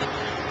services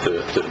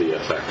to be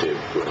effective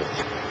with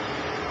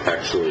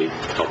actually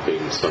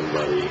helping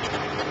somebody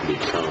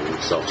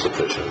become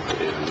self-sufficient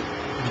and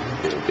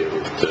be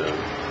able to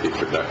be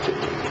productive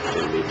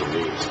and meet their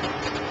needs.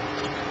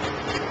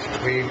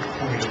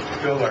 When we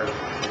build our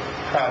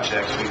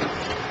projects, we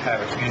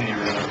have a community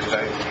room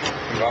because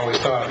we've always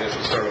thought of this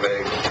as sort of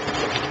a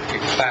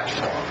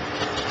platform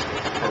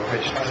for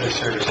which other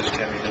services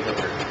can be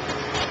delivered.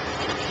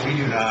 We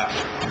do not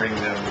bring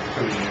them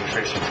food and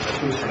nutrition. The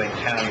Food for Lake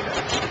County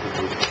does.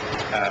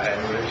 And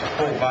there's a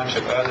whole bunch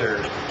of other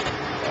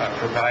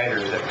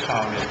providers that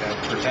come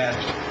and present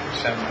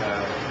some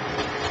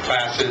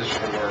classes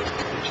for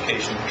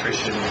education,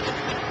 nutrition,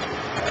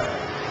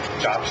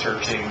 job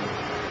searching,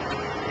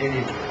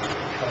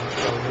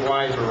 a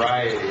wide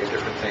variety of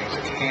different things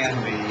that can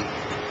be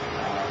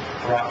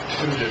brought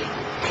to the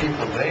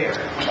people there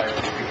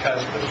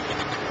because of the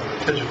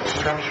physical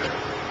structure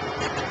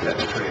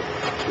that's created.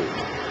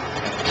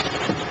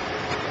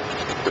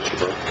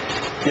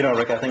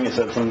 Rick, I think you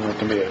said something that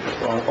can be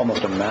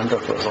almost a mantra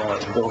for us all.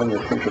 It's building a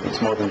future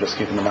that's more than just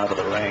keeping them out of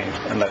the rain.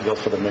 And that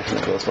goes for the mission,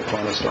 it goes for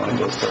Cornerstone, it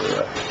goes for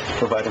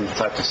providing the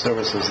types of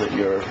services that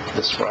you're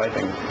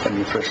describing,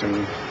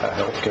 nutrition,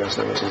 healthcare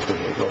services,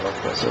 behavioral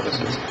healthcare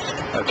services,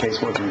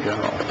 casework in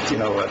general.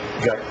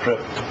 Jack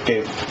Tripp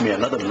gave me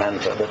another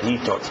mantra that he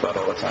talks about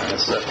all the time.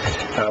 It's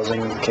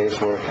housing,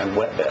 casework, and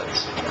wet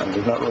beds. And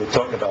we've not really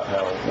talked about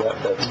how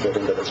wet beds fit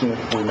into this.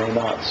 We may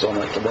not so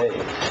much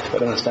today,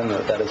 but understand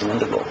that that is an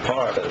integral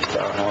part of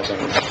our housing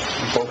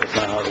focus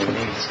and our housing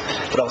needs.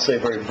 But I'll say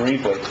very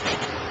briefly,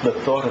 the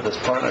thought of this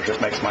partnership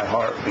makes my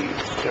heart beat.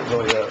 It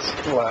really does.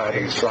 Loud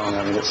and strong.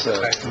 I mean, it's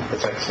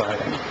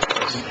exciting.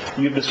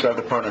 You've described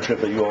a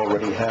partnership that you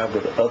already have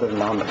with other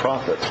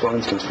nonprofits, for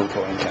instance,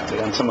 Fouquier County,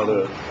 and some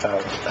other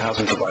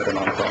housing provider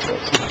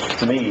nonprofits.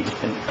 To me,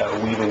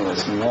 weaving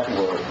this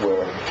network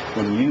where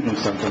when you do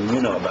something,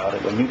 you know about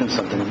it. When you do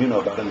something, you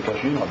know about it. And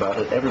because you know about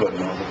it, everybody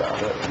knows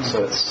about it. And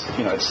so it's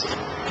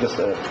just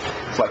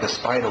it's like a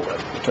spider web.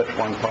 You touch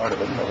one part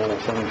of it, and the whole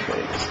thing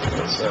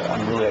shakes.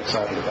 I'm really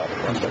excited about it.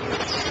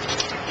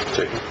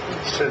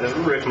 So that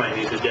Rick might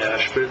need to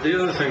dash, but the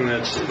other thing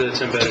that's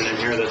embedded in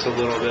here that's a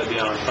little bit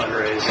beyond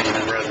fundraising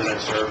and resident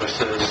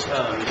services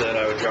that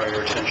I would draw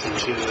your attention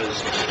to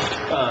is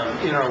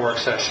in our work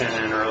session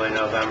in early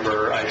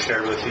November, I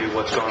shared with you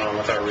what's going on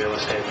with our real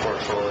estate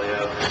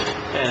portfolio.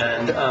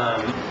 And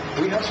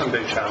we have some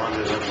big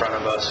challenges in front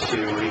of us to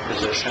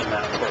reposition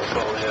that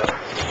portfolio.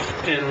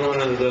 And one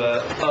of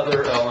the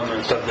other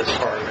elements of this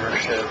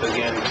partnership,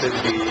 again, could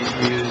be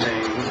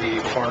using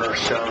the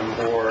Cornerstone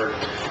Board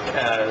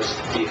as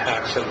the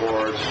HACSA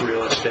Board's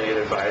Real Estate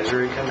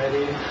Advisory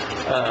Committee.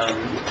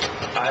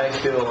 I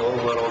feel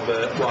a little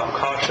bit, I'm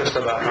cautious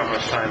about how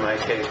much time I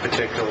take,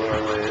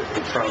 particularly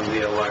from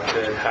the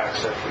elected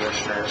HACSA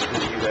commissioners,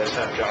 because you guys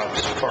have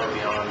jobs far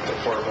beyond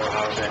affordable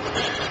housing.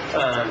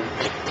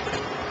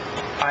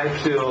 I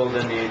feel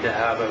the need to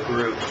have a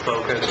group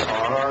focus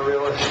on our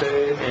real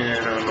estate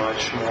in a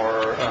much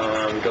more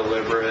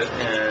deliberate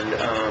and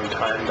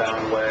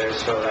time-bound way,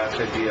 so that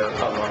could be a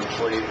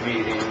monthly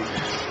meeting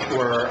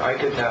where I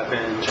could tap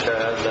into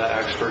the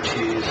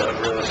expertise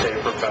of real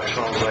estate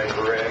professionals like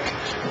Rick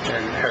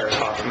and Harris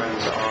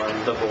Hoffman's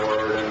on the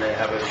board, and they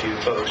have a few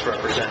folks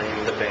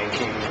representing the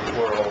banking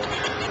world,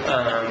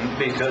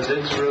 because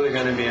it's really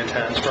going to be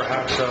intense for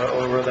HACSA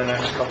over the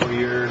next couple of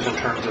years in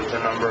terms of the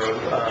number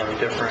of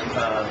different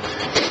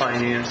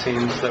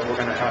financings that we're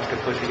going to have to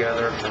put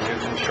together for new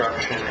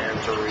construction and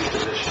for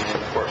repositioning the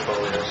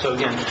portfolio. So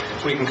again,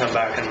 we can come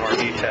back in more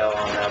detail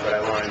on that, but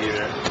I wanted you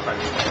to,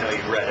 I know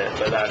you read it,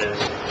 but that is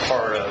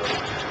part of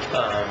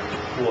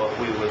what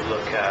we would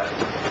look at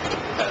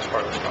as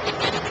part of the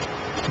process.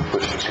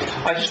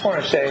 I just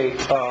want to say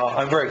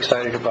I'm very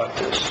excited about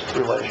this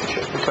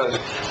relationship because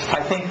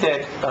I think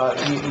that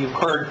you've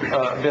heard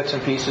bits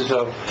and pieces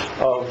of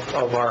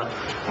our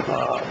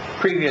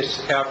previous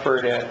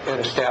effort at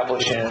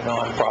establishing a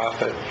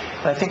nonprofit.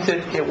 And I think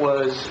that it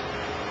was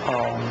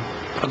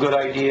a good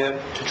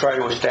idea to try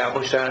to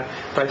establish that,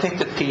 but I think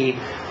that the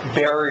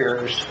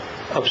barriers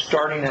of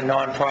starting a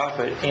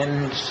nonprofit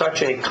in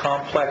such a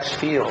complex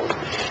field,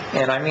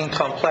 and I mean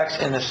complex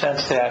in the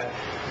sense that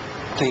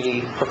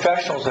the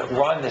professionals that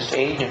run this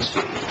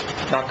agency,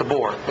 not the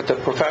board, but the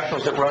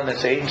professionals that run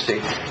this agency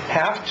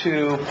have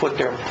to put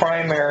their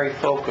primary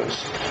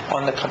focus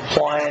on the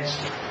compliance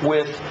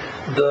with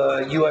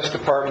the U.S.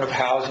 Department of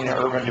Housing and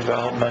Urban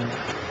Development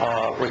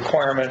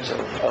requirements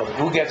of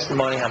who gets the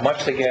money, how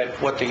much they get,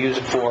 what they use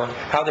it for,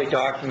 how they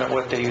document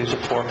what they use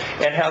it for,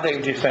 and how they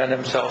defend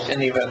themselves in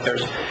the event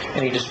there's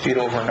any dispute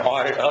over an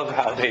audit of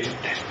how they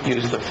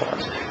use the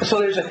funds. And so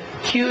there's a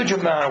huge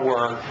amount of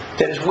work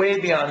that is way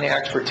beyond the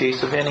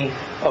expertise of any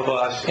of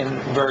us in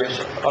various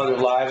other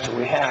lives that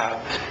we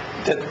have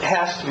that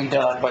has to be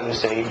done by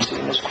this agency,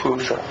 and is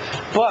crucial.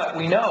 But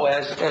we know,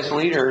 as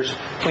leaders,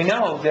 we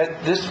know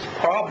that this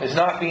problem is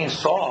not being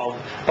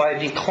solved by a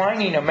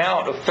declining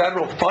amount of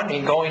federal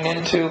funding going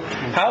into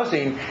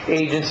housing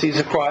agencies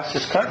across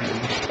this country.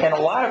 And a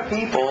lot of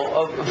people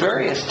of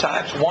various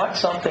types want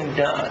something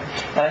done.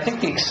 And I think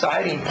the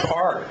exciting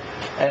part,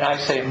 and I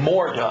say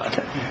more done,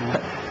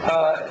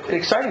 the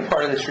exciting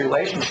part of this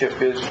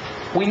relationship is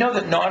we know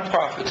that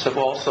nonprofits have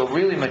also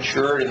really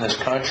matured in this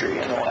country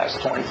in the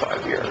last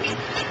 25 years.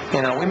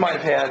 You know, we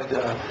might have had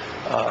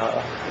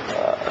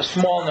a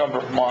small number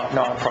of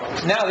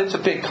nonprofits. Now it's a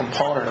big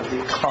component of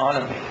the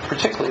economy,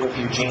 particularly of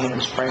Eugene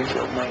and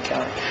Springfield and Lake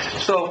County.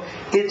 So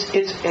it's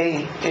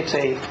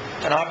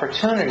an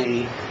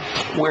opportunity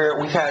where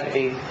we've had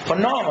a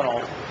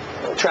phenomenal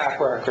track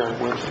record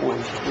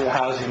with the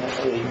housing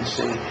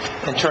agency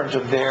in terms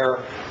of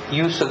their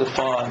use of the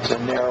funds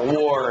and their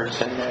awards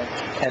and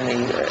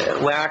the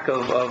lack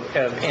of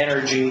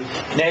energy,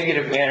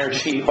 negative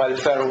energy by the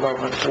federal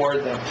government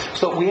toward them.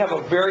 So we have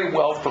a very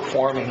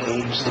well-performing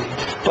agency.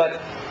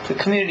 But the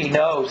community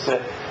knows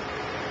that,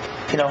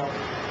 you know,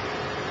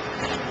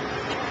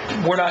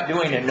 we're not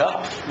doing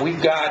enough.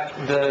 We've got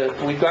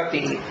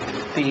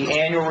the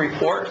annual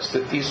reports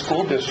that these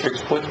school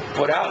districts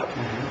put out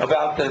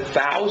about the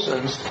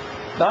thousands,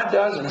 not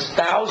dozens,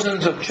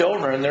 thousands of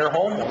children that are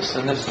homeless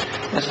in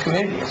this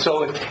community.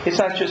 So it's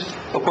not just,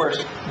 of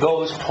course,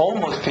 those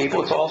homeless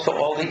people, it's also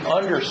all the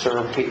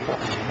underserved people.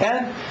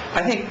 And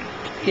I think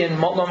in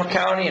Multnomah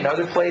County and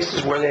other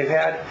places where they've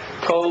had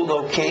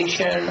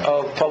co-location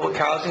of public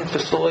housing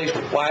facilities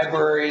with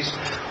libraries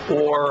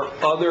or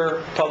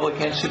other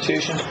public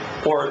institutions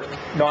or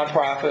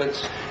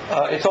nonprofits,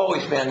 it's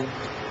always been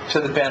to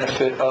the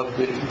benefit of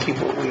the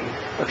people we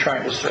are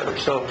trying to serve.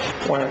 So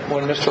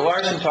when Mr.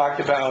 Larson talked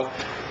about,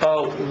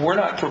 we're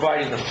not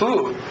providing the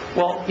food,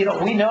 well,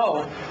 we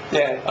know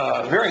that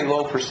a very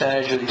low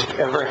percentage of these,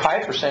 a very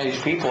high percentage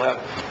of these people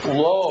have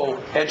low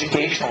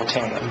educational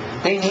attainment.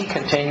 They need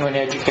continuing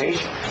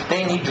education.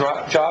 They need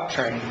job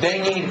training.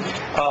 They need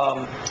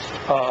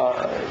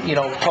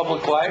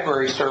public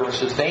library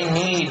services. They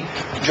need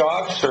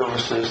job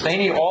services. They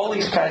need all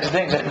these kinds of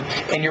things.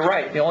 And you're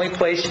right, the only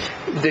place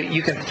that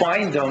you can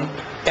find them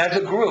as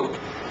a group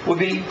would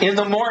be in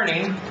the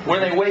morning when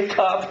they wake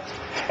up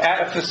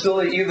at a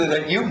facility either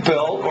that you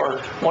built or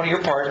one of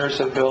your partners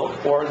have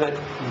built or that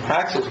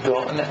Hacks has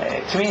built. And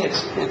to me,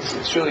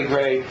 it's really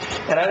great.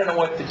 And I don't know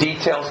what the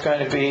detail's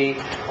going to be.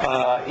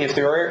 If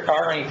there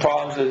are any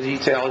problems with the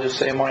detail, just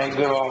say my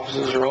good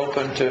offices are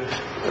open to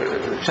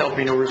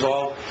helping to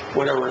resolve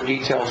whatever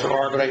details there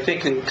are. But I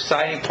think the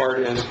exciting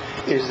part is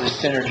the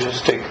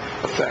synergistic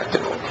effect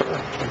that will occur.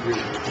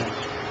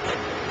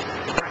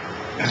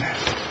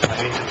 I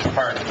hate to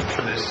depart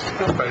for this,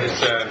 but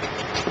it's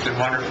been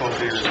wonderful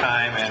for your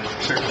time and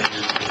certainly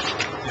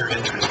your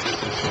interest. This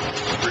is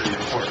a really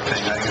important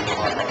thing. I think there's a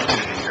lot of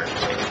opportunity here.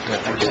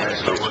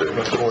 So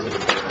Look forward to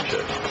the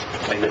partnership.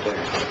 Thank you.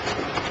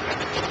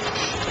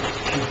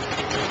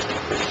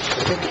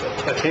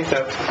 I think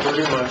that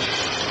pretty much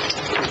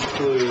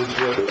concludes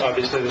what,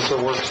 obviously this is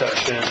a work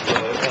session,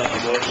 but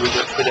what we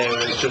did today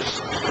was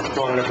just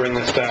wanted to bring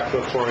this back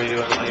before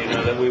you and let you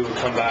know that we would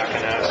come back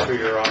and ask for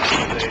your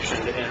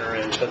authorization to enter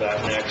into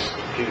that next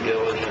due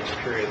diligence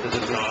period. This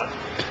is not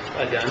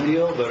a done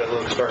deal, but it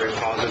looks very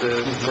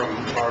positive from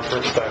our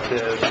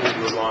perspective.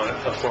 We would want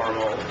a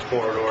formal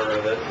board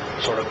order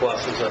that sort of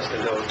blesses us to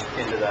go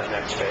into that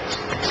next phase.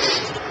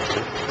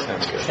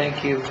 Sounds good.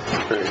 Thank you.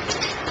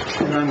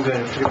 And I'm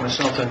going to give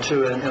myself in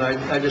too, and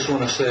I just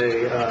want to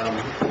say,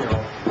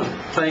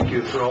 thank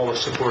you for all the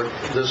support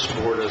this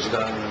board has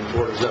done and the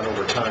board has done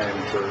over time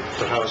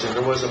for housing.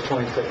 There was a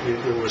point that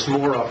there was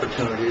more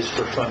opportunities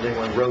for funding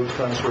when road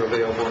funds were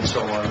available and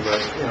so on,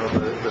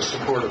 but the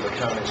support of the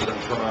county has been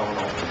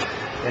phenomenal.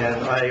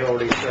 And I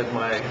already said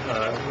my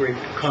great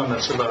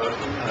comments about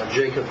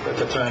Jacob at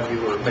the time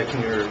you were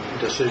making your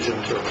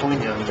decision to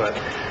appoint him, but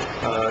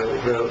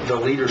the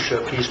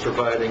leadership he's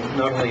providing,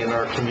 not only in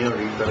our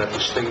community, but at the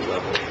state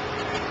level,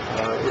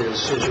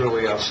 is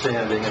really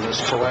outstanding. And this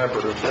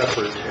collaborative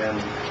effort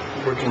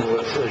and working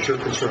with, as you're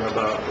concerned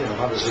about,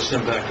 how does this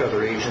impact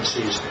other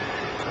agencies?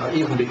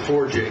 Even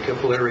before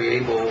Jacob, Larry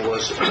Abel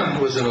was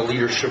in a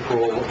leadership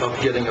role of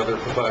getting other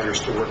providers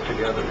to work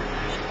together.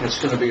 And it's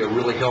going to be a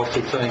really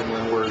healthy thing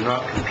when we're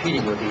not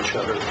competing with each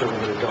other for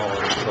limited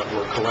dollars, but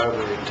we're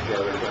collaborating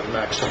together to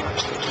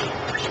maximize those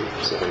dollars.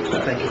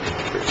 Thank you.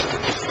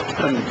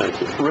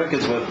 Thank you. Rick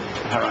is with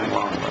Harang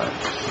Long, right?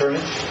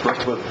 Pardon?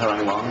 Rick's with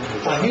Harang Long?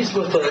 He's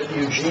with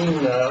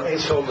Eugene,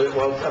 he's called,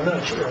 I'm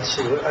not sure, let's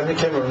see, I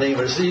can't remember the name,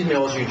 but his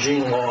email is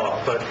Eugene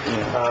Law, but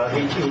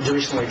he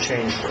recently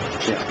changed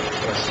it. Yeah.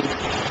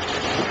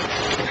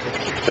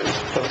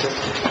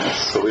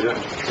 So we don't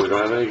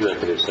have an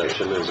executive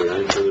session. Is there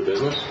any further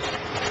business?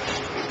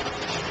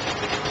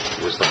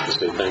 I'd just like to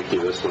say thank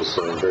you. This was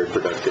very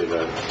productive.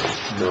 I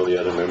know the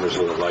other members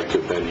would have liked to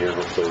have been here.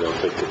 Hopefully they'll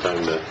take the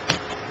time to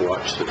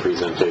watch the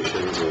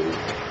presentations and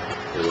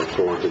look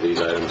forward to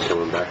these items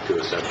coming back to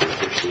us after the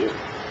first year.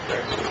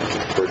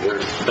 We're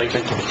adjourned. Thank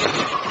you.